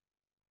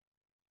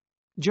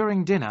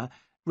 During dinner,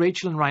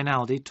 Rachel and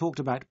Rinaldi talked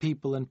about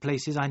people and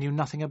places I knew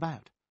nothing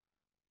about.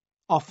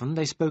 Often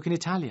they spoke in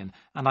Italian,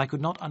 and I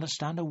could not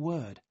understand a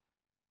word.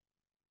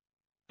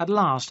 At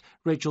last,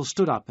 Rachel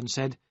stood up and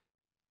said,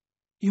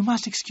 "You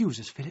must excuse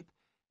us, Philip.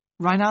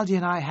 Rinaldi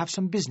and I have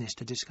some business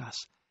to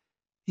discuss.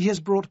 He has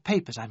brought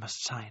papers I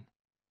must sign.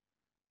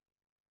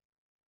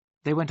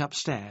 They went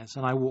upstairs,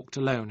 and I walked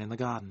alone in the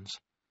gardens.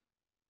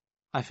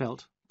 I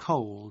felt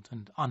cold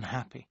and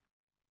unhappy.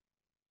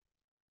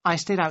 I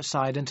stayed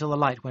outside until the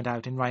light went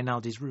out in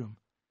Rinaldi's room.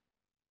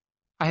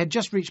 I had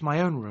just reached my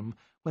own room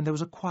when there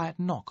was a quiet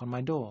knock on my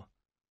door.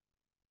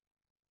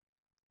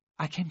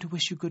 "I came to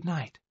wish you good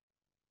night,"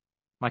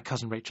 my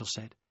cousin Rachel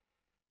said.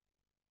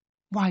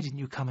 "Why didn't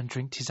you come and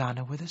drink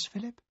tisana with us,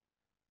 Philip?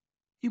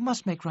 You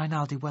must make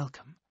Rinaldi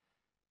welcome.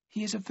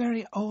 He is a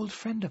very old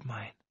friend of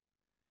mine."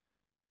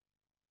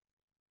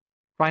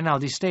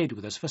 Rinaldi stayed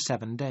with us for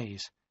 7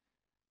 days.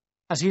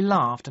 As he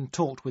laughed and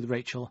talked with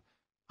Rachel,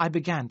 I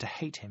began to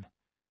hate him.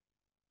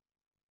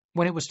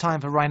 When it was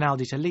time for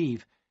Rinaldi to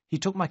leave, he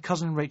took my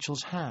cousin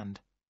Rachel's hand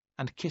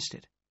and kissed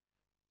it.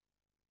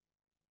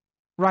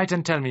 "Write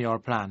and tell me your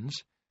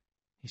plans,"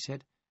 he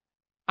said.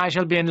 "I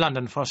shall be in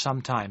London for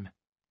some time."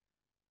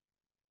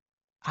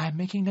 "I am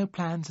making no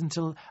plans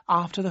until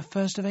after the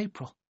 1st of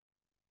April,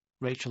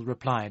 Rachel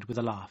replied with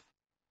a laugh.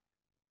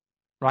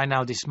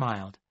 Rinaldi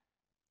smiled.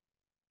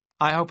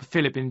 "I hope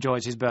Philip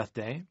enjoys his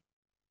birthday,"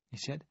 he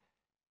said.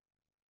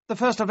 "The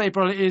 1st of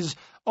April is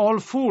All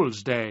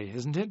Fool's Day,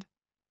 isn't it?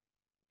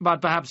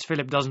 But perhaps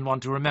Philip doesn't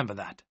want to remember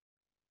that."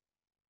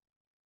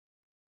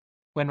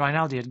 When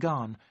Rinaldi had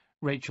gone,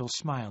 Rachel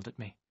smiled at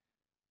me.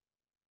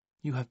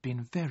 "You have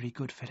been very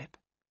good, Philip,"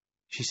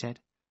 she said.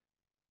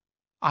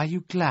 "Are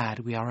you glad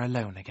we are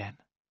alone again?"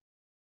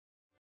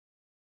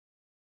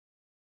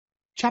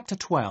 Chapter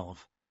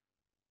 12.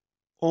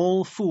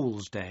 All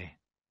Fool's Day.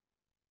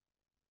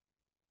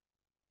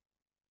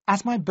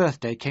 As my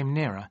birthday came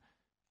nearer,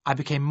 I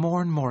became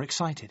more and more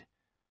excited.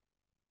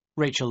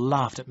 Rachel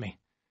laughed at me.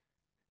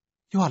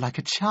 "You are like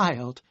a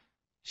child,"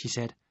 she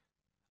said.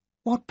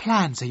 "What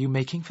plans are you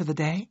making for the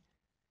day?"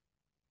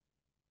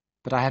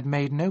 But I had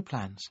made no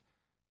plans.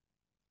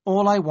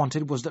 All I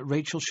wanted was that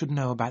Rachel should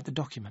know about the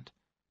document.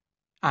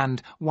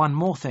 And, one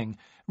more thing,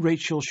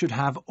 Rachel should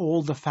have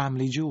all the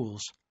family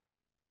jewels.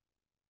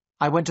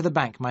 I went to the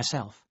bank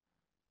myself.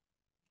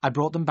 I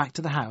brought them back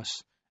to the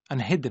house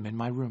and hid them in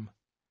my room.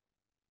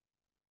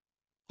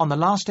 On the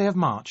last day of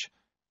March,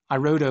 I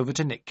rode over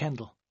to Nick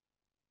Kendall.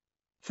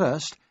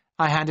 First,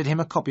 I handed him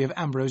a copy of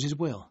Ambrose's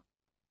will.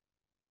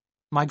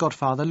 My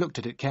godfather looked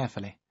at it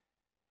carefully.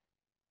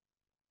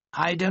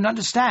 "I don't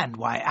understand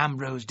why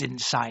Ambrose didn't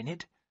sign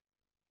it,"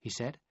 he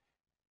said.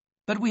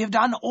 "But we have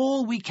done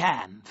all we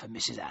can for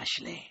Mrs.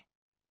 Ashley."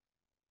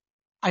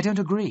 "I don't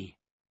agree,"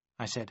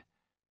 I said.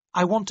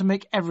 "I want to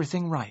make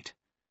everything right."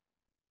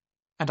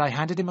 And I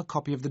handed him a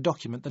copy of the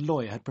document the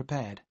lawyer had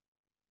prepared.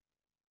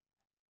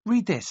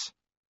 "Read this,"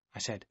 I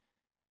said,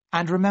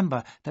 "and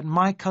remember that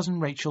my cousin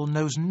Rachel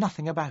knows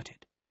nothing about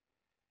it."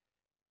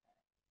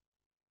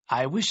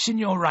 "I wish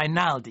Signor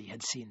Rinaldi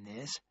had seen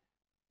this,"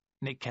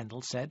 Nick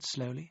Kendall said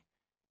slowly.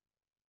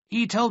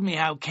 "He told me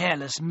how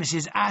careless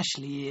Mrs.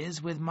 Ashley is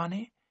with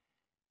money.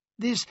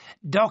 This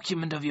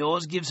document of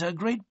yours gives her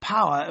great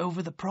power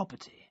over the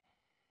property.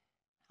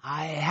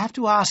 I have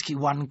to ask you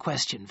one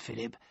question,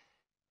 Philip.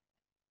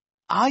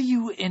 Are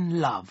you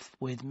in love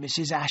with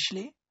Mrs.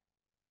 Ashley?"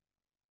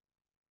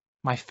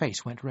 My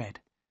face went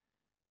red.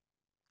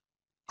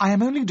 "I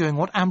am only doing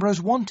what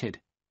Ambrose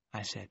wanted,"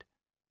 I said.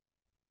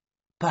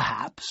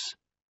 "Perhaps,"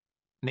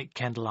 Nick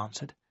Kendall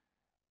answered.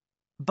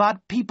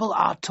 "But people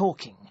are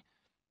talking.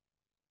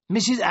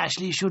 Mrs.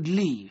 Ashley should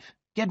leave,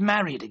 get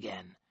married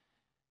again.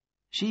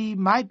 She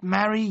might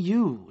marry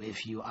you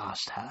if you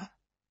asked her."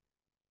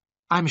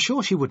 "I'm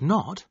sure she would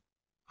not,"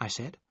 I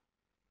said.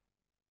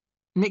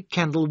 Nick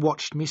Kendall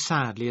watched me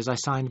sadly as I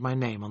signed my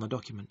name on the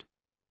document.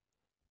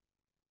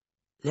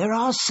 "There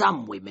are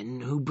some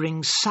women who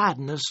bring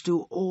sadness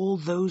to all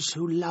those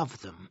who love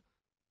them,"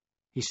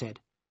 he said.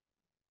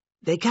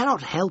 "They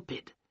cannot help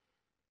it.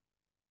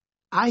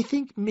 I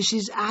think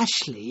Mrs.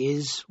 Ashley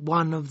is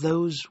one of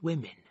those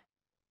women."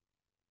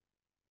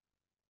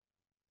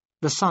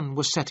 The sun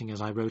was setting as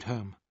I rode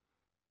home.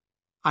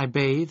 I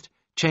bathed,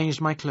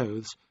 changed my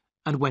clothes,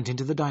 and went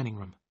into the dining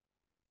room.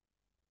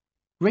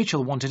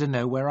 Rachel wanted to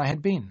know where I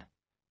had been,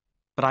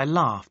 but I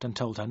laughed and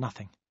told her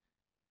nothing.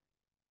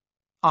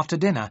 After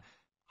dinner,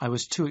 I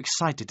was too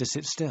excited to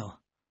sit still.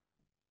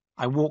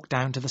 I walked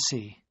down to the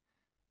sea.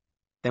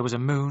 There was a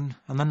moon,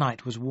 and the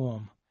night was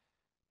warm.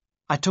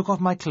 I took off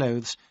my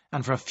clothes,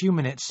 and for a few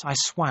minutes I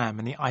swam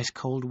in the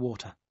ice-cold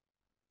water.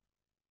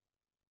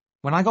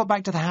 When I got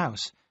back to the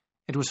house,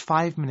 it was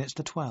 5 minutes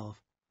to 12.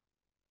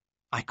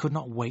 I could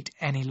not wait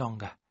any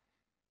longer.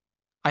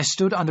 I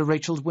stood under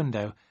Rachel's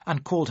window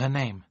and called her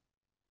name.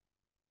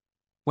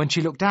 When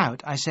she looked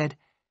out, I said,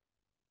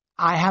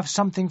 "I have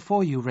something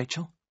for you,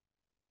 Rachel."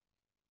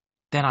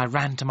 Then I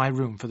ran to my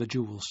room for the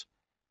jewels.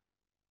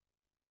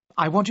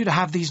 "I want you to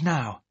have these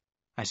now,"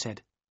 I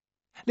said.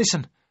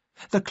 "Listen,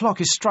 the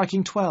clock is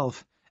striking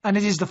 12, and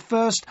it is the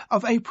 1st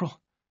of April.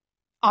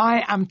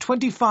 I am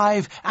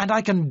 25, and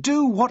I can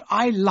do what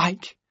I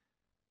like."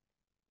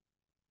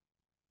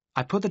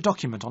 I put the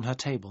document on her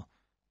table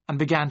and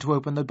began to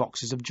open the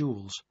boxes of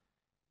jewels.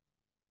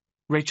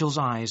 Rachel's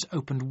eyes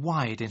opened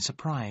wide in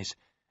surprise,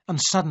 and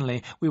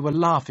suddenly we were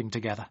laughing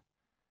together.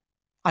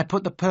 I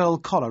put the pearl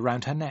collar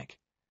round her neck.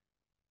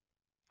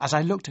 As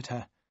I looked at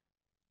her,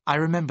 I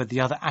remembered the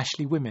other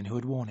Ashley women who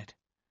had worn it.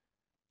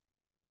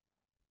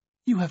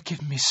 "You have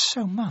given me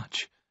so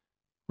much,"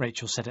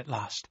 Rachel said at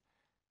last.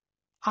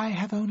 "I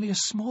have only a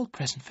small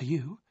present for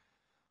you.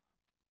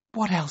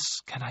 What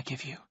else can I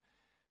give you?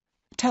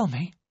 Tell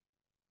me."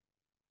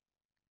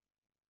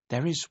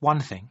 "There is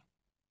one thing,"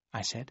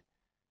 I said.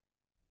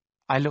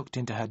 I looked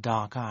into her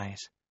dark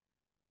eyes.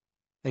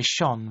 They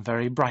shone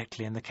very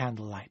brightly in the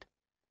candlelight.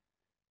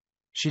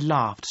 She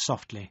laughed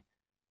softly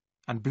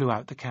and blew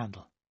out the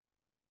candle.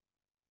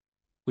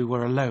 We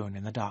were alone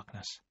in the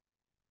darkness.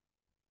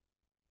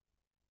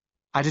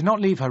 I did not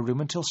leave her room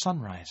until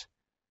sunrise.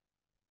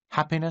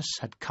 Happiness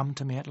had come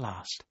to me at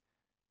last.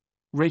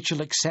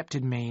 Rachel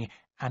accepted me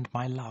and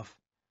my love.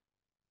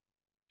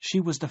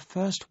 She was the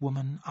first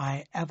woman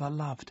I ever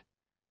loved,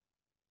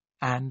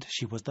 and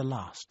she was the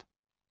last.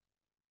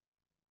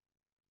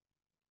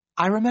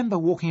 I remember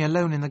walking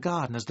alone in the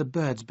garden as the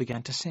birds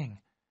began to sing.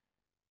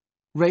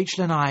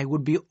 Rachel and I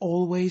would be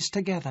always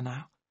together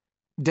now,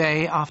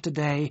 day after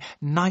day,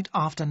 night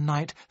after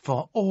night,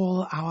 for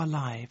all our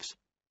lives.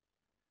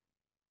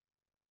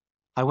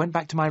 I went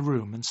back to my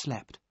room and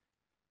slept.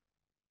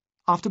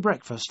 After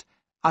breakfast,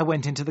 I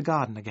went into the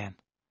garden again.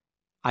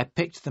 I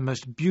picked the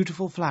most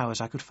beautiful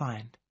flowers I could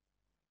find.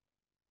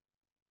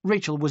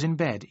 Rachel was in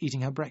bed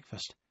eating her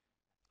breakfast.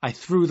 I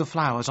threw the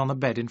flowers on the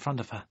bed in front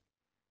of her.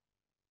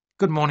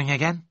 "Good morning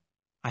again,"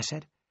 I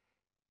said.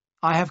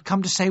 "I have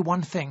come to say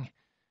one thing.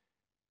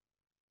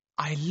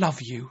 I love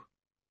you."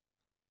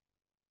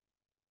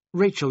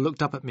 Rachel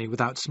looked up at me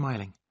without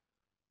smiling.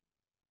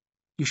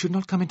 "You should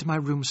not come into my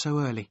room so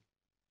early,"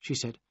 she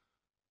said.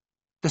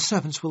 "The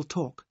servants will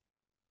talk."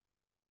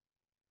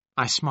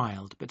 I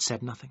smiled, but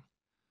said nothing.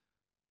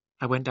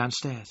 I went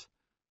downstairs.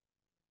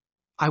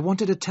 I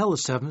wanted to tell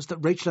the servants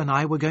that Rachel and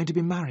I were going to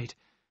be married.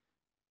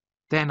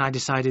 Then I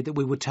decided that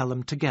we would tell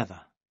them together,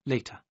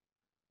 later.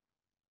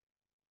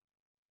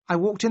 I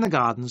walked in the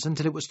gardens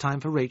until it was time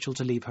for Rachel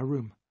to leave her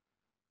room.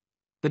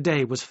 The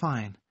day was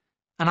fine,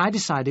 and I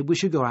decided we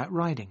should go out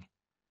riding.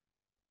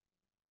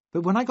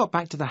 But when I got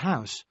back to the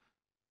house,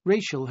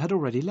 Rachel had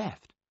already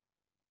left.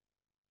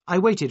 I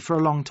waited for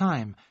a long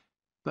time,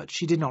 but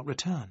she did not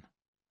return.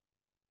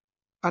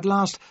 At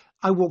last,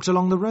 I walked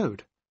along the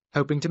road,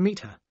 hoping to meet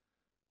her.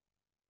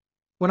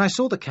 When I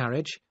saw the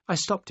carriage, I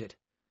stopped it.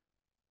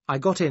 I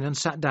got in and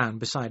sat down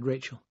beside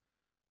Rachel.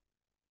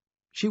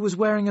 She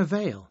was wearing a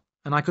veil,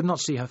 and I could not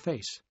see her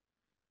face.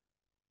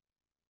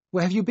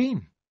 "Where have you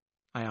been?"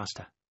 I asked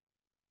her.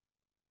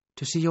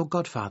 "To see your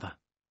godfather."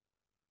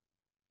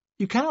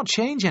 "You cannot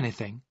change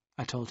anything,"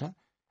 I told her.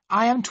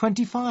 "I am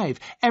 25.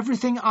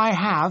 Everything I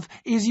have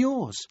is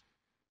yours."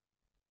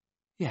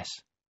 "Yes,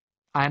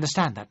 I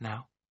understand that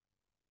now,"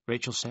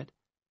 Rachel said.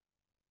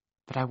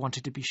 "But I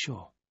wanted to be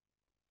sure."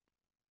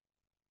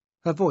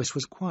 Her voice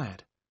was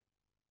quiet.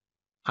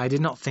 I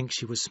did not think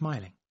she was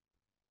smiling.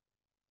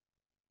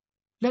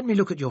 "Let me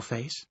look at your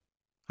face,"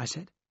 I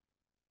said.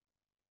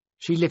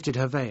 She lifted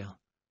her veil.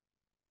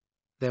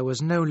 There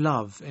was no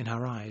love in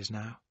her eyes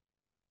now.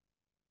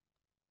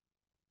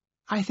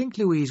 "I think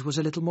Louise was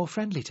a little more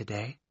friendly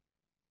today,"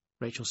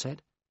 Rachel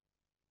said.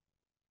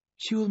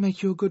 "She will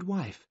make you a good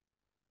wife.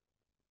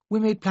 We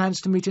made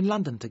plans to meet in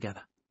London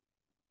together."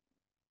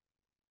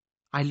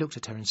 I looked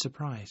at her in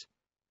surprise.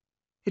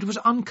 It was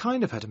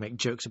unkind of her to make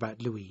jokes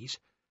about Louise.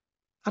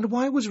 And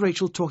why was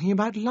Rachel talking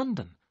about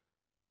London?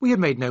 We had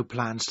made no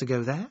plans to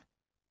go there.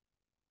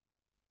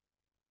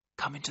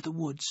 "Come into the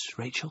woods,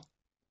 Rachel,"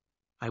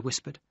 I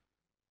whispered.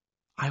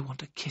 "I want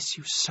to kiss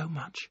you so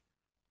much."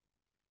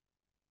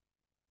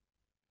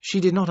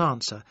 She did not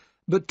answer,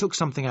 but took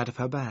something out of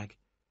her bag.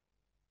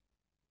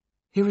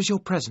 "Here is your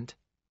present,"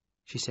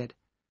 she said,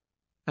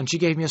 and she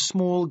gave me a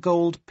small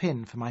gold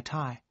pin for my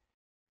tie.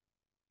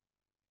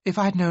 If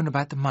I had known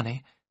about the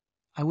money,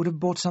 I would have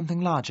bought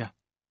something larger.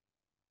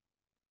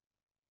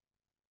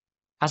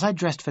 As I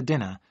dressed for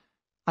dinner,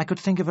 I could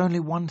think of only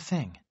one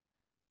thing.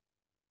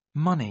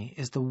 Money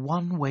is the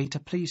one way to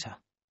please her.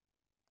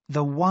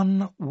 The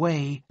one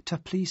way to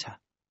please her.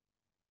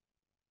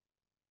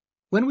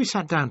 When we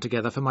sat down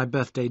together for my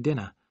birthday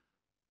dinner,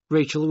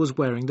 Rachel was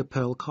wearing the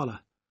pearl collar.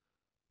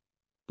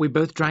 We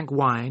both drank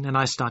wine, and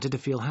I started to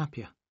feel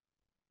happier.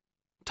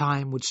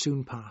 Time would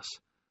soon pass.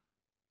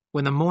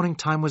 When the morning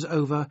time was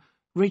over,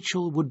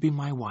 Rachel would be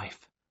my wife.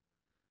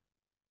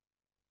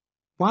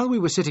 While we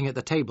were sitting at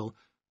the table,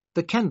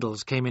 the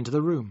Kendalls came into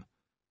the room.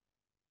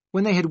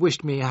 When they had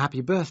wished me a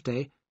happy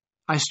birthday,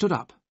 I stood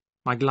up,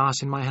 my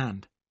glass in my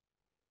hand.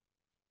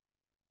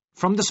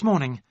 "From this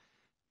morning,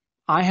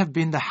 I have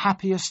been the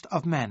happiest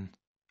of men,"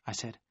 I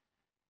said.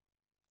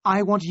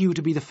 "I want you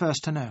to be the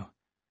first to know.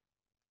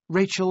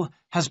 Rachel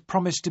has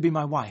promised to be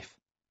my wife."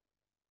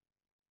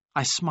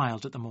 I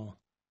smiled at them all,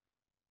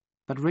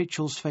 but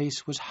Rachel's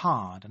face was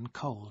hard and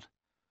cold.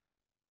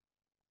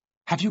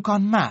 "Have you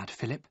gone mad,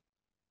 Philip?"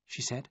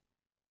 she said.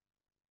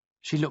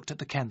 She looked at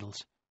the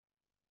Kendalls.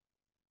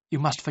 You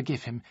must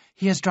forgive him.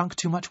 He has drunk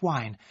too much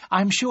wine.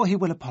 I am sure he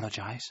will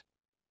apologize."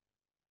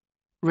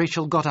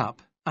 Rachel got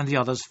up, and the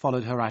others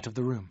followed her out of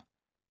the room.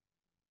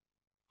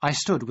 I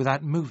stood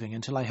without moving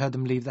until I heard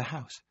them leave the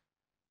house.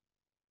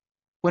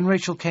 When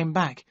Rachel came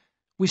back,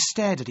 we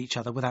stared at each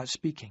other without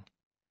speaking.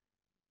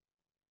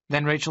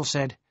 Then Rachel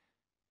said,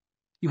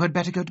 "You had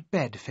better go to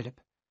bed, Philip,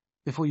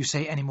 before you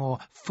say any more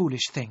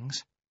foolish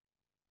things."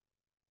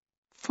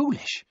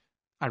 "Foolish?"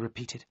 I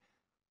repeated.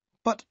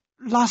 "But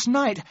last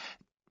night...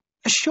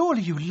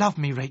 Surely you love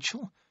me,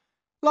 Rachel.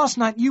 Last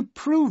night you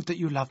proved that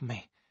you love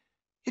me.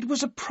 It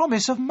was a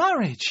promise of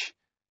marriage."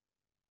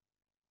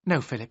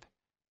 "No, Philip.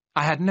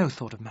 I had no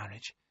thought of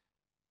marriage.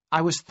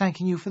 I was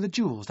thanking you for the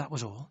jewels, that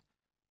was all.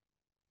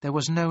 There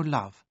was no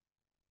love."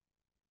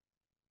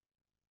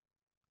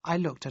 I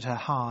looked at her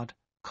hard,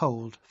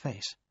 cold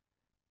face.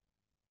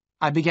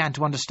 I began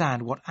to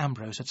understand what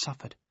Ambrose had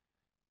suffered.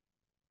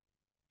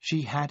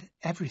 She had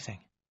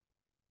everything.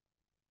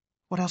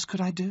 What else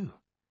could I do?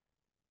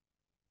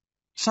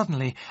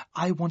 Suddenly,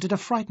 I wanted to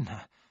frighten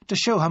her, to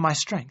show her my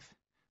strength.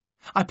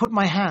 I put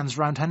my hands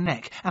round her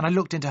neck, and I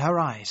looked into her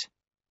eyes.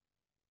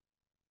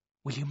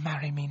 "Will you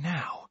marry me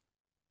now?"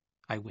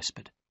 I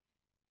whispered.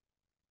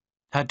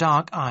 Her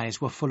dark eyes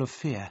were full of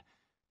fear,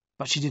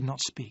 but she did not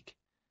speak.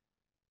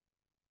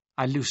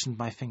 I loosened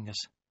my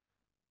fingers.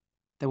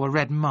 There were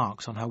red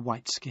marks on her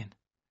white skin.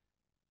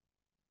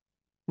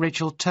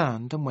 Rachel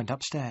turned and went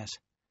upstairs.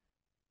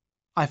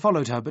 I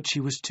followed her, but she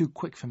was too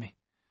quick for me.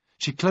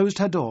 She closed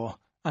her door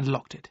and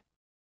locked it.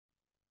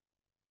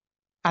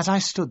 As I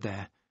stood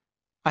there,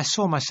 I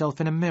saw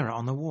myself in a mirror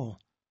on the wall.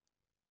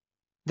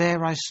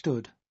 There I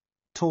stood,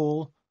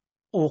 tall,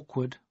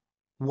 awkward,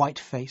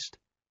 white-faced.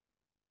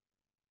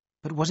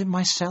 But was it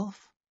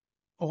myself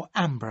or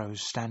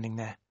Ambrose standing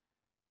there?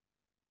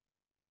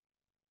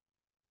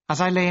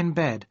 As I lay in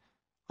bed,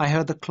 I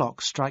heard the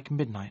clock strike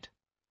midnight.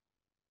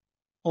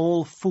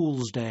 All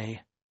Fool's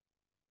Day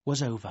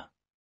was over.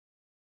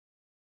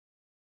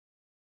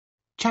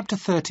 Chapter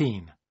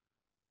 13.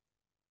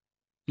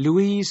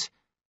 Louise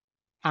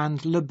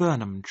and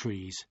laburnum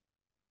trees.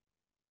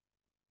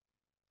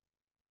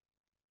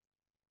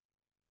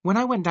 When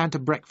I went down to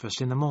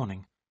breakfast in the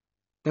morning,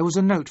 there was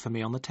a note for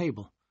me on the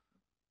table.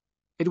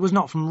 It was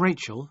not from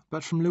Rachel,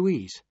 but from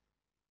Louise.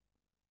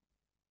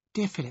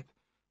 "Dear Philip,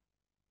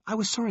 I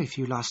was sorry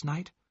for you last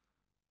night.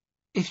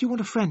 If you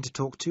want a friend to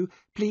talk to,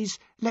 please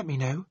let me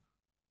know.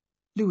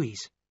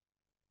 Louise."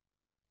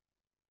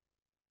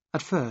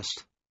 At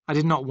first, I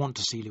did not want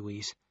to see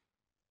Louise,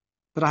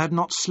 but I had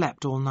not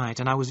slept all night,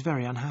 and I was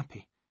very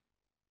unhappy.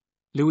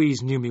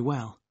 Louise knew me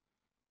well.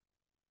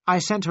 I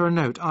sent her a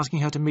note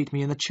asking her to meet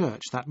me in the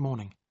church that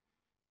morning.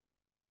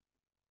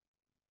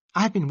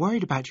 "I have been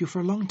worried about you for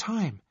a long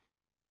time,"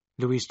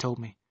 Louise told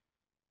me.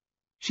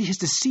 "She has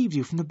deceived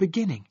you from the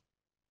beginning."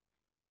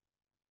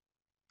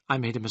 "I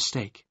made a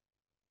mistake,"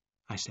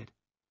 I said.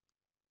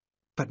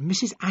 "But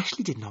Mrs.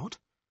 Ashley did not,"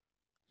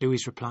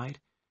 Louise replied.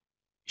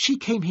 "She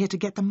came here to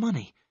get the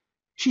money.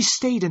 She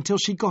stayed until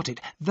she got it.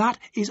 That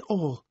is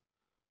all."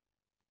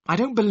 "I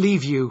don't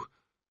believe you,"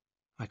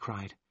 I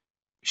cried.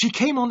 "She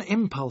came on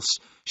impulse.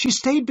 She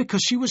stayed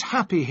because she was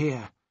happy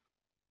here."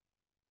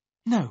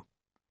 "No,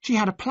 she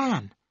had a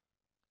plan,"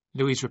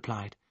 Louise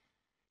replied.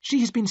 "She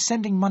has been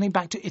sending money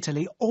back to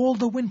Italy all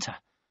the winter.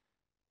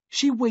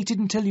 She waited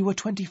until you were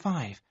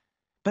 25,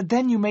 but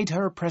then you made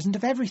her a present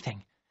of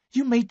everything.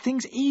 You made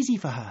things easy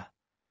for her."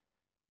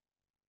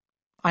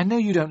 "I know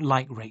you don't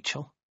like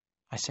Rachel,"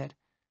 I said.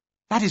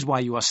 "That is why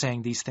you are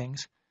saying these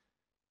things.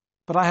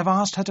 But I have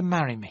asked her to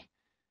marry me,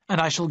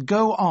 and I shall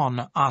go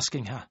on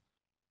asking her."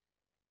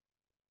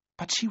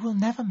 "But she will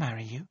never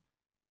marry you,"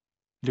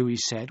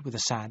 Louise said with a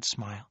sad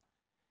smile.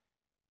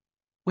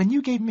 "When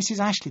you gave Mrs.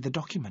 Ashley the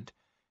document,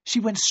 she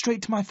went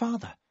straight to my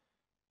father.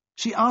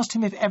 She asked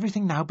him if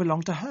everything now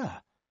belonged to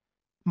her.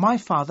 My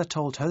father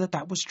told her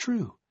that was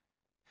true.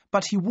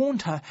 But he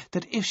warned her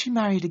that if she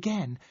married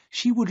again,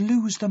 she would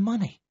lose the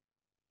money.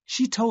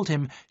 She told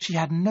him she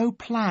had no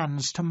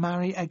plans to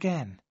marry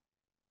again."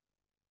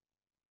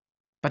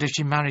 "But if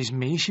she marries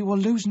me, she will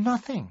lose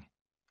nothing,"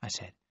 I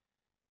said.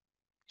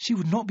 "She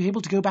would not be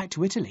able to go back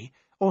to Italy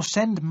or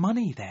send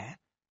money there,"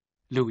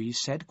 Louise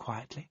said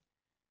quietly.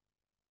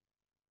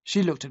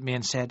 She looked at me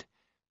and said,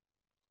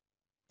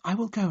 "I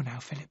will go now,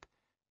 Philip.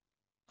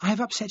 I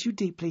have upset you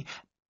deeply.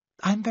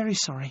 I am very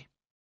sorry."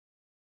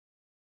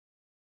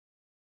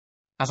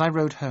 As I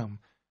rode home,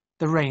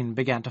 the rain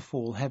began to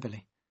fall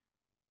heavily.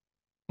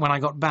 When I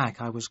got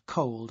back, I was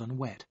cold and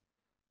wet.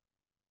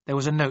 There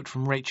was a note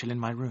from Rachel in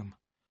my room.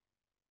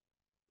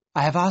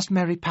 "I have asked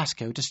Mary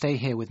Pascoe to stay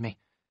here with me.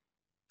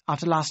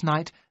 After last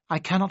night, I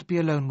cannot be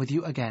alone with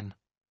you again."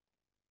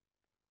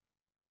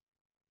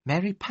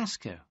 Mary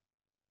Pascoe,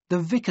 the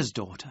vicar's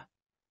daughter.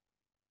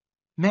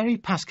 Mary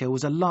Pascoe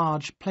was a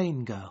large,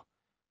 plain girl.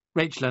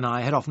 Rachel and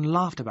I had often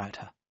laughed about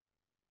her.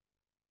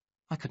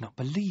 I could not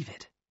believe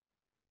it.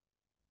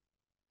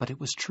 But it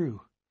was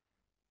true.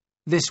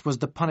 This was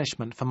the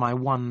punishment for my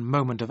one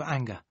moment of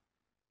anger.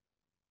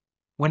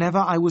 Whenever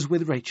I was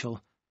with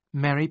Rachel,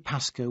 Mary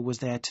Pascoe was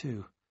there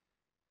too.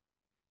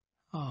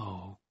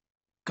 Oh,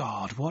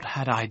 God, what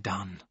had I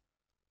done?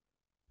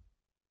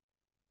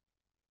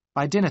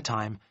 By dinner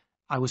time,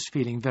 I was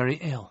feeling very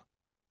ill.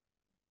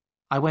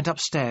 I went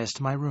upstairs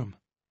to my room.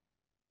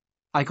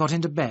 I got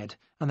into bed,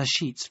 and the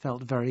sheets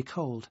felt very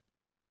cold.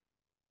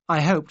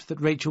 I hoped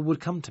that Rachel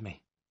would come to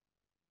me,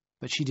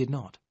 but she did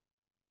not.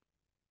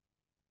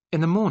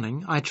 In the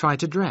morning, I tried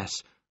to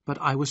dress, but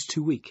I was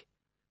too weak.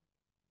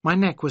 My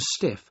neck was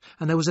stiff,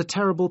 and there was a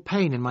terrible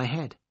pain in my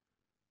head.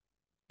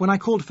 When I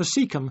called for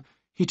Seacombe,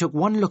 he took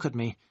one look at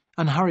me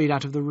and hurried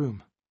out of the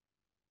room.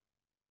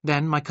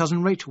 Then my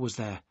cousin Rachel was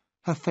there,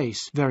 her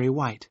face very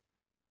white.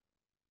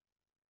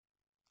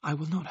 "I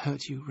will not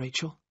hurt you,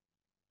 Rachel,"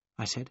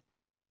 I said.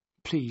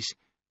 "Please,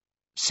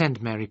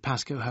 send Mary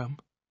Pascoe home."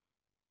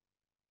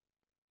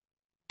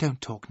 "Don't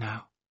talk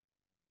now.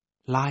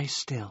 Lie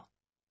still,"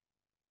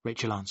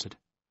 Rachel answered.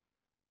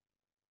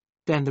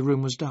 Then the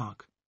room was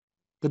dark.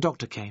 The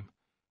doctor came.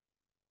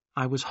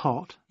 I was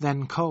hot,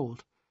 then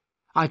cold.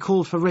 I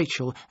called for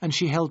Rachel, and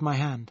she held my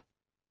hand.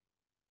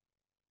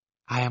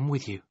 "I am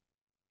with you,"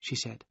 she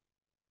said.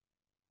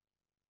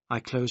 I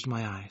closed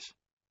my eyes.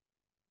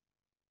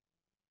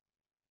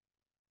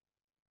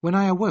 When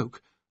I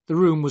awoke, the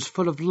room was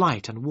full of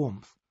light and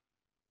warmth.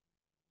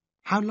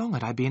 How long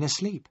had I been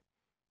asleep?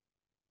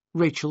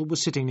 Rachel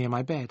was sitting near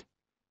my bed.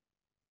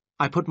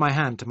 I put my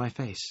hand to my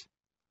face.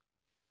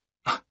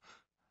 "I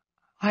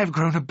have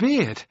grown a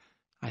beard,"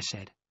 I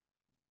said.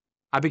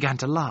 I began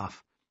to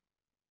laugh.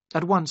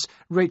 At once,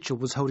 Rachel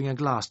was holding a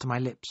glass to my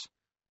lips.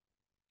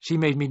 She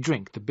made me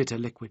drink the bitter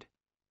liquid.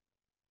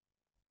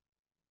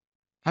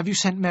 "Have you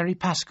sent Mary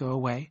Pascoe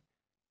away?"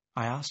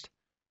 I asked.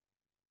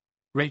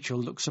 Rachel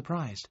looked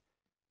surprised.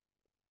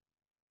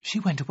 "She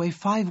went away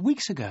 5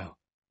 weeks ago,"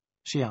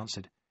 she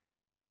answered.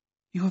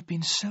 "You have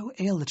been so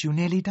ill that you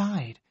nearly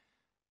died.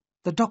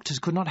 The doctors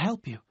could not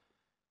help you.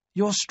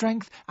 Your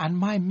strength and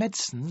my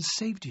medicines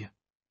saved you."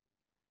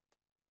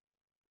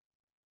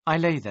 I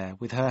lay there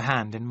with her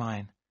hand in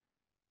mine.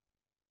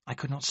 I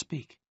could not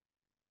speak.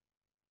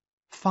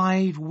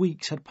 5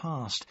 weeks had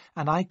passed,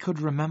 and I could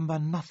remember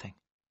nothing.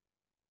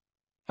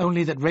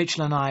 Only that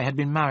Rachel and I had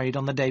been married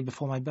on the day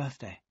before my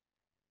birthday.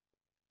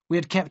 We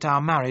had kept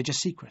our marriage a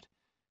secret.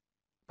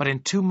 But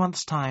in 2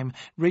 months' time,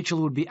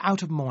 Rachel would be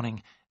out of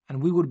mourning,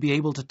 and we would be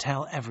able to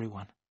tell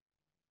everyone.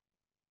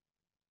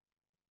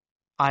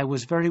 I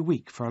was very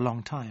weak for a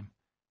long time.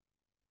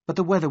 But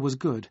the weather was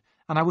good,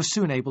 and I was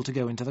soon able to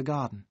go into the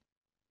garden.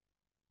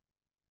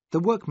 The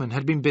workmen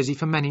had been busy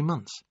for many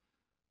months.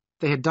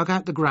 They had dug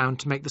out the ground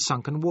to make the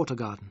sunken water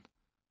garden.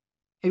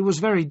 It was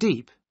very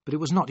deep, but it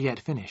was not yet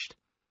finished.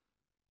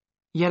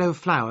 Yellow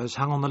flowers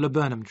hung on the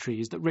laburnum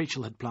trees that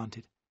Rachel had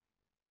planted.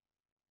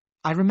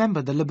 I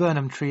remembered the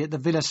laburnum tree at the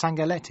Villa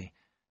Sangaletti,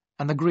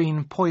 and the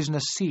green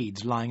poisonous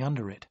seeds lying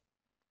under it.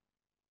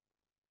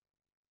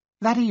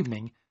 That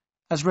evening,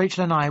 as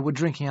Rachel and I were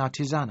drinking our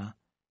tisana,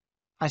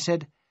 I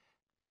said,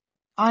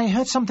 "I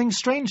heard something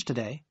strange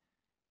today.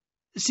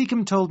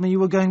 Seacombe told me you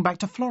were going back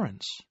to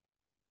Florence.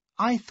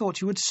 I thought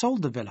you had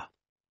sold the villa."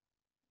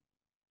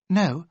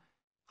 "No,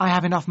 I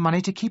have enough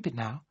money to keep it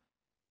now.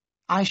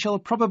 I shall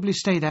probably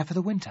stay there for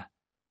the winter.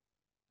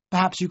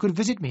 Perhaps you could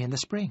visit me in the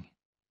spring."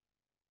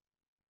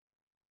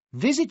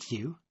 "Visit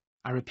you?"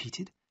 I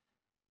repeated.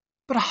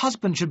 "But a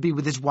husband should be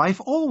with his wife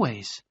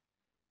always."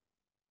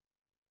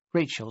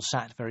 Rachel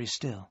sat very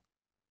still.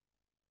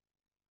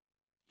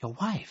 "Your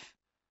wife?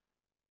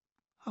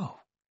 Oh,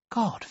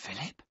 God,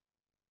 Philip,"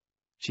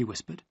 she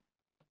whispered.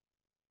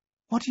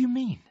 "What do you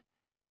mean?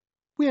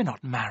 We are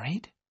not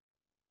married."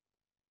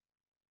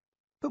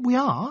 "But we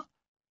are,"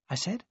 I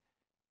said.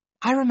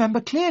 "I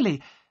remember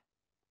clearly."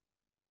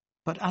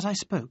 But as I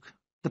spoke,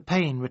 the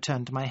pain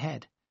returned to my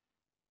head.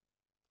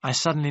 I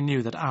suddenly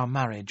knew that our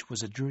marriage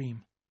was a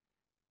dream.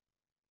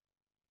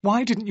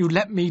 "Why didn't you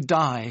let me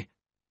die?"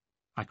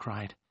 I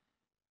cried.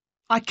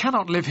 "I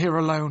cannot live here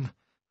alone.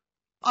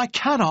 I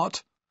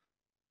cannot."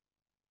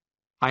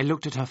 I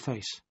looked at her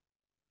face.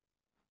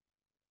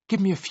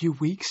 "Give me a few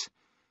weeks.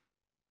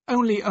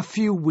 Only a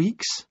few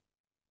weeks,"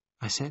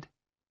 I said.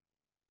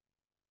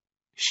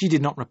 She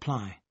did not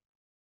reply.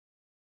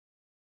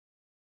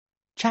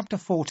 Chapter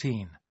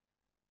 14.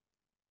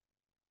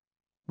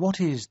 What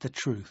is the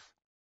truth?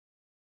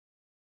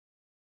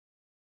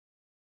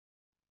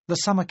 The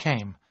summer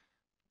came,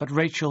 but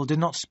Rachel did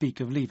not speak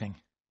of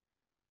leaving.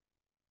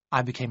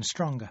 I became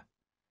stronger.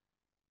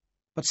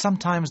 But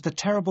sometimes the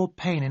terrible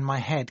pain in my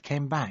head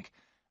came back,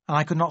 and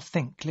I could not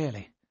think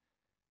clearly.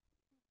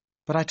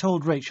 But I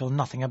told Rachel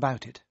nothing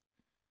about it.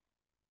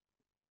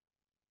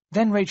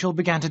 Then Rachel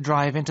began to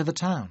drive into the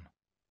town,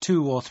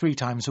 2 or 3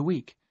 times a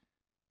week.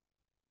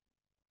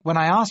 When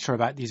I asked her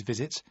about these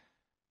visits,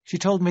 she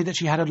told me that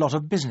she had a lot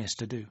of business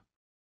to do.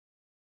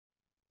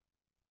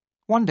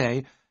 One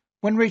day,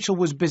 when Rachel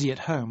was busy at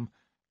home,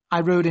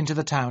 I rode into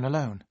the town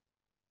alone.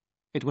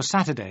 It was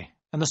Saturday,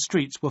 and the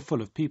streets were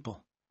full of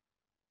people.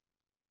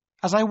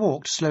 As I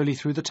walked slowly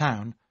through the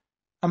town,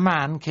 a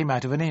man came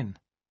out of an inn.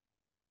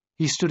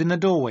 He stood in the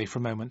doorway for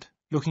a moment,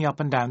 looking up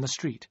and down the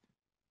street.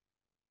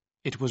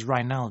 It was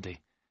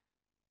Rinaldi.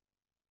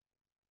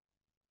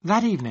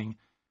 That evening,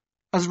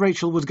 as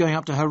Rachel was going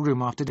up to her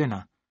room after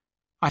dinner,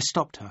 I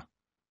stopped her.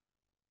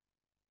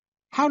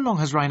 "How long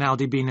has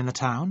Rinaldi been in the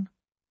town?"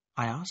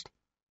 I asked.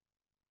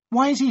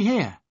 "Why is he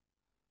here?"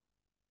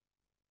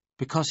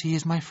 "Because he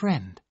is my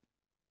friend,"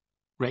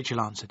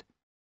 Rachel answered.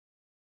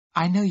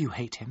 "I know you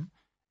hate him,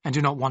 and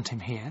do not want him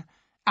here.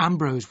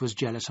 Ambrose was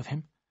jealous of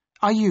him.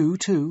 Are you,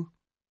 too?"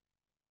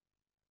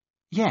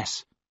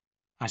 "Yes,"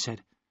 I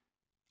said.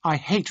 "I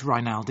hate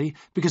Rinaldi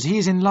because he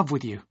is in love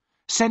with you.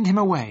 Send him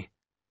away."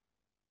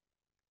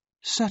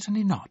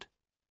 "Certainly not,"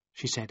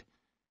 she said.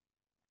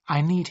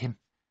 "I need him.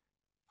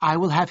 I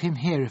will have him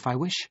here if I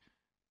wish.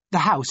 The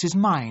house is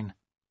mine."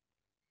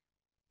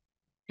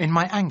 In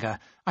my anger,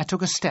 I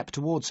took a step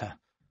towards her.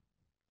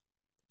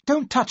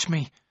 "Don't touch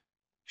me,"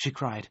 she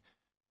cried.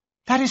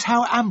 "That is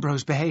how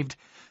Ambrose behaved.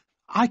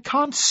 I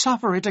can't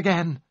suffer it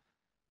again."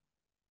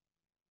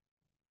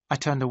 I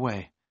turned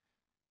away.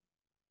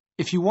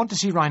 "If you want to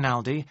see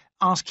Rinaldi,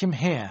 ask him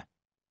here,"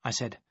 I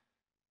said.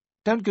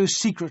 "Don't go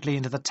secretly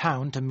into the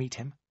town to meet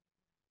him."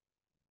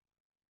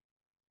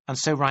 And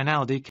so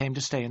Rinaldi came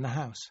to stay in the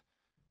house.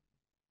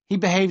 He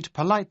behaved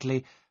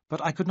politely,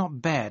 but I could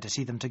not bear to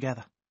see them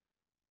together.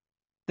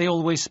 They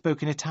always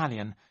spoke in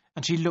Italian,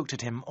 and she looked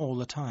at him all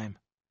the time.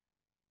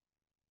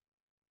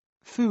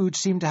 Food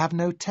seemed to have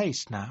no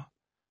taste now.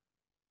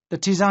 The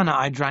tisana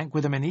I drank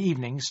with them in the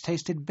evenings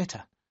tasted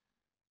bitter.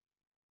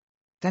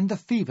 Then the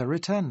fever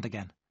returned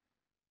again.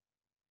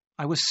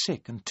 I was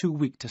sick and too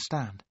weak to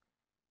stand.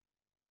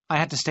 I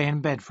had to stay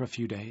in bed for a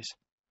few days.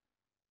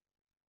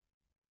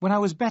 When I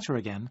was better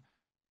again,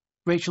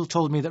 Rachel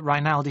told me that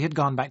Rinaldi had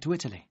gone back to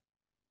Italy.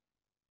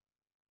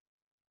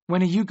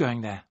 "When are you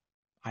going there?"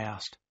 I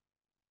asked.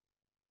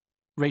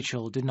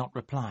 Rachel did not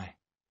reply.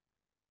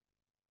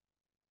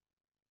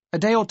 A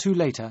day or two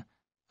later,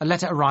 a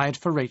letter arrived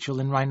for Rachel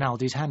in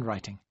Rinaldi's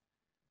handwriting.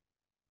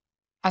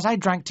 As I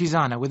drank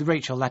tisana with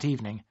Rachel that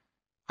evening,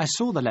 I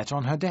saw the letter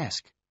on her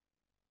desk.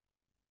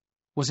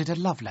 Was it a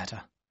love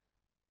letter?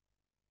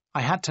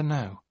 I had to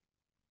know.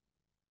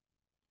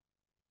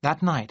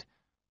 That night,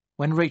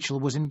 when Rachel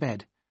was in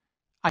bed,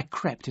 I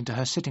crept into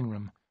her sitting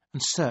room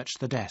and searched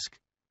the desk.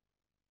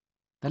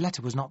 The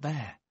letter was not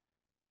there.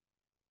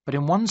 But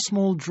in one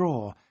small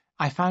drawer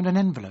I found an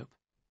envelope.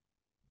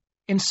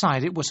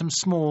 Inside it were some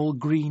small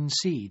green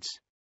seeds.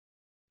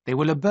 They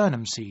were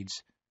laburnum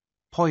seeds,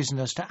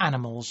 poisonous to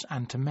animals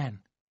and to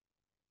men.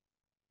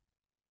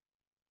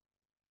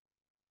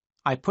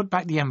 I put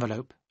back the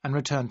envelope and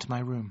returned to my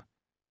room.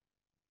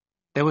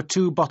 There were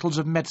 2 bottles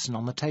of medicine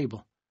on the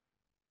table.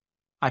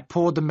 I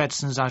poured the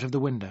medicines out of the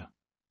window.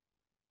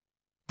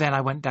 Then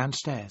I went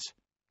downstairs.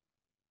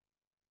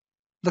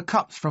 The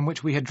cups from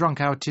which we had drunk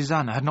our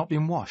tisana had not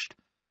been washed.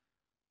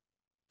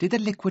 Did the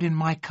liquid in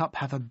my cup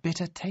have a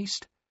bitter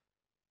taste?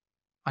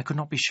 I could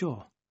not be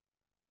sure.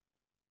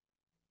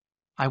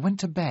 I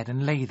went to bed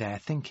and lay there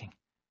thinking.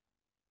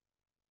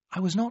 I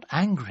was not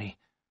angry,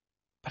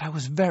 but I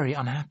was very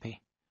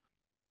unhappy.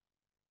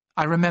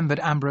 I remembered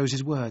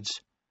Ambrose's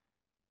words.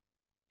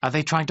 "Are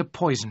they trying to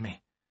poison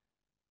me?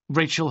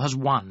 Rachel has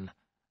won.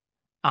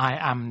 I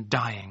am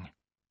dying."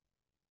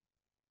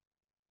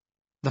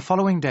 The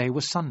following day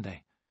was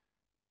Sunday.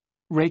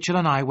 Rachel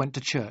and I went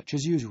to church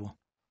as usual.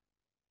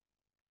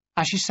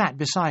 As she sat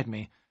beside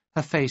me,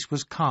 her face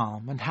was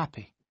calm and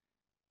happy.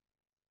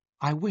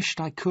 I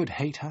wished I could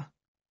hate her,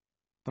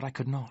 but I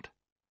could not.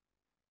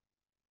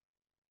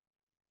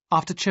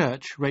 After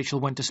church, Rachel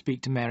went to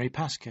speak to Mary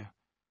Pascoe.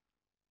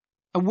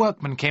 A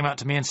workman came up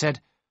to me and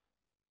said,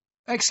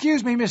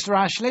 "Excuse me, Mr.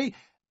 Ashley,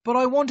 but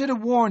I wanted to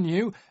warn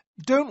you,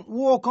 don't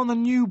walk on the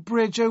new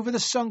bridge over the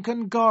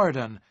sunken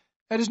garden.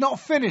 It is not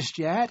finished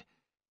yet.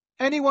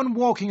 Anyone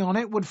walking on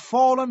it would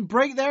fall and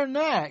break their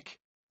neck."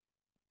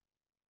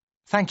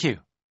 "Thank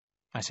you,"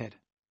 I said.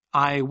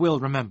 "I will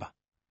remember."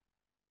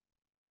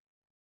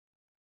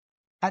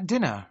 At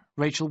dinner,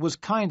 Rachel was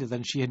kinder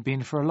than she had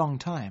been for a long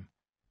time.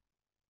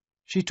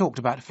 She talked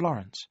about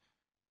Florence.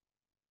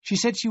 She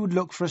said she would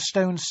look for a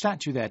stone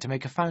statue there to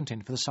make a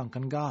fountain for the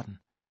sunken garden.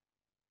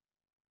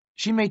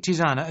 She made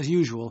tisana as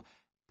usual,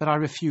 but I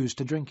refused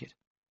to drink it.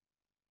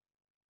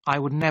 I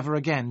would never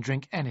again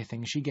drink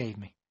anything she gave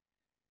me.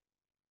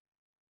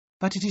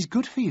 "But it is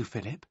good for you,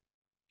 Philip,"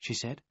 she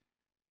said.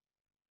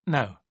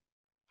 "No,"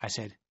 I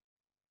said.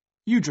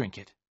 "You drink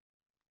it."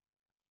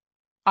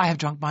 "I have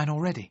drunk mine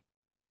already,"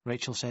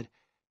 Rachel said.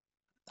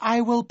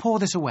 "I will pour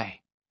this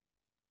away."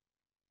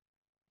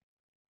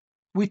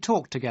 We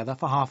talked together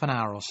for half an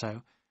hour or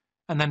so,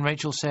 and then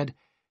Rachel said,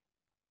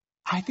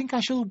 "I think I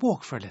shall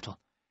walk for a little.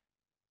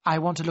 I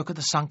want to look at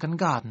the sunken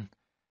garden.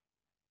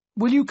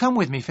 Will you come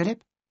with me,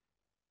 Philip?"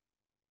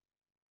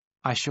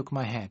 I shook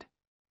my head.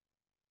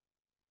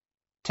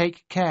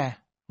 "Take care,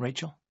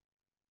 Rachel,"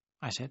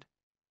 I said.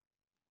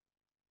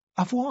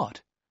 "Of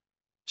what?"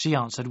 she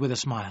answered with a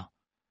smile.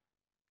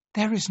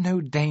 "There is no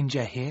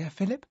danger here,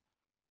 Philip."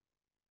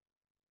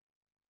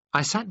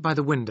 I sat by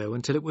the window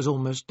until it was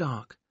almost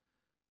dark.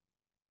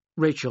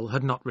 Rachel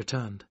had not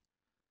returned.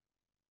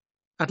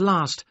 At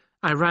last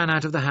I ran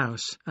out of the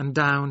house and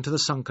down to the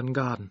sunken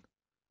garden.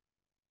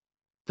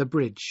 The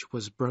bridge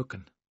was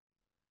broken.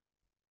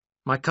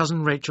 My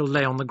cousin Rachel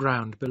lay on the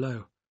ground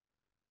below.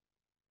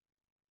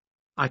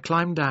 I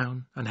climbed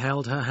down and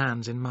held her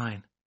hands in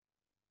mine.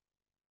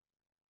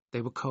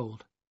 They were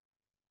cold.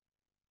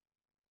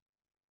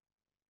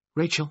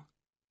 "Rachel,"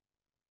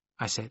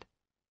 I said.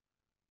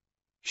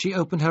 She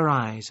opened her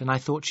eyes, and I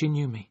thought she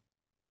knew me.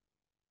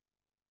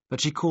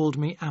 But she called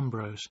me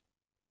Ambrose.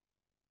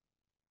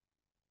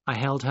 I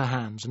held her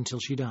hands until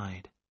she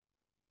died.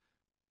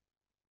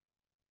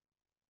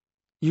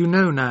 You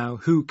know now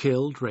who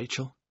killed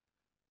Rachel.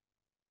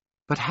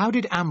 But how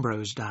did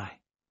Ambrose die?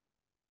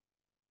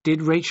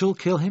 Did Rachel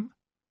kill him?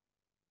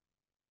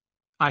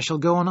 I shall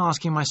go on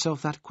asking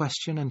myself that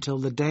question until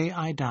the day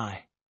I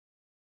die.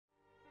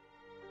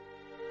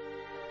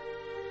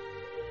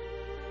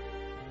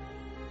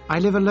 I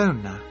live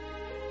alone now.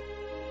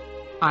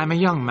 I am a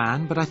young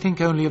man, but I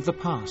think only of the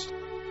past.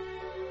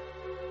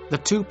 The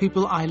two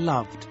people I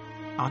loved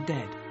are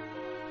dead.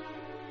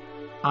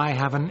 I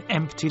have an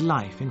empty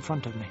life in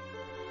front of me.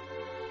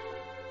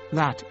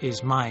 That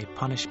is my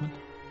punishment,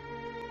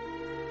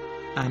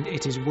 and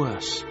it is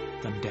worse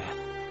than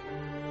death.